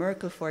cited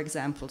Merkel, for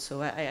example,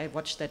 so I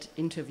watched that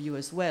interview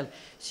as well.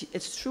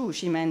 It's true,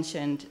 she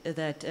mentioned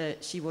that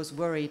she was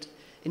worried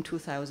in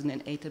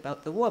 2008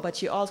 about the war. But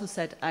she also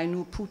said, I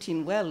knew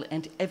Putin well,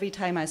 and every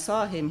time I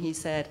saw him, he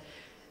said,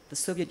 the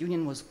Soviet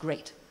Union was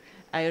great.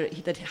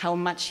 That how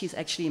much he's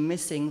actually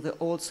missing the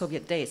old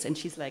Soviet days. And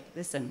she's like,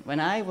 listen, when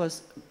I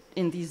was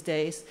in these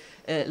days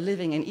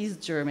living in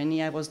East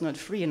Germany, I was not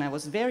free, and I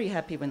was very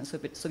happy when the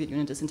Soviet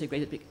Union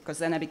disintegrated, because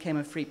then I became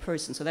a free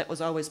person. So that was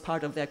always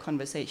part of their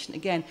conversation.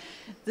 Again,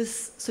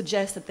 this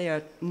suggests that there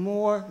are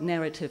more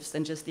narratives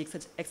than just the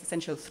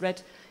existential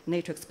threat,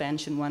 NATO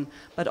expansion one,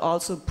 but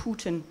also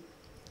Putin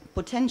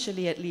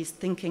potentially at least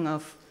thinking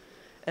of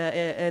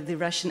the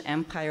Russian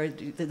Empire,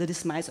 the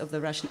demise of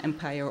the Russian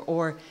Empire,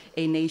 or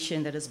a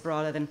nation that is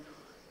broader than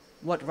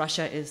what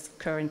Russia is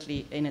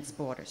currently in its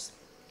borders.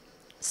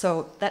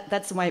 So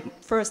that's my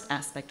first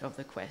aspect of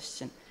the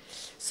question.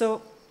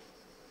 So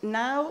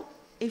now,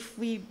 if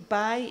we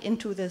buy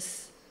into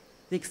this,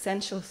 the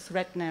essential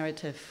threat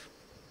narrative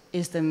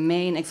is the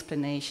main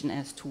explanation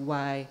as to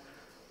why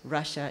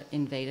Russia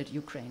invaded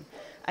Ukraine.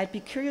 I'd be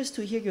curious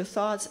to hear your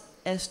thoughts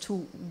as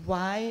to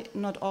why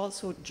not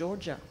also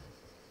Georgia,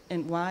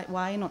 and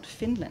why not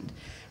Finland?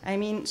 I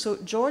mean, so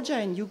Georgia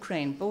and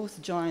Ukraine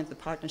both joined the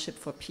Partnership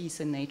for Peace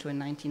in NATO in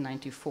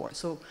 1994.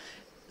 So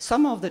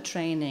some of the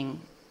training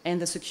and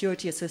the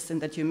security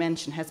assistance that you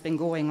mentioned has been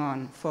going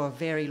on for a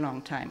very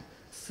long time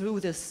through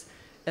this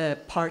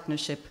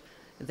partnership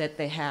that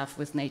they have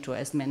with NATO,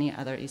 as many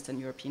other Eastern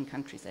European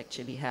countries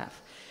actually have.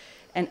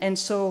 And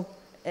so,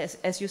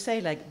 as you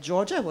say, like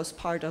Georgia was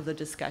part of the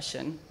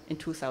discussion in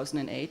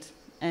 2008,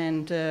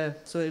 and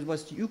so it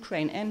was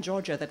Ukraine and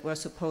Georgia that were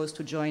supposed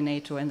to join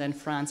NATO, and then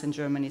France and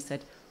Germany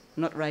said,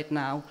 not right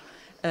now.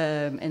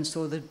 And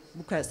so the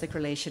Bucharest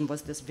Declaration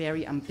was this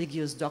very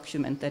ambiguous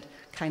document that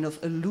kind of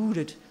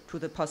alluded to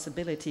the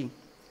possibility.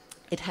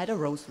 It had a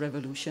Rose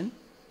Revolution.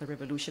 The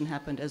revolution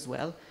happened as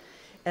well.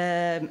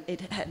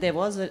 There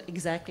was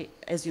exactly,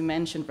 as you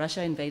mentioned,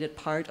 Russia invaded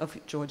part of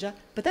Georgia,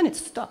 but then it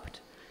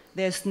stopped.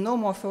 There's no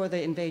more further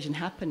invasion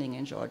happening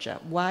in Georgia.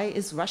 Why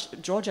is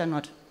Georgia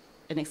not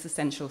an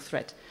existential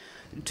threat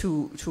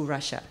to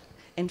Russia?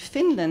 And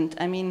Finland,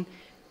 I mean,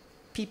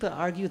 people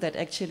argue that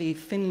actually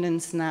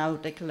Finland's now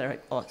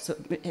so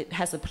it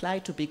has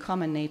applied to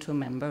become a NATO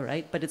member,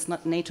 right? But it's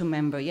not NATO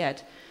member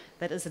yet.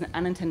 That is an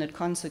unintended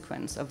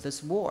consequence of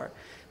this war.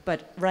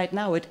 But right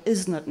now it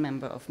is not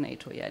member of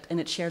NATO yet, and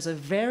it shares a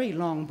very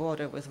long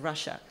border with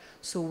Russia.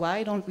 So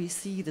why don't we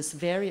see this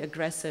very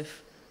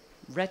aggressive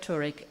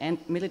rhetoric and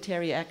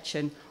military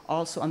action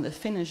also on the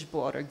Finnish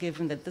border,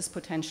 given that this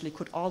potentially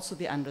could also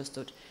be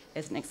understood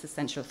as an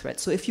existential threat?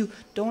 So if you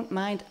don't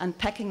mind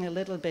unpacking a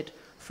little bit,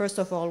 first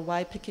of all,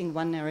 why picking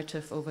one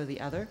narrative over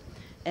the other?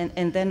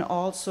 And then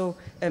also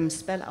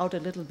spell out a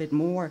little bit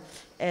more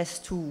as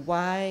to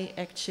why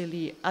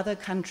actually other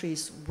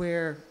countries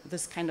where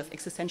this kind of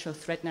existential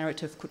threat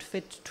narrative could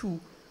fit to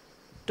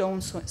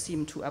don't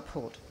seem to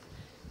uphold.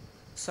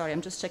 Sorry, I'm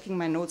just checking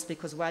my notes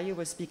because while you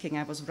were speaking,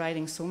 I was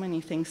writing so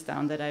many things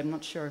down that I'm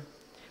not sure.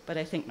 But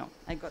I think, no,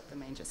 I got the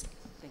main gist.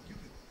 Thank you.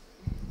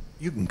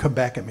 You can come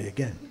back at me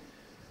again.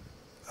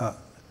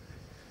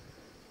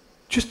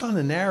 Just on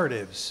the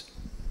narratives,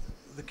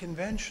 the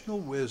conventional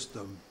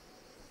wisdom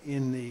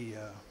in the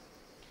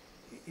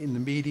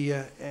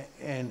media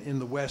and in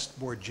the West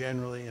more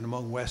generally and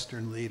among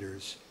Western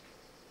leaders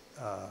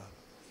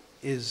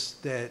is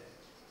that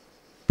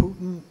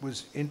Putin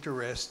was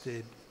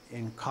interested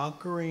in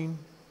conquering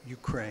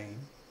Ukraine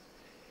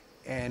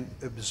and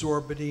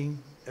absorbing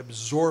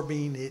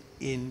it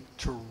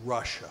into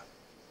Russia.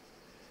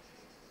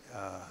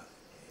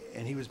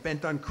 And he was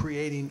bent on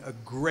creating a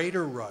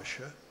greater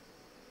Russia,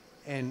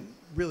 and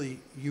really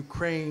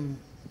Ukraine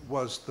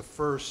was the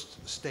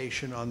first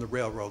station on the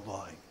railroad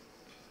line.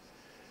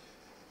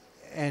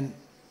 And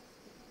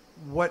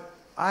what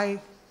I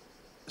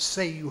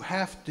say you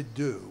have to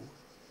do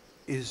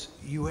is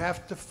you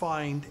have to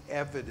find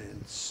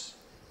evidence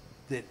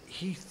that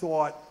he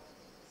thought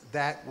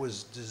that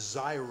was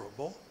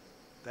desirable,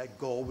 that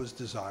goal was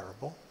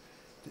desirable.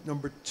 That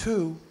number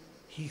two,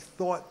 he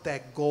thought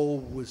that goal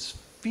was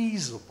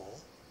feasible.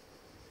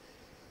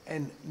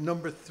 And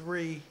number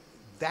three,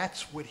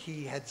 that's what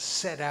he had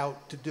set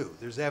out to do.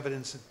 There's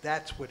evidence that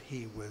that's what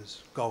he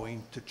was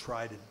going to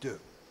try to do.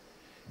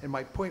 And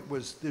my point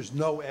was, there's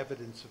no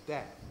evidence of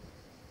that.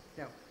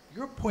 Now,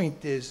 your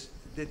point is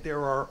that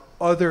there are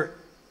other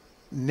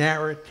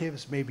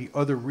narratives, maybe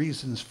other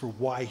reasons for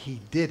why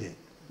he did it,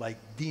 like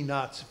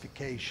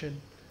denazification,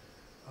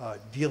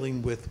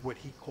 dealing with what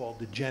he called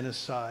the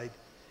genocide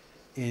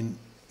in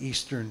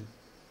eastern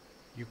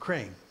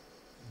Ukraine.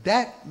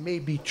 That may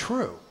be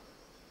true.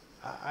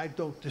 I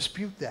don't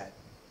dispute that.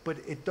 But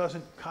it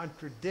doesn't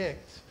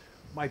contradict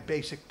my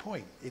basic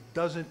point. It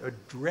doesn't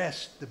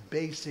address the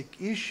basic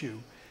issue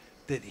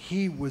that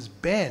he was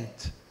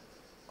bent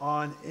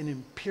on an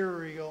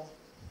imperial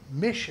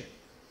mission,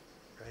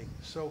 right?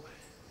 So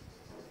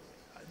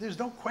there's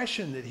no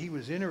question that he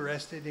was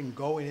interested in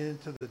going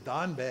into the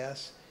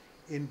Donbass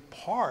in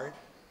part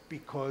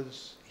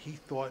because he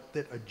thought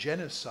that a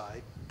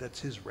genocide, that's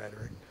his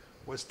rhetoric,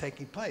 was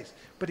taking place.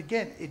 But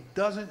again, it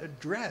doesn't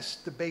address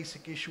the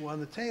basic issue on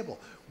the table.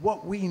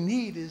 What we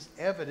need is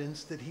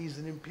evidence that he's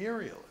an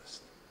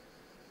imperialist.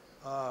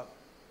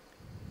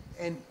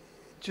 And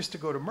just to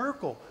go to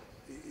Merkel,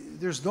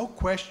 there's no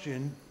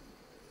question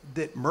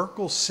that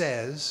Merkel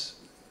says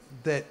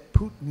that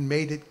Putin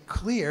made it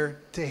clear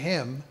to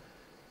him,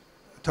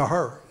 to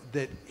her,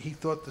 that he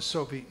thought the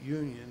Soviet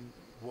Union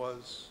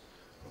was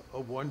a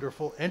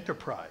wonderful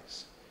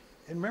enterprise.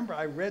 And remember,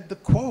 I read the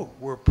quote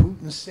where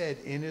Putin said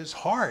in his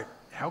heart,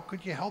 how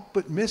could you help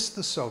but miss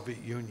the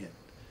Soviet Union?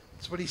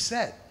 That's what he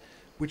said,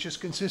 which is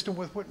consistent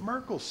with what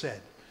Merkel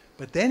said.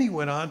 But then he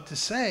went on to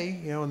say,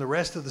 you know, in the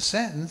rest of the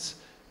sentence,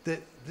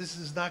 that this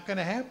is not going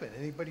to happen.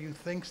 Anybody who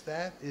thinks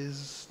that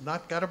is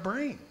not got a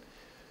brain.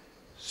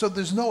 So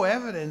there's no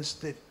evidence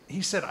that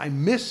he said, I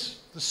miss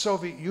the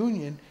Soviet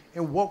Union,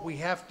 and what we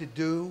have to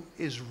do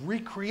is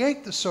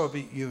recreate the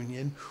Soviet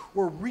Union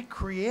or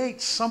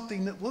recreate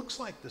something that looks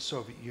like the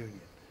Soviet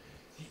Union.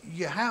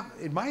 You have,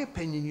 in my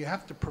opinion, you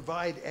have to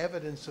provide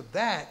evidence of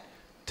that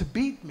to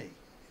beat me.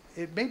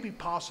 It may be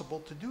possible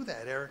to do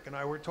that. Eric and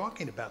I were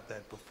talking about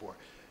that before.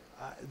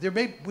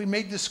 We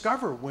may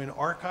discover when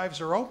archives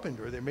are opened,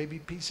 or there may be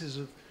pieces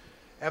of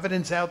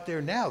evidence out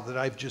there now that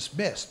I've just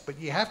missed. But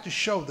you have to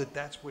show that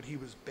that's what he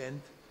was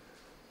bent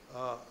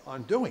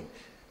on doing.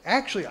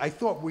 Actually, I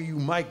thought where you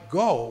might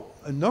go,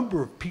 a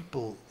number of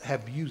people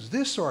have used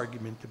this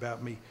argument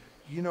about me.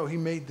 You know, he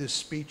made this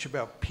speech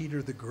about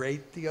Peter the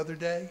Great the other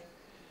day,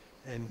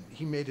 and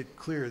he made it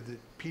clear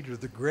that Peter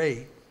the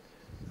Great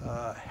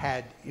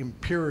had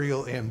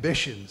imperial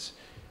ambitions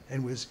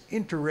and was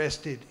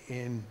interested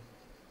in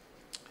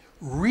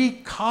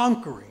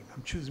reconquering,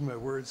 I'm choosing my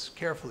words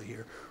carefully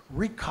here,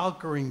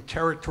 reconquering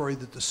territory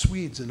that the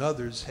Swedes and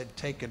others had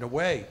taken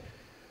away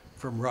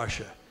from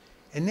Russia.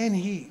 And then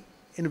he,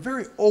 in a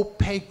very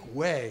opaque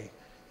way,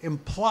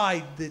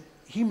 implied that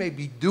he may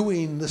be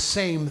doing the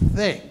same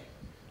thing.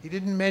 He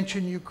didn't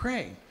mention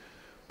Ukraine.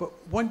 But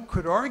one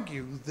could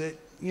argue that,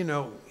 you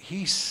know,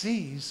 he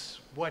sees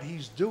what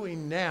he's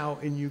doing now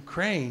in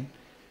Ukraine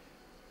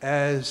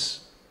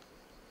as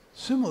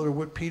similar to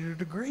what Peter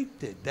the Great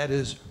did. That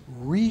is,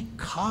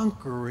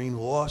 reconquering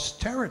lost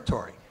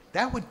territory.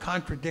 That would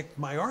contradict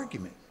my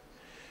argument.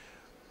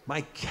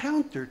 My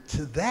counter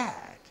to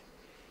that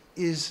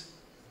is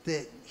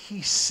that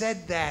he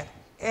said that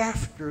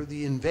after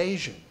the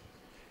invasion.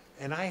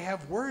 And I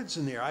have words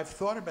in there. I've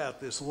thought about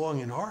this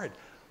long and hard.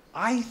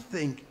 I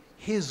think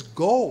his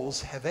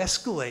goals have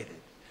escalated.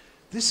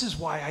 This is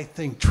why I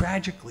think,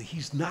 tragically,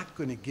 he's not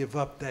going to give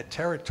up that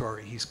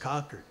territory he's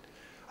conquered.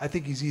 I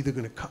think he's either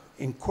going to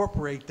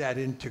incorporate that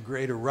into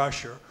Greater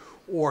Russia,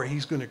 or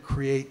he's going to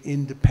create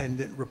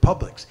independent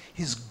republics.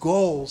 His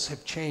goals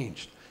have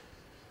changed.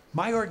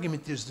 My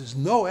argument is there's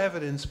no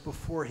evidence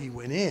before he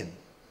went in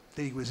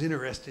that he was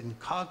interested in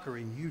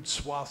conquering huge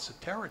swaths of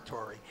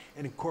territory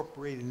and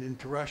incorporating it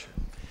into Russia.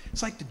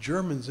 It's like the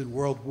Germans in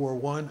World War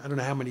I. I don't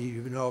know how many of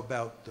you know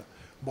about the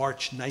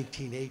March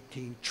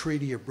 1918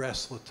 Treaty of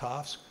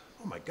Brest-Litovsk.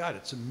 Oh my God,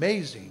 it's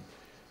amazing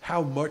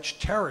how much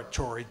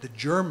territory the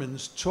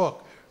Germans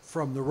took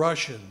from the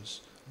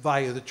Russians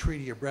via the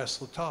Treaty of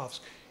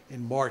Brest-Litovsk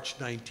in March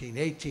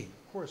 1918.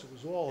 Of course, it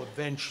was all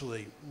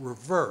eventually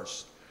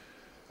reversed,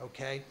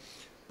 okay?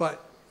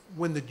 But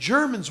when the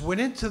Germans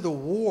went into the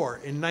war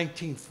in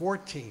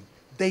 1914,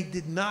 they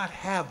did not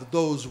have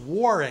those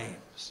war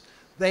aims.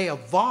 They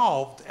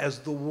evolved as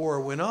the war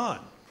went on.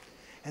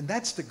 And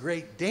that's the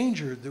great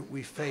danger that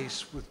we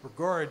face with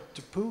regard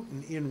to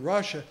Putin in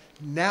Russia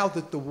now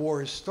that the war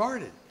has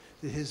started,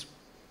 that his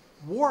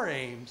war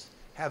aims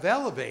have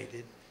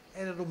elevated,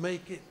 and it'll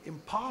make it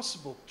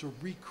impossible to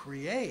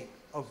recreate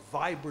a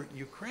vibrant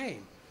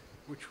Ukraine,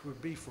 which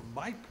would be, from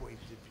my point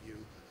of view,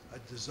 a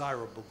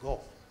desirable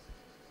goal.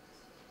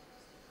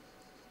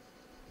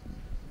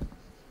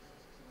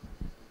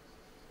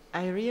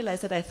 I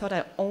realized that I thought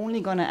I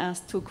only going to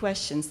ask 2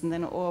 questions and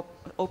then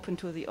open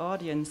to the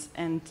audience,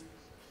 and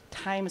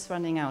time is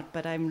running out.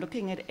 But I'm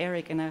looking at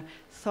Eric, and I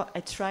thought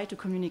I tried to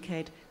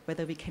communicate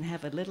whether we can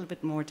have a little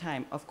bit more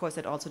time. Of course,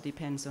 it also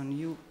depends on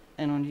you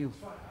and on you.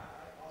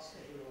 I'll stay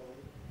here all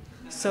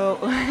evening.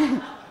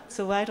 So,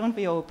 so why don't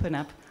we open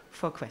up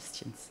for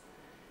questions?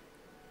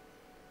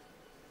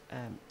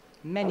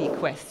 Many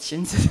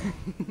questions.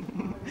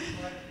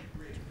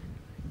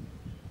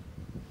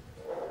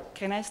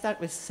 Can I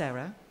start with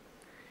Sarah?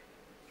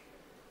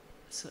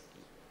 So,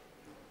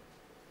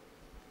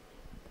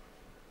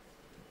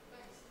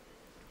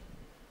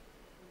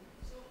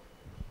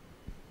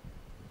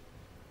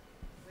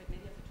 wait,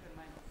 maybe I have to turn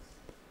mine off.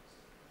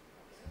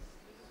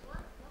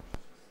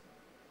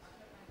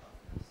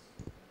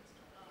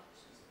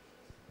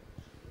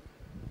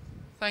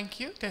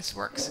 Thank you. This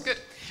works. Good.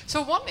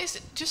 So one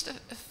is just a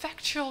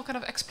factual kind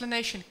of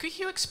explanation. Could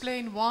you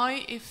explain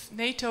why, if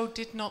NATO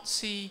did not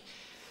see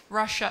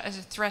Russia as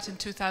a threat in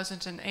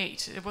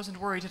 2008, it wasn't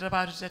worried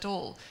about it at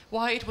all,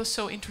 why it was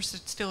so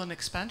interested still in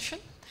expansion?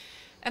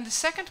 And the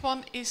second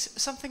one is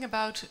something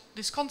about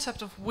this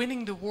concept of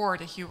winning the war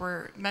that you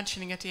were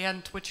mentioning at the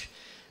end, which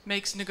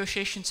makes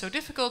negotiations so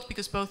difficult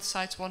because both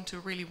sides want to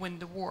really win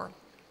the war.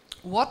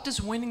 What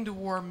does winning the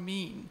war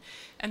mean?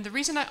 And the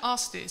reason I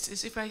ask this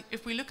is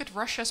if we look at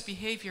Russia's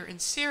behavior in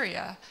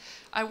Syria,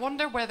 I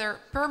wonder whether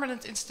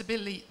permanent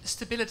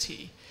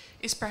stability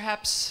is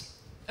perhaps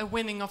a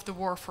winning of the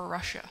war for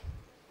Russia.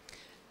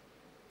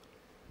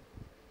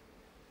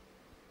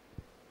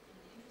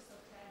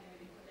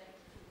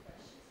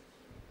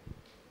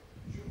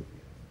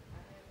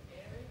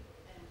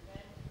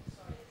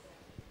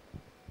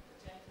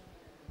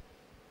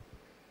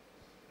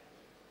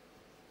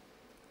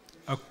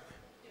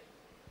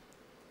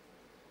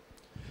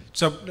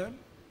 So,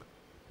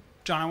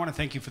 John, I want to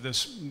thank you for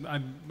this.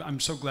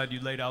 I'm so glad you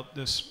laid out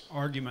this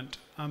argument.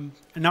 And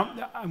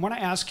now I want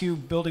to ask you,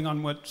 building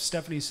on what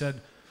Stephanie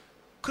said,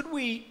 could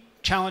we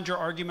challenge your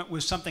argument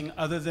with something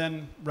other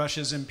than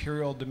Russia's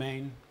imperial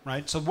domain,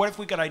 right? So what if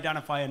we could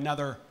identify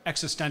another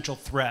existential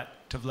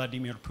threat to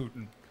Vladimir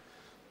Putin,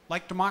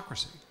 like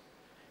democracy?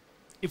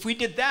 If we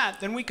did that,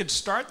 then we could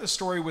start the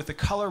story with the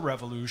color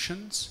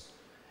revolutions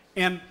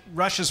and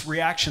Russia's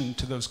reaction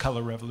to those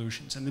color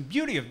revolutions. And the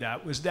beauty of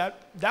that was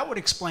that that would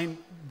explain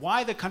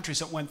why the countries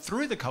that went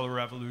through the color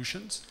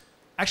revolutions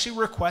actually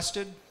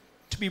requested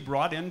to be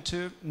brought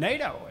into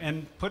NATO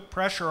and put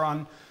pressure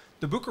on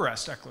the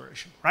Bucharest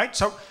Declaration, right?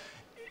 So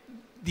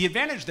the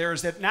advantage there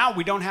is that now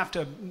we don't have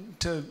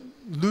to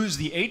lose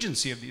the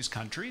agency of these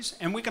countries,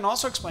 and we can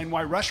also explain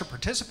why Russia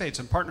participates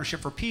in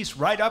Partnership for Peace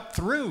right up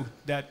through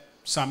that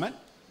summit.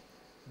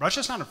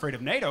 Russia's not afraid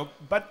of NATO,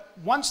 but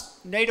once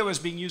NATO is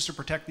being used to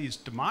protect these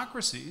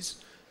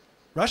democracies,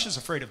 Russia's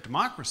afraid of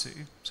democracy,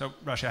 so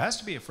Russia has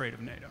to be afraid of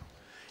NATO.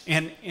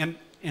 And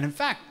in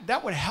fact,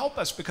 that would help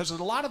us because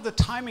a lot of the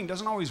timing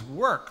doesn't always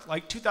work.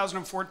 Like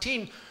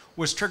 2014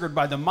 was triggered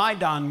by the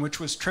Maidan, which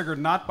was triggered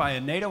not by a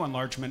NATO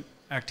enlargement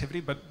activity,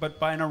 but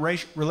by a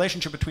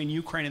relationship between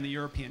Ukraine and the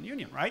European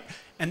Union, right?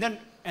 And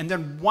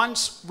then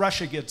once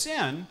Russia gets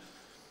in,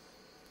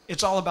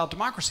 it's all about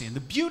democracy. And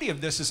the beauty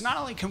of this is not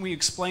only can we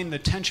explain the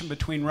tension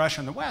between Russia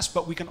and the West,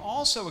 but we can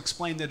also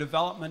explain the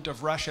development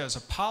of Russia as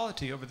a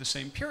polity over the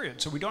same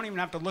period. So we don't even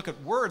have to look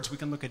at words, we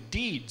can look at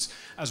deeds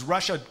as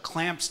Russia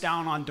clamps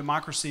down on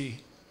democracy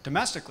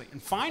domestically.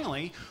 And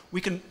finally,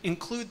 we can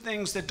include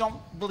things that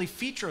don't really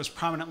feature as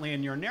prominently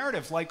in your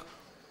narrative, like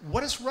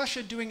what is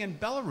Russia doing in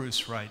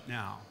Belarus right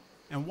now?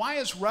 And why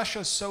is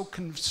Russia so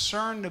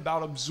concerned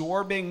about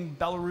absorbing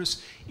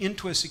Belarus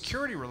into a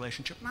security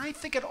relationship? And I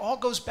think it all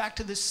goes back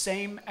to this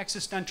same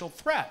existential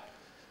threat,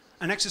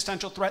 an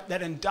existential threat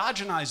that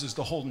endogenizes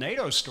the whole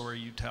NATO story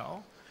you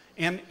tell,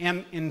 and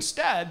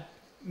instead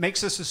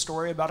makes this a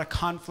story about a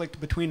conflict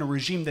between a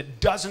regime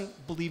that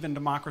doesn't believe in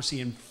democracy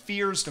and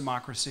fears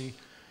democracy,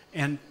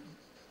 and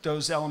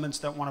those elements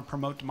that want to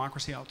promote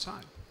democracy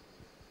outside.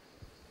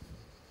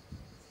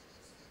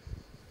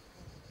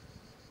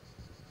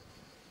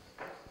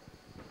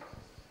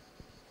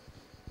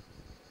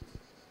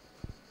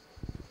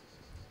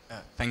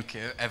 Thank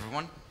you,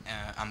 everyone.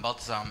 I'm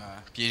Balthazar, I'm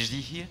a PhD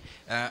here.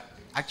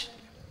 Actually,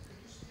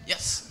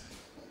 yes.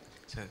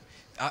 So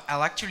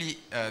I'll actually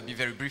be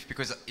very brief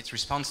because it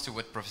responds to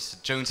what Professor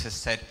Jones has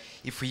said.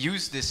 If we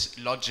use this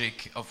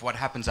logic of what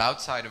happens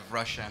outside of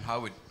Russia and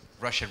how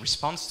Russia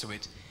responds to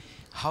it,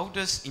 how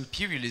does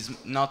imperialism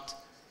not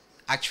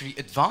actually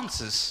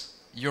advances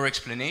your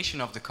explanation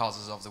of the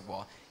causes of the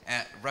war?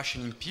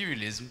 Russian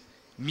imperialism,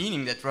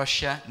 meaning that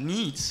Russia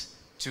needs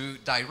to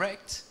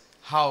direct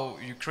how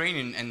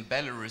Ukrainian and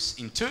Belarus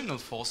internal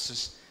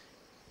forces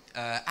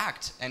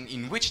act and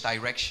in which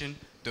direction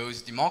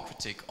those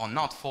democratic or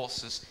not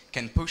forces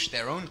can push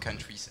their own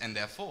countries, and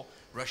therefore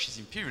Russia's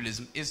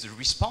imperialism is the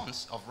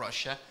response of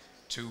Russia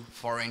to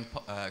foreign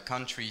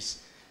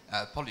countries'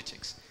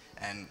 politics.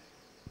 And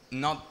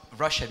not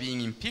Russia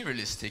being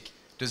imperialistic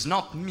does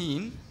not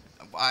mean,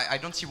 I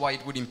don't see why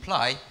it would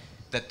imply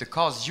that the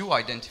cause you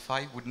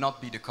identify would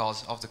not be the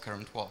cause of the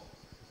current war.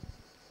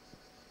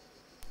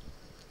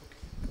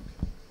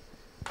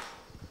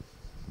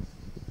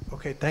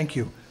 Okay, thank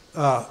you.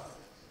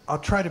 I'll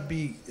try to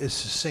be as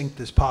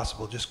succinct as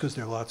possible, just because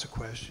there are lots of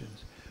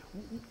questions.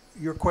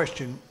 Your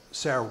question,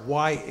 Sarah,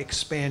 why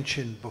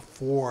expansion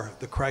before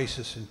the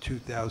crisis in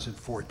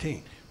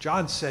 2014?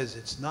 John says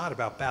it's not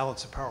about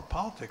balance of power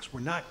politics.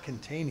 We're not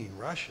containing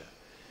Russia.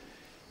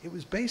 It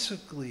was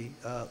basically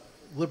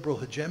liberal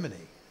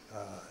hegemony.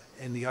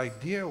 And the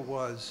idea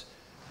was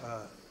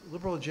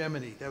liberal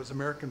hegemony, that was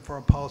American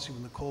foreign policy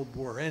when the Cold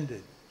War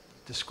ended,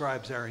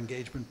 describes our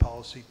engagement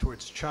policy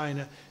towards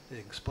China. It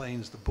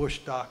explains the Bush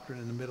doctrine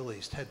in the Middle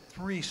East. Had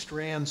three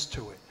strands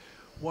to it.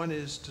 One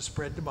is to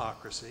spread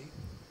democracy.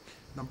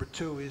 Number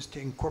two is to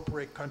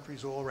incorporate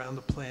countries all around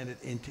the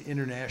planet into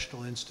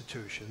international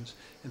institutions.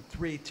 And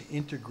three, to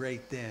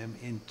integrate them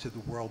into the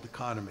world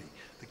economy,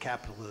 the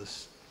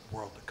capitalist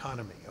world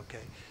economy,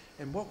 okay?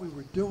 And what we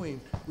were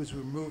doing was we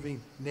were moving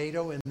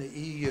NATO and the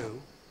EU,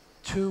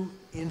 two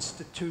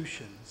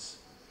institutions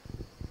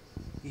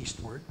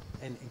eastward,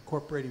 and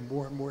incorporating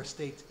more and more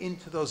states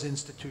into those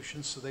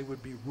institutions so they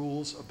would be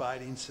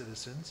rules-abiding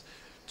citizens.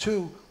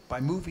 2,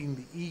 by moving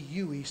the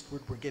EU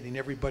eastward, we're getting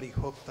everybody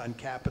hooked on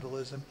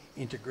capitalism,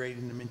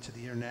 integrating them into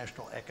the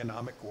international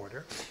economic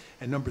order.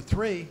 And number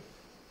 3,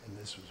 and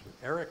this was what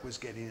Eric was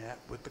getting at,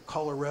 with the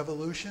color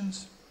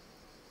revolutions,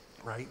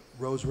 right?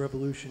 Rose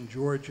Revolution,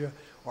 Georgia,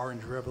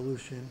 Orange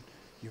Revolution,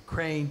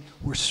 Ukraine,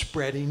 we're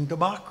spreading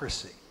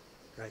democracy,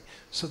 right?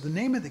 So the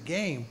name of the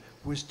game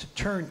was to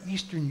turn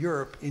Eastern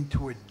Europe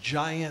into a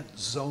giant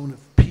zone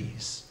of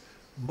peace,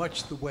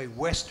 much the way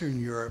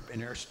Western Europe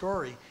in our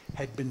story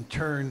had been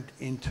turned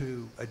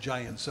into a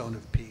giant zone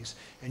of peace,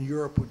 and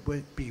Europe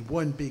would be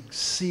one big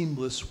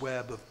seamless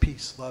web of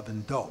peace, love,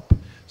 and dope.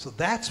 So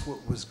that's what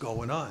was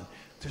going on.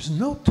 There's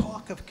no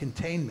talk of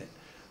containment.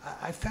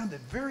 I found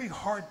it very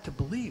hard to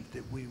believe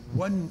that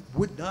one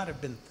would not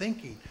have been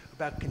thinking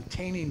about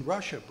containing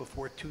Russia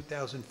before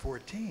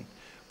 2014.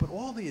 But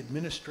all the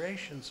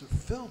administrations are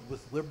filled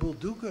with liberal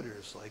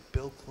do-gooders like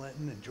Bill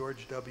Clinton and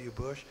George W.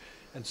 Bush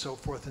and so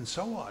forth and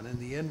so on. And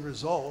the end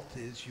result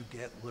is you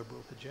get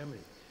liberal hegemony.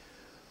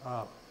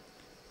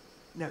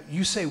 Now,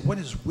 you say, what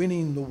does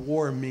winning the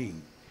war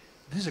mean?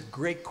 This is a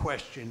great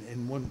question,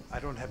 and one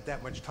I don't have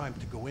that much time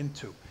to go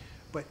into.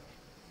 But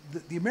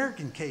the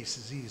American case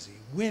is easy.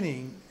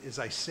 Winning, as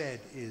I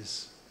said,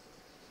 is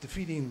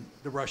defeating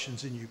the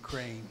Russians in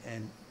Ukraine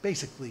and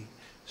basically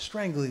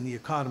strangling the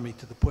economy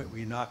to the point where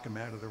you knock them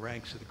out of the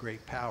ranks of the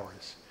great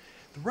powers.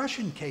 The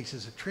Russian case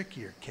is a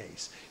trickier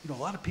case. You know,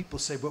 a lot of people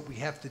say what we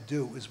have to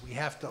do is we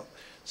have to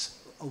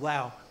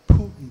allow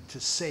Putin to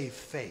save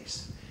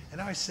face.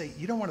 And I say,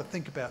 you don't want to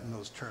think about it in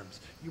those terms.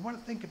 You want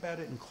to think about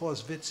it in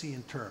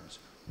Clausewitzian terms.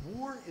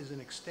 War is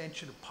an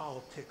extension of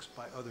politics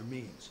by other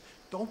means.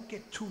 Don't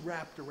get too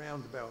wrapped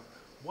around about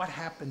what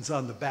happens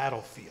on the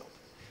battlefield.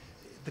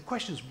 The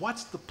question is,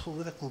 what's the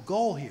political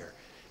goal here?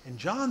 And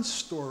John's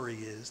story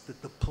is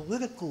that the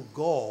political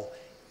goal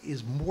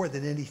is more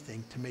than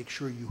anything to make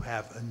sure you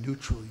have a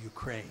neutral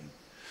Ukraine.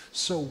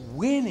 So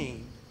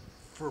winning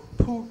for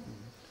Putin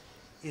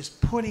is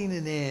putting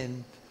an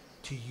end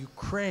to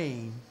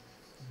Ukraine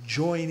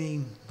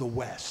joining the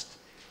West,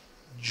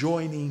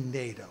 joining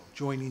NATO,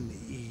 joining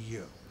the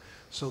EU.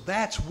 So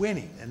that's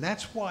winning. And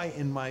that's why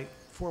in my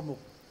formal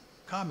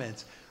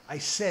comments, I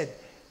said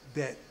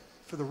that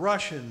for the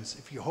Russians,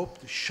 if you hope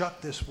to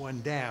shut this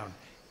one down,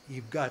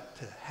 you've got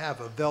to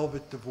have a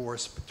velvet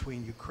divorce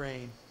between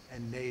Ukraine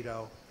and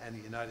NATO and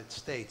the United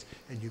States,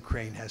 and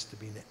Ukraine has to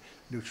be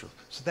neutral.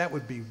 So that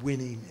would be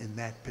winning in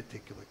that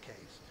particular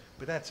case.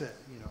 But that's a,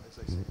 you know, as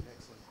I say, an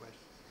excellent question.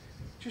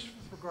 Just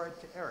with regard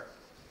to Eric,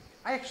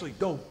 I actually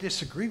don't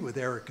disagree with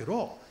Eric at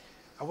all.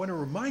 I want to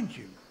remind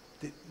you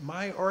that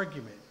my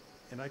argument,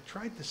 and I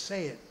tried to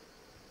say it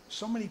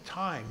so many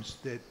times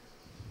that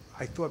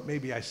I thought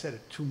maybe I said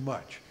it too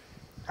much.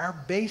 Our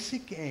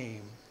basic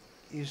aim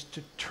is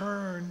to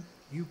turn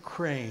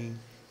Ukraine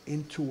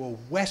into a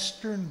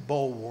Western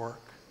bulwark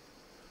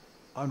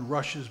on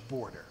Russia's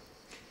border.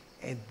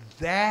 And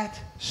that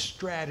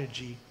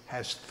strategy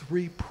has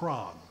 3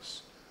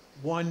 prongs.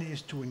 One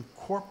is to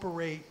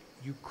incorporate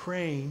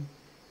Ukraine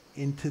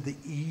into the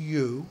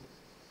EU,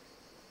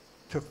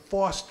 to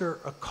foster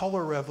a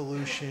color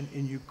revolution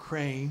in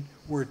Ukraine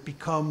where it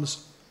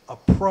becomes a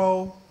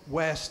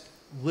pro-West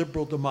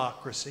liberal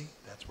democracy.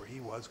 That's where he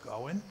was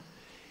going.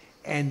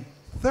 And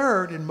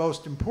third, and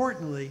most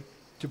importantly,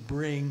 to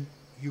bring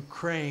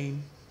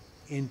Ukraine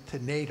into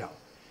NATO.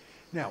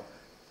 Now,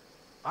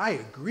 I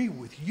agree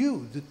with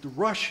you that the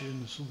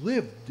Russians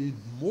lived in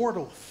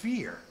mortal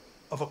fear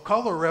of a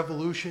color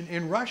revolution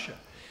in Russia.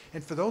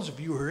 And for those of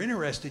you who are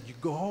interested, you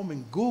go home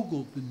and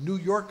Google the New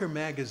Yorker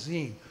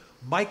magazine,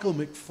 Michael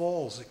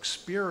McFaul's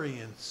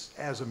experience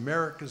as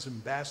America's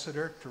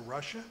ambassador to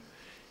Russia.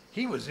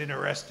 He was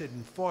interested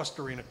in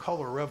fostering a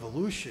color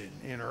revolution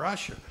in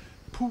Russia.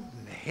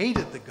 Putin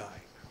hated the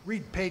guy.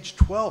 Read page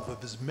 12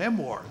 of his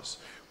memoirs,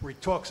 where he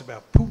talks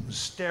about Putin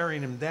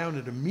staring him down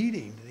at a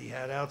meeting that he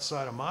had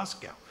outside of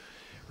Moscow,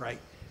 right?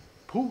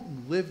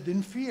 Putin lived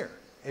in fear,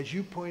 as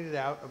you pointed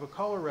out, of a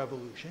color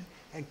revolution,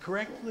 and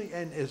correctly,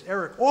 and as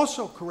Eric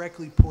also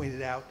correctly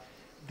pointed out,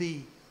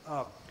 the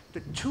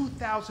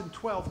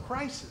 2012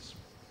 crisis,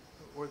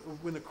 or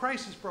when the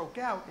crisis broke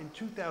out in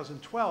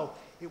 2012,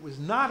 it was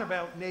not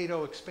about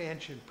NATO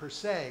expansion per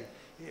se.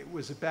 It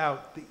was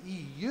about the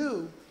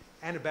EU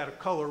and about a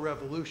color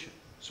revolution.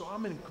 So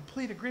I'm in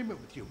complete agreement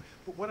with you.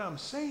 But what I'm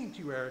saying to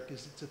you, Eric,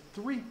 is it's a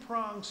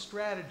 3-pronged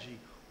strategy,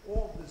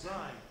 all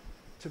designed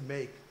to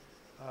make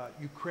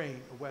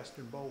Ukraine a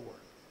Western bulwark.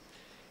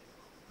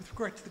 With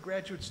regard to the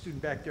graduate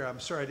student back there, I'm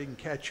sorry I didn't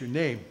catch your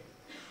name.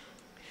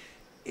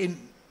 In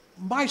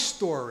my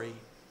story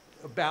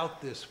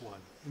about this one,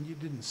 and you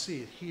didn't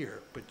see it here,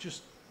 but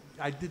just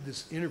I did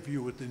this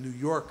interview with the New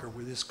Yorker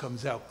where this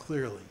comes out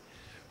clearly.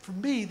 For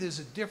me, there's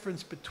a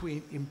difference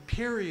between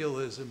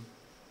imperialism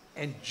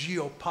and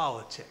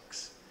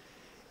geopolitics.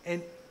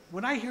 And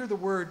when I hear the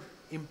word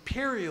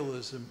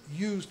imperialism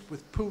used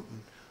with Putin,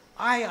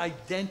 I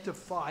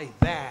identify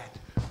that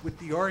with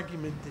the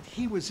argument that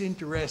he was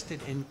interested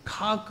in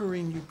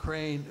conquering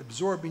Ukraine,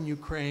 absorbing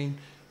Ukraine,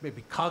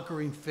 maybe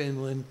conquering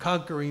Finland,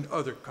 conquering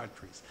other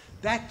countries.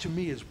 That, to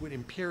me, is what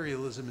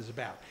imperialism is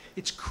about.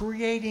 It's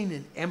creating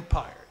an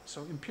empire.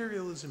 So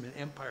imperialism and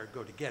empire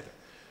go together.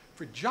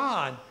 For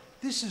John,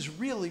 this is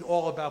really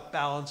all about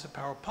balance of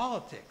power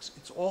politics.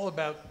 It's all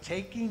about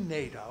taking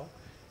NATO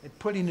and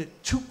putting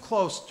it too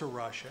close to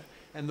Russia,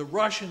 and the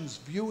Russians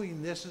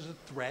viewing this as a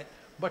threat,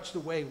 much the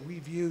way we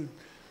viewed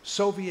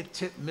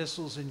Soviet-tipped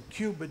missiles in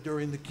Cuba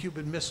during the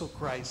Cuban Missile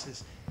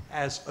Crisis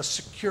as a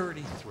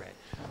security threat.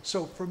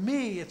 So for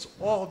me, it's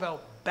all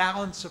about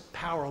balance of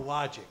power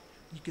logic.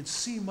 You can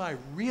see my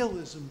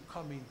realism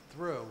coming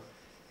through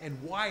and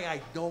why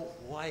I don't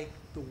like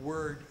the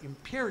word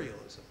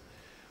imperialism.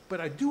 But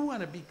I do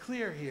want to be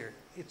clear here,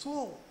 it's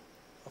all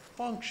a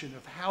function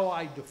of how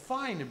I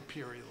define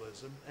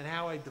imperialism and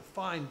how I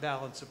define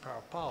balance of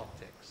power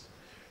politics.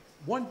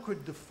 One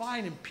could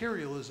define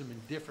imperialism in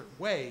different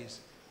ways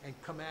and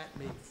come at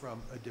me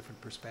from a different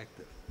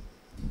perspective.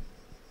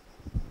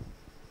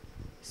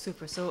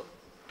 Super. So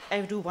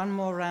I'll do one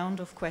more round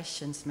of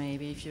questions,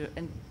 maybe, if you,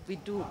 and we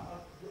do.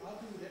 I'll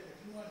do that.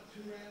 If you want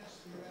 2 rounds,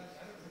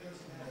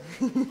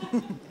 3 rounds, I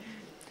don't know.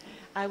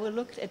 I will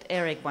look at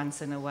Eric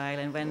once in a while,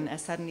 and when I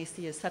suddenly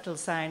see a subtle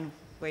sign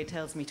where he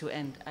tells me to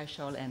end, I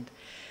shall end.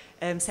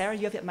 Sarah,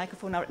 you have your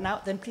microphone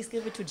now. Then please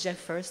give it to Jeff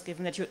first,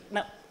 given that you,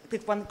 now, the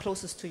one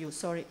closest to you.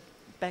 Sorry.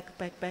 Back,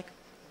 back, back.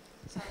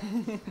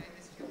 Sorry.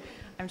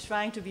 I'm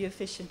trying to be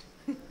efficient.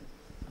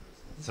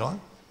 Is it on?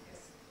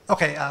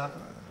 Okay,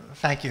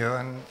 thank you,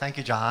 and thank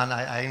you, John.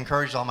 I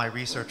encouraged all my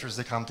researchers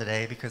to come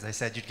today because I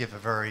said you'd give a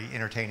very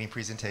entertaining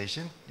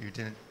presentation. You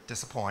didn't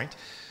disappoint.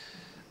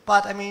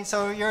 But, I mean,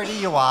 so you're at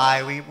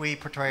EUI. We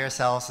portray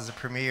ourselves as a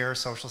premier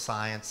social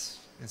science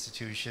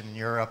institution in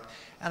Europe.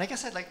 And I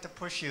guess I'd like to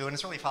push you, and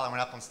it's really following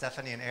up on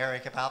Stephanie and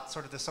Eric, about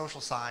sort of the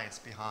social science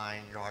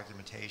behind your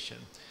argumentation.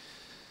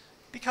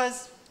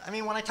 Because, I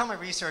mean, when I tell my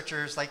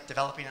researchers, like,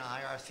 developing an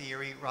IR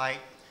theory, right,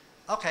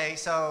 okay,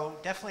 so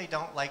definitely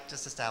don't, like,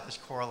 just establish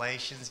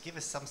correlations. Give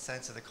us some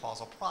sense of the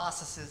causal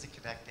processes that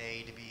connect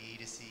A to B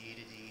to C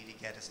to D to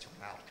get us to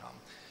an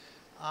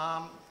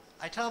outcome.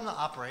 I tell them to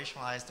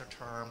operationalize their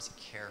terms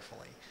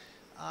carefully.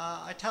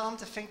 I tell them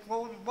to think,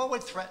 well, what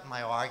would threaten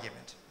my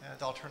argument?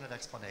 The alternative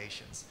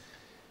explanations.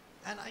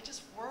 And I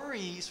just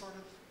worry, sort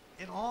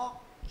of, in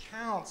all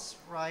counts,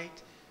 right?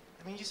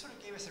 I mean, you sort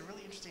of gave us a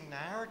really interesting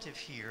narrative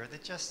here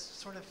that just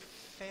sort of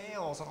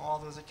fails on all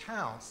those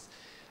accounts.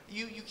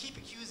 You keep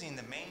accusing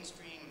the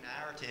mainstream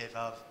narrative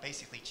of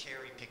basically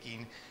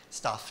cherry-picking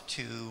stuff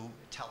to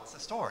tell us a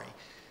story.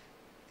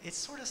 It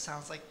sort of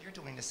sounds like you're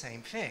doing the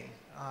same thing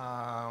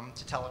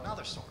to tell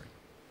another story.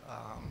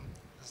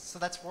 So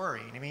that's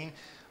worrying. I mean,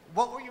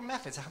 what were your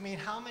methods? I mean,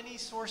 how many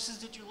sources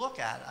did you look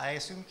at? I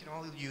assume you can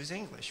only use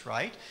English,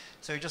 right?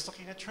 So you're just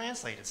looking at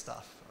translated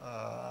stuff.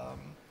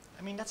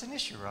 I mean, that's an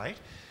issue, right?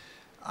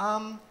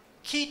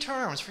 Key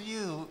terms for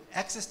you,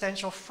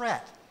 existential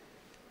threat.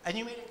 And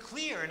you made it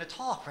clear in the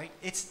talk, right?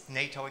 It's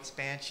NATO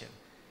expansion.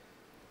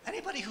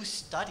 Anybody who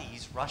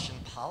studies Russian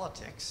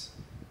politics,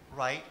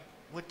 right,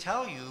 would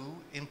tell you,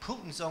 in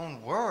Putin's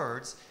own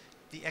words,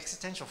 the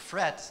existential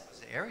threat,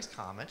 as Eric's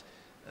comment,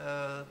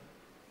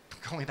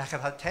 going back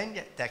about 10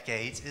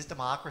 decades, is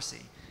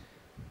democracy.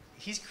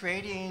 He's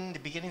creating the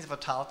beginnings of a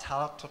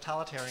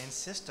totalitarian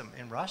system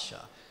in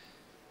Russia.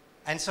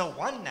 And so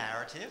one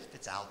narrative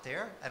that's out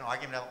there, an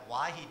argument about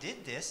why he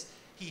did this,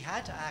 he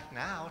had to act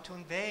now to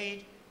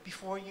invade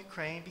before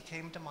Ukraine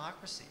became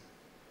democracy.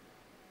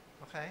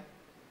 Okay?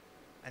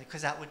 And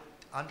because that would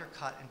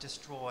undercut and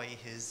destroy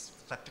his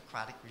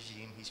kleptocratic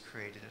regime he's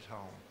created at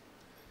home.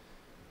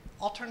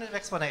 Alternative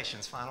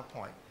explanations, final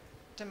point.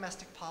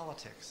 Domestic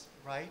politics,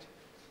 right?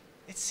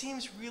 It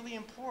seems really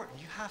important.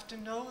 You have to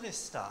know this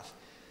stuff.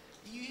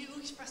 You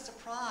expressed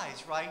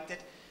surprise, right,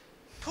 that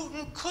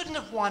Putin couldn't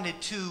have wanted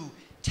to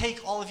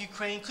take all of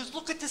Ukraine because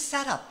look at the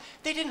setup.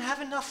 They didn't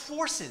have enough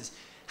forces.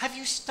 Have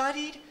you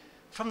studied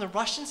from the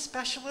Russian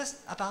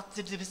specialists about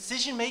the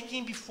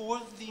decision-making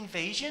before the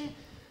invasion?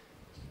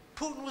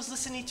 Putin was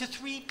listening to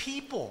 3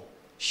 people.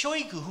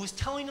 Shoigu, who was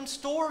telling him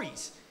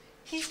stories.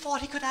 He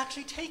thought he could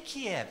actually take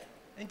Kiev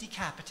and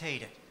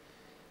decapitate it.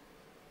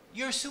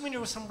 You're assuming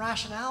there was some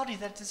rationality to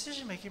that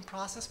decision-making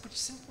process, which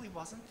simply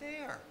wasn't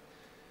there.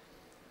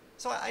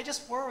 So I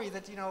just worry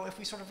that, you know, if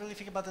we sort of really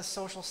think about the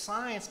social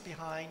science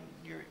behind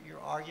your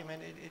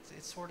argument,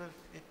 it's sort of,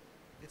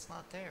 it's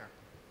not there.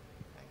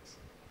 Thanks.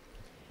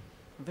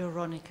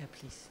 Veronica,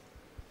 please.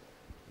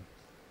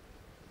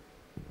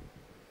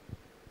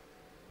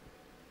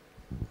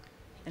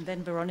 And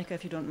then Veronica,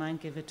 if you don't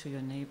mind, give it to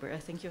your neighbor. I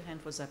think your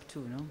hand was up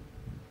too, no?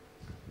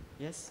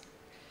 Yes?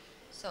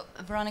 So,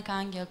 Veronica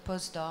Angel,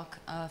 postdoc,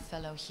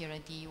 fellow here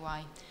at the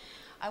EUI.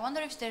 I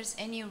wonder if there's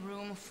any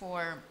room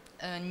for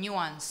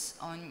nuance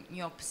on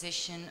your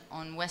position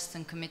on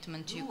Western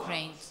commitment to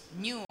Ukraine.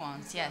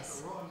 Nuance,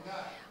 yes.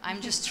 I'm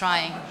just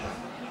trying.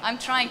 I'm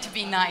trying to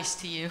be nice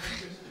to you.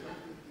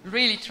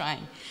 Really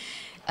trying.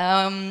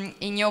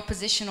 In your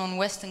position on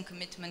Western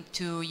commitment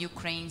to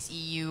Ukraine's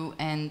EU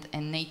and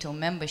NATO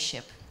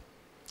membership.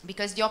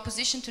 Because the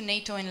opposition to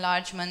NATO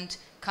enlargement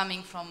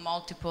coming from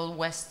multiple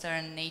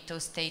Western NATO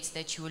states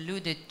that you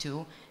alluded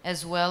to,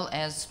 as well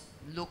as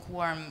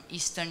lukewarm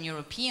Eastern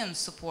European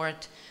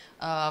support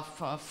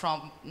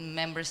from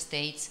member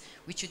states,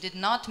 which you did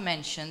not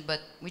mention,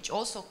 but which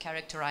also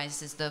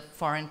characterizes the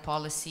foreign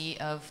policy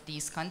of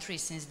these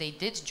countries since they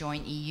did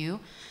join EU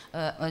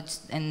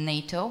and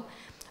NATO,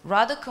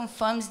 rather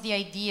confirms the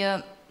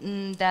idea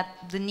that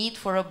the need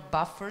for a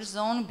buffer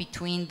zone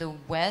between the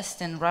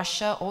West and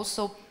Russia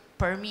also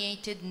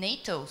permeated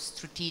NATO's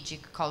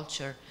strategic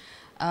culture,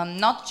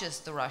 not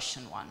just the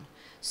Russian one.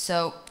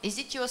 So is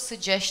it your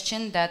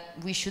suggestion that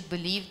we should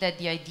believe that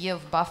the idea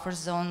of buffer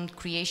zone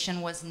creation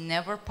was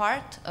never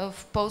part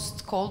of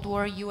post-Cold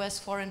War US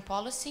foreign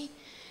policy?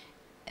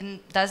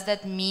 And does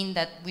that mean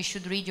that we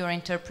should read your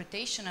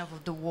interpretation of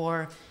the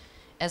war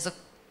as a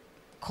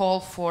call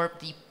for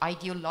the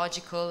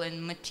ideological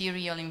and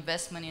material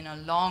investment in a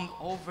long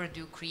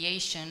overdue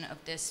creation of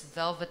this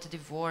velvet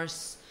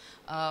divorce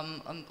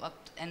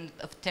and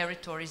of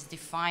territories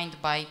defined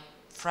by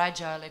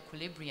fragile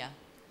equilibria?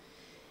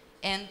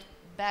 And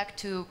back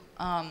to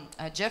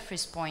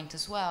Jeffrey's point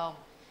as well,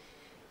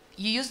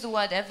 you use the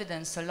word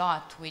evidence a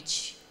lot,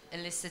 which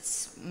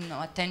elicits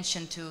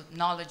attention to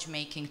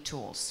knowledge-making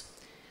tools.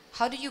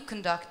 How do you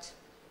conduct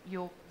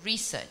your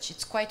research?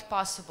 It's quite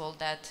possible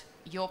that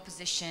your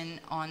position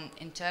on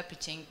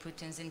interpreting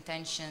Putin's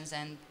intentions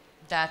and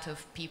that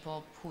of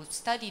people who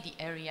study the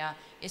area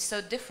is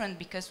so different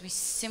because we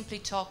simply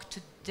talk to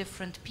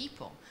different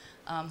people.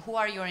 Who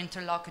are your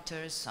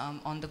interlocutors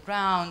on the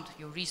ground,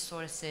 your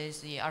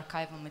resources, the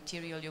archival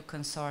material you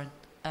consort,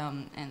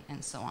 and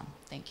so on?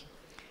 Thank you.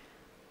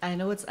 I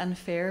know it's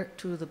unfair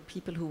to the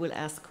people who will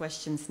ask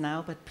questions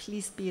now, but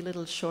please be a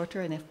little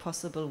shorter and if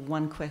possible,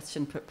 one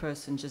question per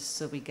person, just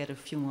so we get a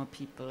few more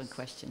people and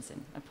questions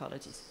in.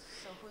 Apologies.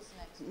 So who's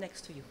next?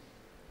 Next to you.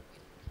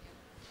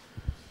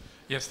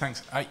 Yes,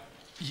 thanks.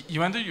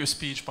 You ended your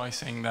speech by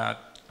saying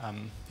that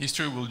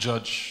history will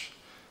judge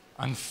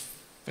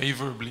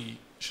unfavorably.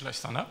 Should I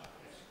stand up?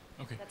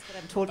 Okay. That's what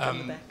I'm told from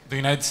the back. The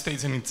United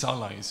States and its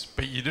allies.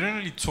 But you didn't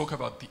really talk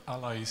about the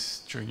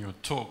allies during your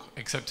talk,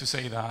 except to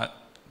say that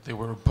they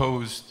were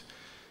opposed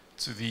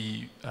to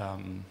the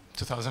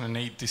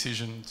 2008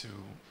 decision to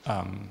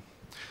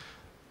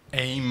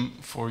aim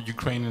for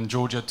Ukraine and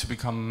Georgia to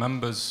become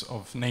members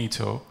of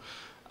NATO,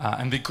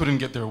 and they couldn't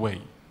get their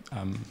way.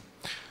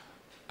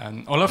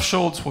 And Olaf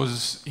Scholz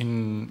was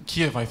in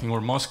Kiev, I think, or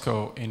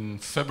Moscow in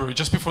February,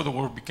 just before the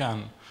war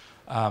began.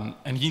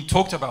 And he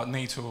talked about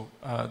NATO,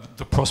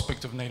 the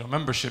prospect of NATO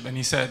membership, and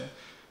he said,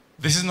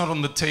 this is not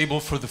on the table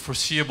for the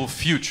foreseeable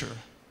future.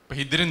 But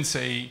he didn't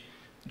say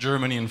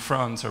Germany and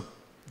France are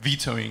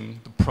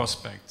vetoing the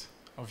prospect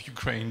of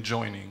Ukraine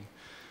joining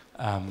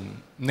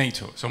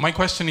NATO. So my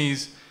question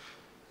is,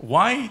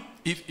 why,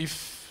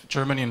 if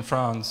Germany and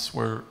France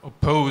were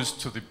opposed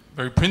to the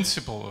very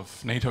principle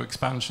of NATO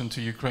expansion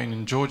to Ukraine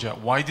and Georgia,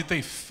 why did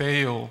they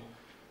fail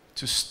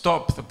to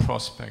stop the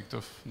prospect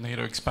of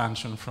NATO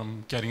expansion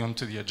from getting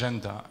onto the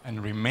agenda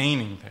and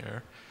remaining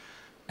there?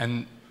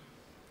 And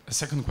a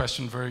second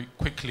question very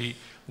quickly,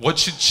 what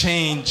should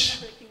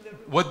change,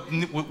 what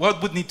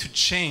would need to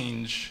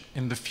change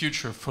in the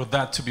future for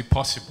that to be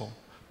possible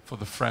for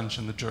the French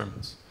and the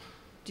Germans?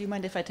 Do you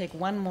mind if I take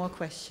one more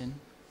question,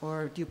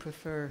 or do you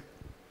prefer?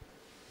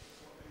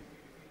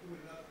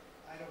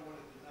 I don't want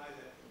to deny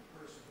that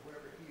person,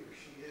 whoever he or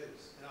she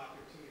is, an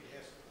opportunity to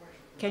ask a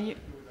question. Can you?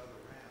 Do another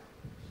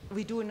round.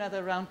 We do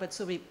another round, but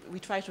so we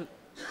try to,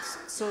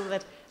 so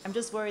that, I'm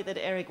just worried that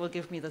Eric will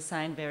give me the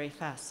sign very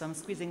fast, so I'm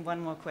squeezing one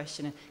more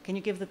question in. Can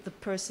you give the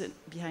person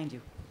behind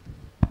you?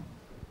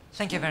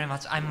 Thank you very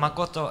much. I'm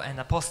Makoto and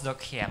a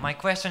postdoc here. My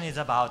question is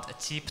about a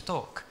cheap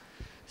talk.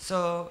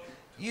 So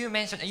you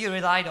mentioned you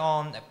relied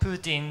on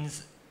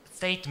Putin's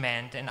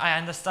statement, and I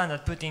understand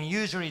that Putin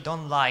usually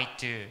don't lie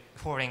to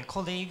foreign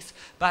colleagues,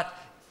 but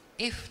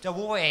if the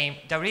war aim,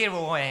 the real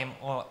war aim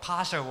or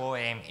partial war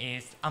aim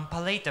is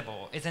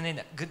unpalatable, isn't it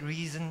a good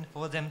reason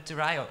for them to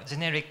lie, or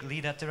generic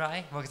leader to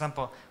lie? For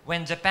example,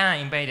 when Japan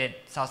invaded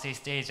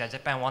Southeast Asia,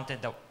 Japan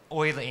wanted the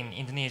oil in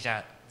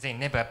Indonesia. They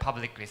never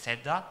publicly said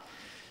that.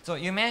 So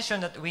you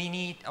mentioned that we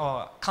need,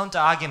 or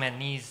counter-argument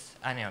needs,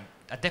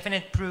 a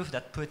definite proof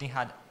that Putin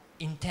had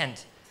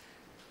intent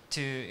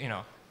to,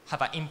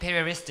 have an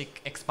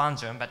imperialistic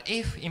expansion. But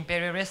if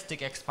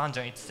imperialistic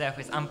expansion itself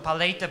is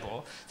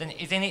unpalatable, then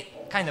isn't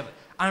it kind of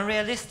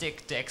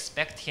unrealistic to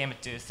expect him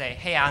to say,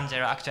 hey,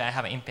 Angela, actually I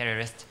have an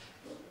imperialist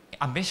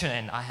ambition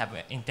and I have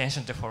an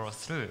intention to follow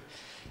through.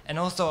 And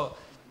also,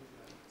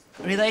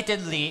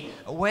 relatedly,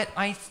 what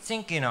I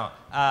think,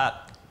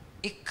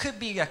 it could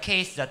be a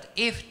case that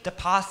if the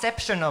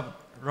perception of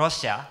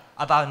Russia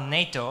about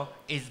NATO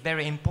is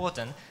very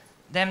important,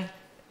 then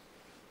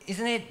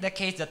isn't it the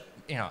case that,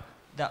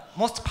 the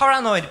most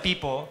paranoid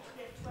people,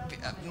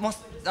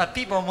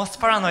 most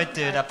paranoid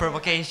to the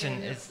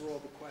provocation is...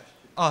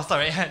 Oh,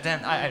 sorry,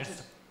 then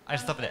I'll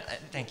stop there.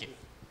 Thank you.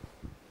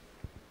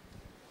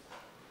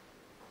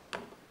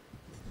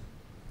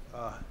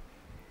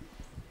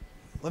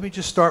 Let me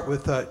just start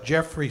with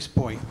Jeffrey's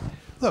point.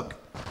 Look,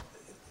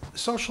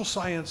 social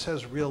science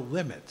has real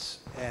limits,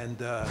 and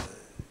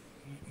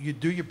you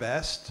do your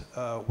best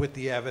with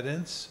the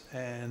evidence,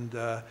 and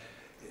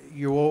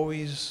you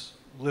always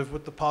live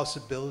with the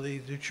possibility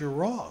that you're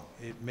wrong.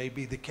 It may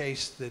be the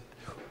case that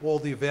all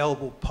the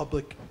available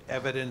public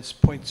evidence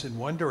points in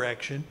one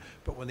direction,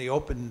 but when they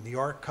open the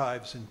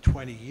archives in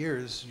 20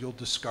 years, you'll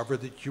discover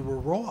that you were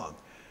wrong.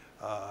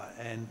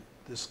 And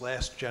this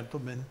last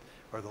gentleman,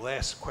 or the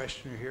last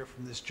questioner here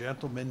from this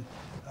gentleman,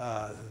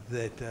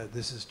 that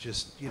this is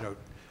just, you know,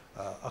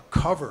 a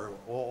cover,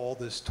 all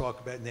this talk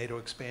about NATO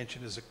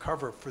expansion is a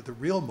cover for the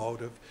real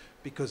motive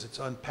because it's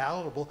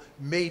unpalatable,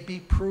 may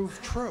be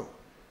proved true.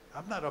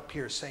 I'm not up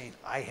here saying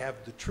I have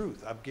the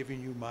truth. I'm giving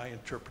you my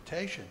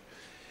interpretation.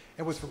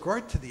 And with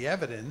regard to the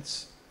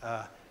evidence,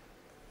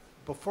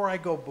 before I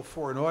go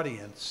before an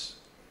audience,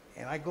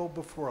 and I go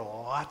before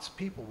lots of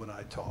people when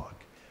I talk,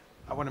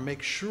 I want to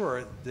make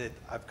sure that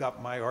I've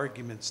got my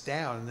arguments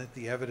down and that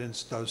the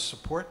evidence does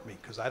support me,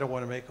 because I don't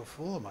want to make a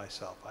fool of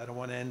myself. I don't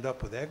want to end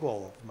up with egg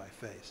all over my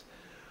face.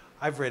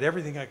 I've read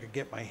everything I could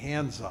get my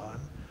hands on.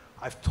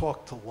 I've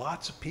talked to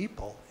lots of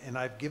people, and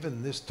I've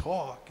given this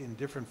talk in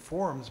different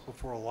forums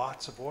before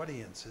lots of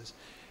audiences,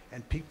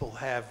 and people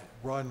have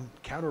run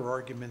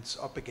counter-arguments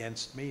up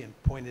against me and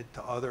pointed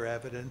to other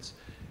evidence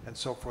and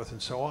so forth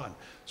and so on.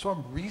 So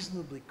I'm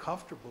reasonably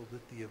comfortable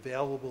that the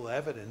available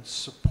evidence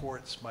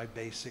supports my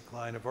basic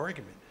line of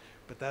argument.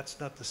 But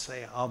that's not to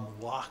say I'm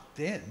locked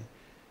in.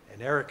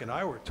 And Eric and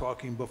I were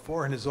talking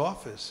before in his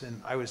office,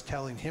 and I was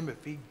telling him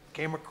if he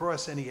came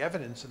across any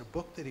evidence in a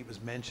book that he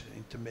was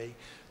mentioning to me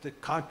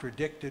that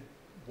contradicted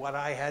what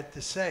I had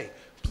to say,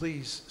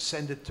 please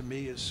send it to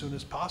me as soon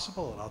as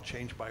possible, and I'll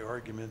change my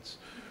arguments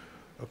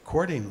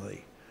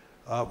accordingly.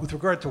 With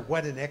regard to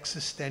what an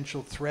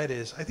existential threat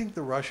is, I think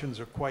the Russians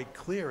are quite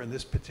clear in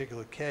this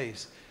particular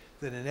case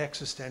that an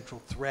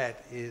existential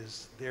threat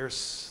is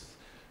there's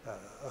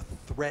a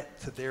threat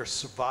to their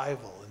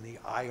survival in the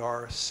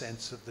IR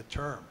sense of the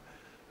term.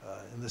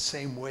 In the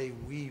same way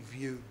we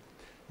viewed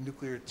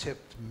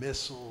nuclear-tipped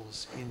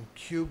missiles in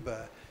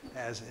Cuba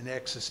as an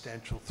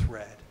existential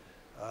threat,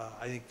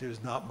 I think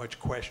there's not much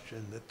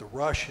question that the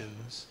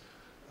Russians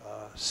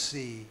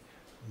see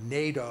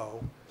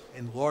NATO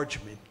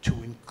enlargement to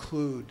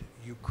include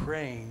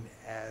Ukraine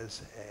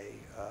as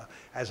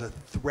a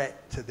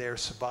threat to their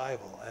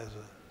survival, as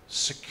a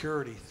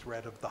security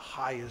threat of the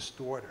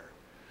highest order.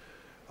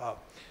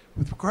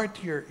 With regard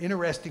to your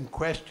interesting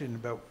question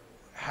about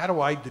how do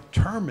I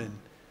determine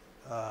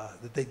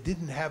that they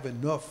didn't have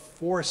enough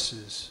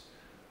forces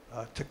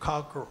to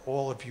conquer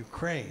all of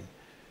Ukraine,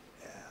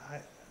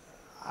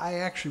 I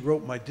actually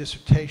wrote my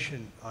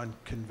dissertation on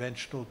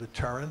conventional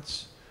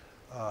deterrence,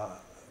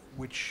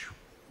 which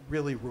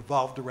really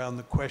revolved around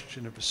the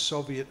question of a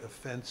Soviet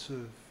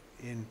offensive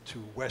into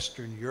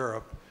Western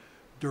Europe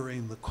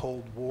during the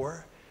Cold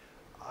War.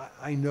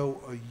 I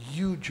know a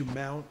huge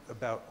amount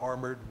about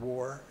armored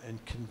war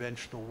and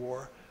conventional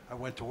war. I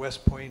went to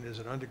West Point as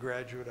an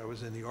undergraduate. I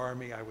was in the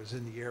Army. I was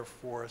in the Air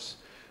Force.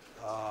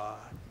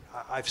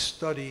 I've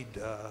studied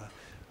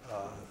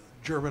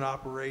German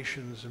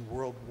operations in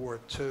World War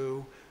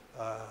II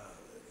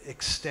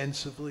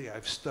extensively.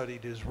 I've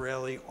studied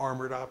Israeli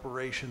armored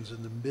operations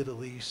in the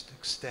Middle East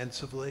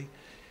extensively.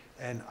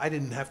 And I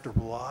didn't have to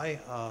rely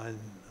on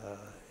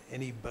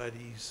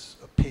anybody's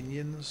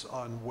opinions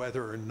on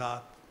whether or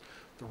not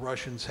the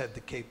Russians had the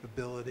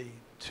capability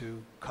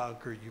to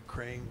conquer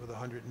Ukraine with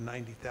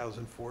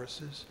 190,000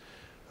 forces.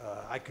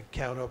 I could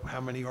count up how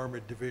many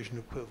armored division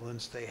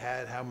equivalents they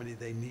had, how many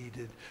they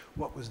needed,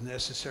 what was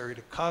necessary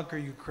to conquer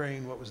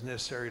Ukraine, what was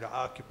necessary to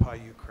occupy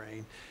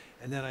Ukraine.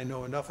 And then I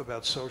know enough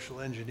about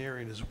social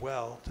engineering as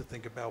well to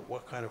think about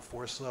what kind of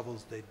force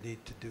levels they'd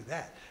need to do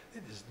that.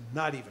 It is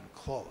not even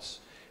close.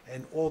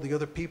 And all the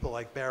other people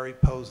like Barry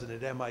Posen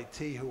at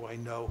MIT, who I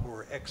know, who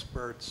are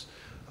experts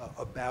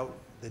about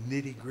the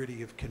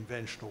nitty-gritty of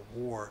conventional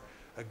war,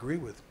 agree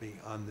with me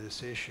on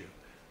this issue.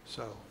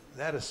 So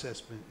that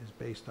assessment is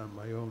based on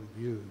my own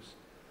views.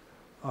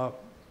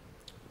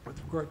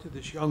 With regard to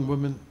this young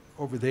woman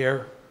over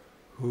there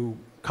who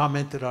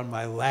commented on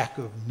my lack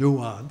of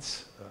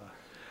nuance,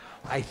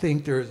 I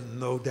think there's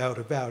no doubt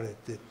about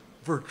it that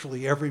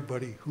virtually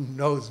everybody who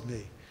knows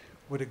me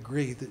would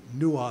agree that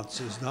nuance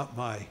is not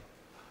my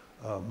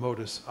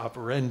modus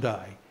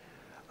operandi.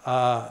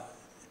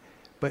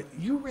 But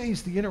you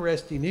raised the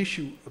interesting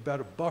issue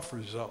about a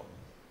buffer zone.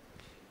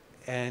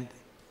 And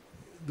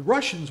the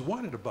Russians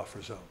wanted a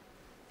buffer zone.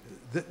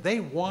 They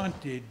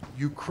wanted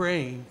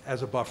Ukraine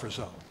as a buffer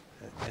zone.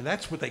 And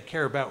that's what they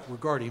care about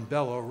regarding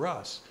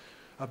Belarus,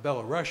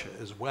 Belarusia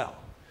as well.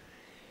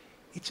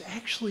 It's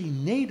actually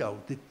NATO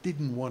that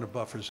didn't want a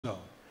buffer zone.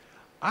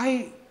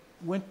 I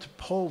went to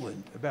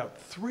Poland about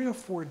 3 or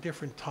 4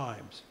 different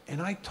times,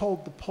 and I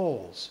told the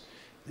Poles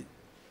that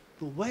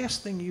the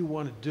last thing you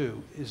want to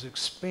do is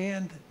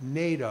expand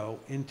NATO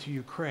into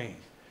Ukraine,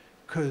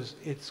 because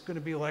it's going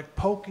to be like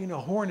poking a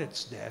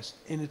hornet's nest,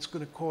 and it's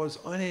going to cause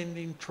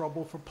unending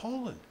trouble for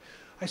Poland.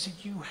 I said,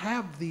 you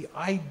have the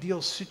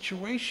ideal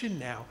situation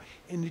now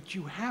in that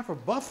you have a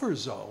buffer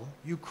zone,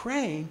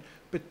 Ukraine,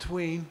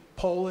 between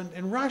Poland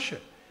and Russia.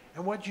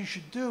 And what you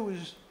should do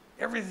is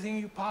everything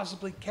you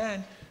possibly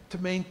can to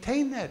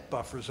maintain that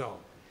buffer zone.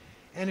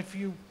 And if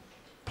you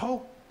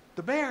poke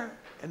the bear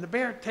and the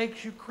bear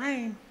takes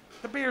Ukraine,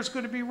 the bear's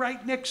going to be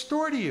right next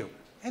door to you.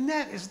 And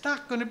that is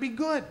not going to be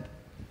good.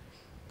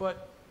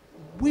 But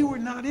we were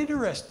not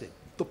interested.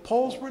 The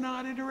Poles were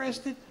not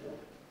interested.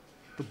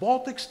 The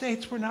Baltic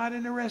states were not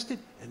interested.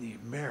 And the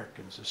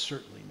Americans are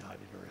certainly not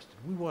interested.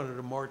 We wanted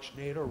to march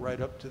NATO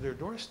right up to their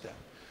doorstep.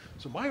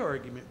 So my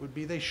argument would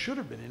be they should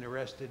have been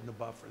interested in the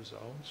buffer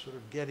zone, sort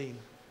of getting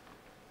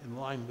in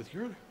line with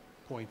your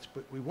points,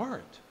 but we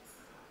weren't.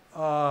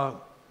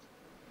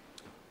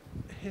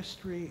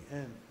 History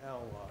and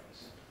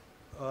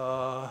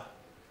allies.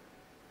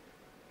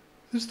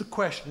 This is the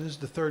question, this is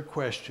the third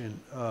question.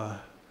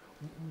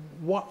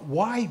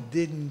 Why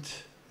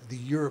didn't the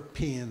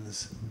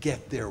Europeans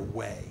get their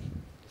way?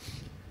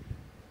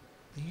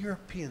 The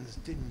Europeans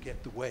didn't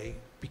get the way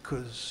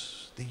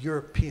because the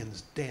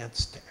Europeans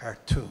danced to our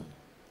tune.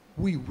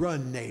 We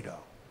run NATO.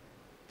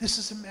 This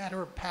is a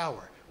matter of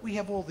power. We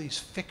have all these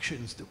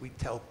fictions that we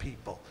tell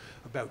people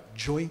about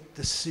joint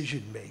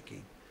decision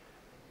making.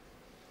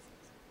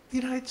 The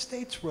United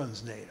States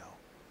runs NATO.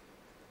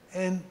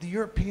 And the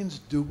Europeans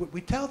do what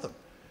we tell them.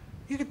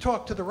 You can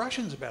talk to the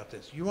Russians about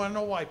this. You want to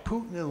know why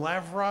Putin and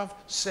Lavrov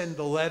send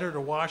a letter to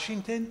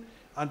Washington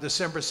on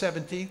December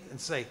 17th and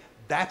say,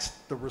 that's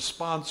the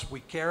response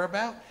we care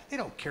about? They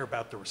don't care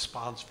about the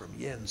response from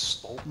Jens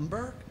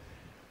Stoltenberg.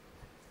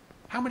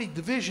 How many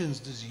divisions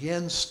does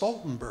Jens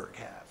Stoltenberg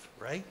have,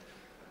 right?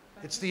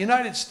 It's the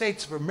United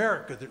States of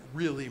America that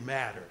really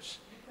matters.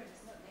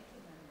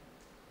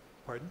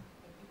 Pardon?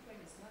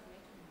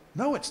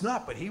 No, it's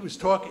not, but he was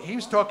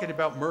talking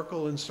about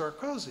Merkel and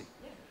Sarkozy.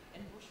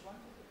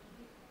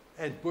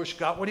 And Bush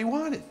got what he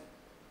wanted.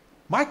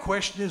 My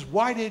question is,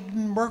 why didn't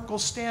Merkel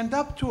stand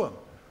up to him?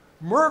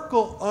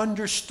 Merkel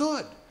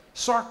understood.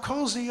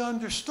 Sarkozy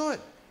understood.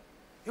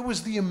 It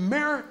was the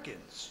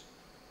Americans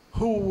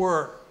who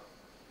were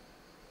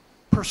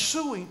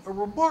pursuing a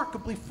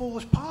remarkably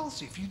foolish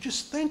policy. If you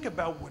just think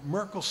about what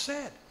Merkel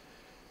said,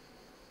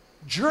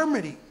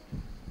 Germany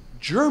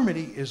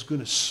is going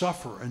to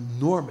suffer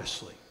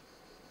enormously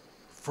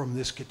from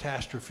this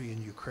catastrophe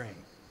in Ukraine.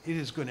 It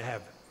is going to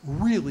have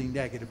really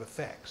negative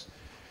effects.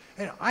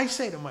 And I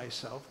say to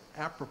myself,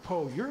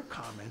 apropos your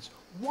comments,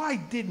 why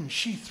didn't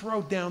she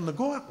throw down the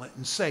gauntlet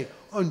and say,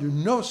 under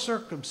no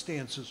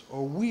circumstances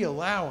are we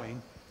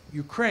allowing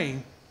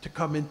Ukraine to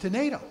come into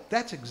NATO?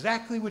 That's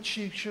exactly what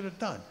she should have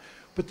done.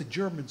 But the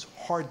Germans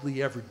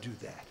hardly ever do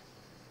that.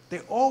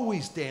 They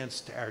always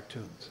dance to our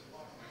tunes.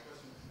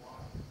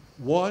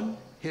 One,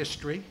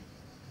 history,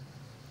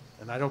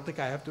 and I don't think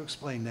I have to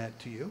explain that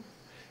to you.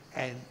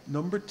 And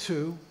number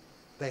two,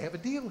 they have a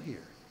deal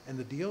here. And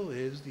the deal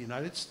is the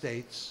United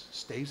States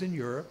stays in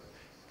Europe,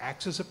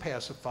 acts as a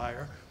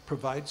pacifier,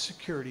 provides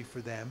security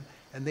for them,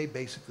 and they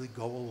basically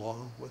go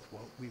along with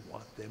what we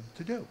want them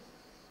to do.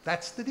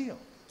 That's the deal,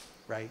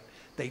 right?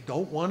 They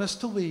don't want us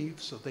to leave,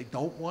 so they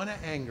don't want to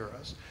anger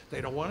us. They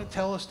don't want to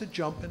tell us to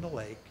jump in the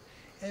lake.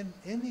 And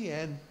in the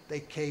end, they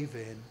cave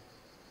in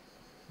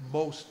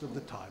most of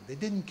the time. They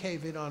didn't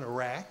cave in on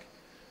Iraq,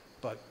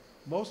 but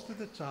most of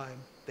the time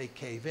they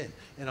cave in.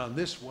 And on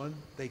this one,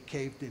 they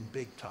caved in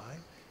big time,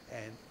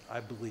 and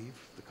I believe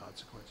the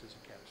consequences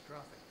are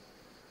catastrophic.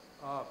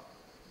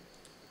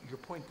 Your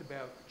point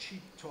about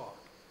cheap talk.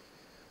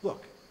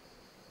 Look,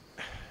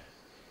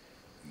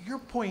 your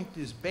point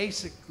is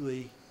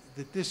basically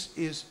that this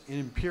is an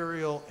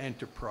imperial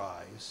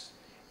enterprise,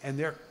 and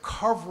they're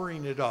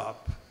covering it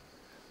up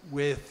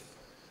with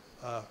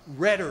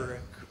rhetoric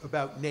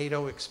about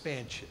NATO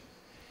expansion.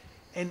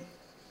 And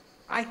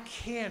I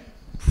can't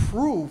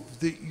prove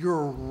that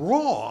you're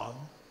wrong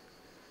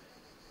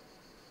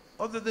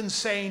other than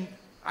saying,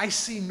 I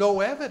see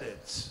no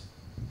evidence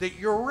that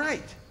you're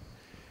right.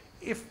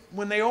 If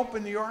when they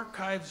open the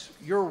archives,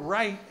 you're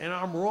right and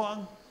I'm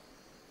wrong,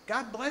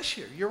 God bless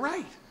you, you're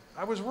right.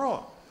 I was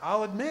wrong,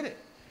 I'll admit it.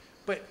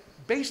 But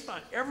based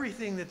on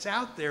everything that's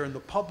out there in the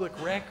public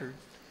record,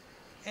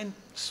 and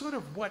sort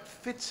of what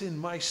fits in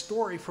my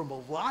story from a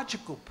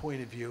logical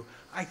point of view,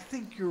 I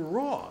think you're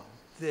wrong.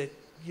 That,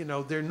 you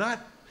know, they're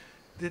not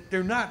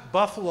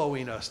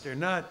buffaloing us. They're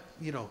not,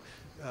 you know,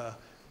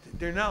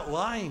 they're not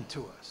lying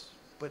to us.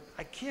 But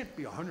I can't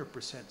be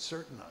 100%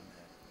 certain on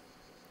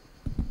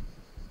that.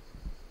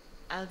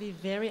 I'll be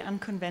very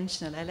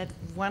unconventional. I let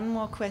one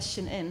more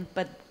question in,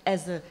 but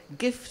as a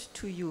gift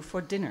to you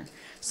for dinner.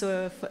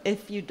 So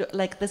if you do,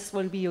 like, this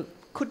will be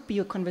could be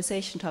a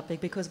conversation topic,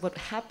 because who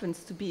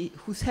happens to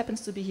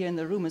be here in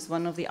the room is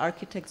one of the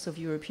architects of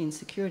European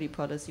security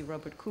policy,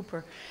 Robert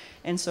Cooper.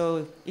 And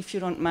so if you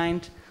don't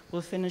mind,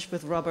 we'll finish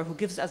with Robert, who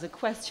gives us a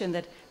question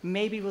that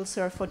maybe will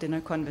serve for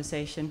dinner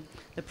conversation.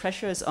 The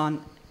pressure is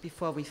on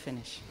before we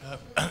finish.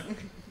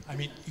 I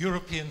mean,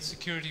 European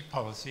security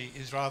policy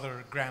is rather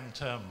a grand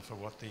term for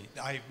what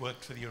I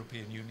worked for the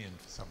European Union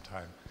for some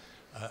time,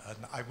 and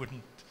I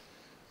wouldn't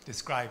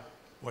describe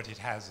what it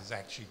has as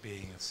actually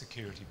being a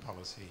security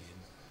policy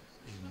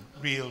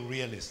in real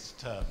realist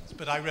terms.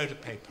 But I wrote a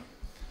paper.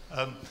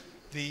 But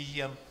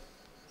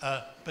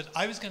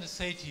I was going to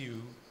say to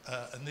you,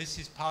 and this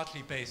is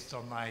partly based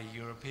on my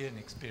European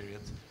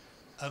experience,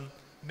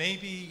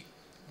 maybe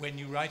when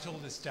you write all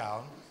this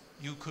down,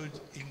 you could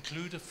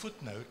include a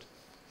footnote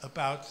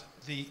about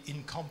the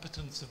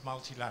incompetence of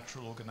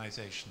multilateral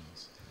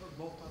organizations.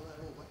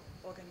 Multilateral what?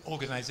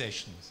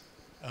 Organizations.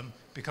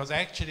 Because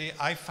actually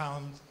I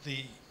found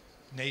the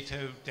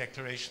NATO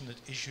declaration that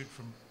issued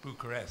from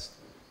Bucharest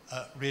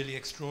really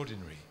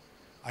extraordinary.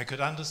 I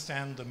could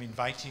understand them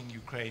inviting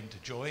Ukraine to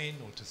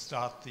join or to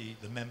start the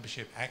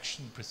membership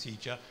action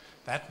procedure.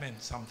 That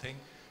meant something.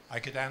 I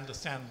could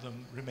understand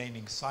them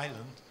remaining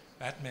silent.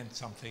 That meant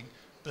something.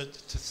 But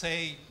to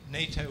say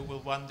NATO will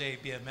one day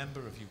be a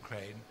member of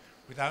Ukraine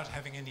without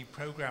having any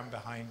program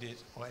behind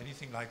it or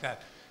anything like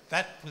that,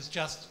 that was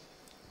just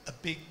a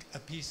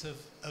piece of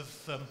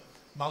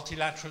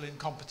multilateral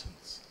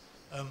incompetence.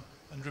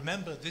 And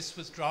remember, this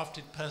was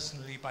drafted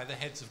personally by the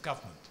heads of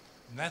government.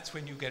 And that's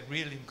when you get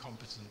real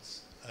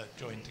incompetence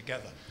joined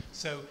together.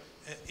 So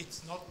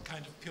it's not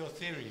kind of pure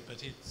theory,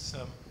 but it's,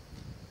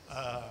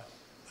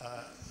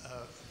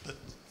 but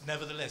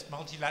nevertheless,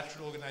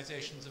 multilateral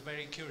organizations are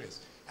very curious.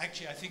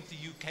 Actually, I think the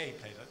UK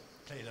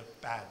played a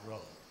bad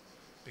role,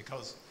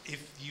 because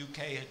if the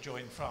UK had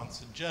joined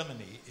France and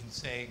Germany in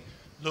saying,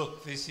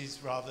 look, this is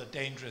rather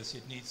dangerous,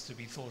 it needs to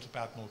be thought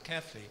about more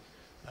carefully,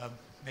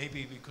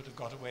 maybe we could have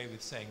got away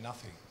with saying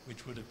nothing,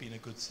 which would have been a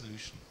good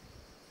solution.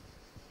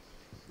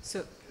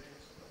 So,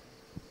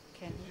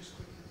 can you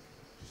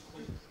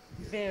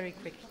very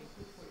quickly?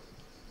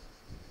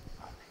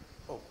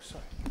 Oh,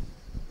 sorry.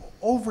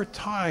 Over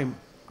time,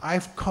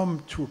 I've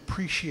come to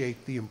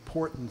appreciate the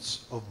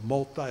importance of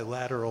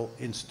multilateral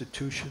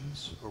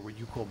institutions, or what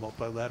you call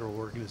multilateral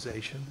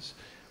organizations.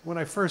 When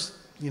I first,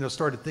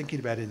 started thinking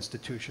about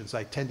institutions,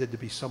 I tended to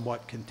be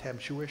somewhat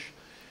contemptuous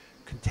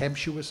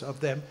of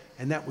them,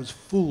 and that was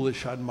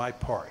foolish on my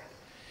part.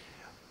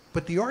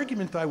 But the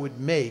argument I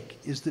would make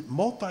is that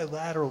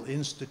multilateral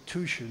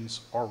institutions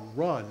are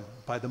run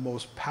by the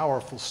most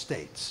powerful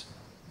states.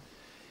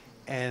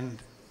 And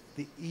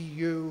the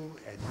EU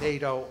and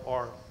NATO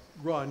are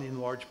run in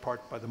large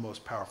part by the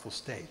most powerful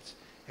states.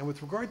 And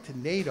with regard to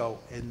NATO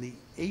and the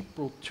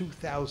April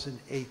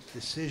 2008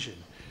 decision,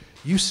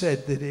 you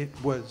said that it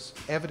was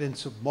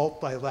evidence of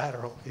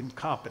multilateral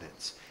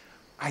incompetence.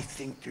 I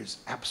think there's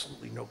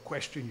absolutely no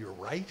question you're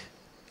right.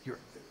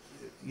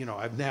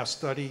 I've now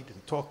studied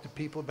and talked to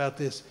people about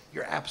this.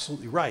 You're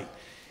absolutely right.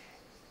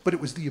 But it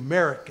was the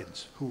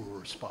Americans who were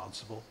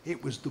responsible.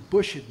 It was the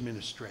Bush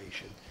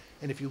administration.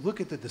 And if you look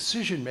at the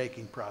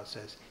decision-making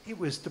process, it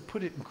was, to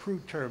put it in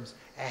crude terms,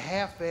 a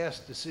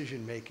half-assed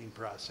decision-making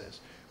process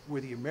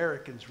where the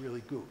Americans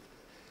really goofed.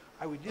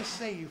 I would just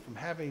say to you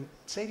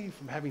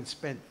from having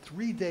spent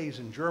 3 days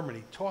in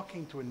Germany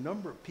talking to a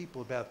number of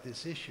people about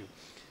this issue,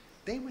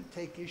 they would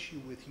take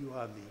issue with you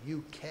on the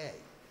UK.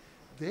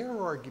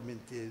 Their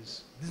argument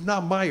is, this is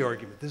not my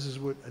argument, this is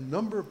what a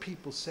number of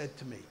people said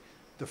to me.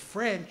 The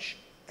French,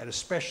 and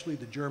especially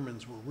the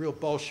Germans, were real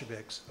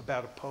Bolsheviks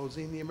about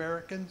opposing the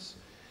Americans.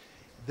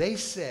 They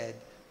said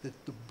that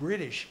the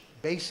British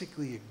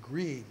basically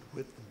agreed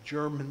with the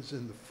Germans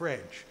and the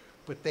French,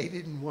 but they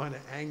didn't want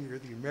to anger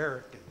the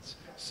Americans,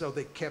 so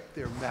they kept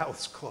their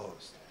mouths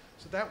closed.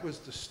 So that was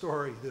the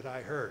story that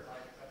I heard.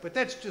 But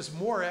that's just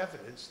more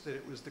evidence that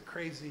it was the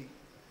crazy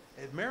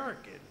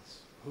Americans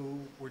who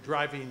were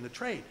driving the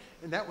train.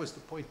 And that was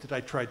the point that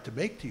I tried to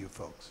make to you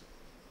folks.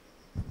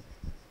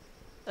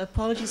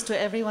 Apologies to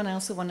everyone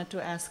else who wanted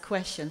to ask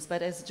questions,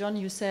 but as John,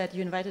 you said,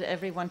 you invited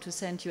everyone to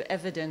send you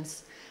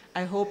evidence.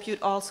 I hope you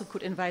also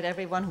could invite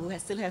everyone who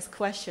still has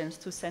questions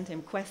to send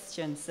him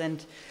questions,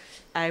 and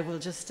I will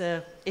just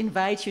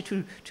invite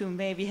you to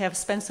maybe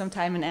spend some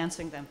time in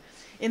answering them.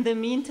 In the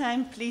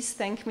meantime, please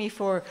thank me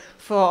for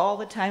all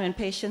the time and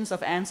patience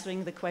of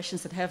answering the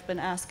questions that have been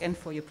asked and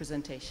for your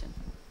presentation.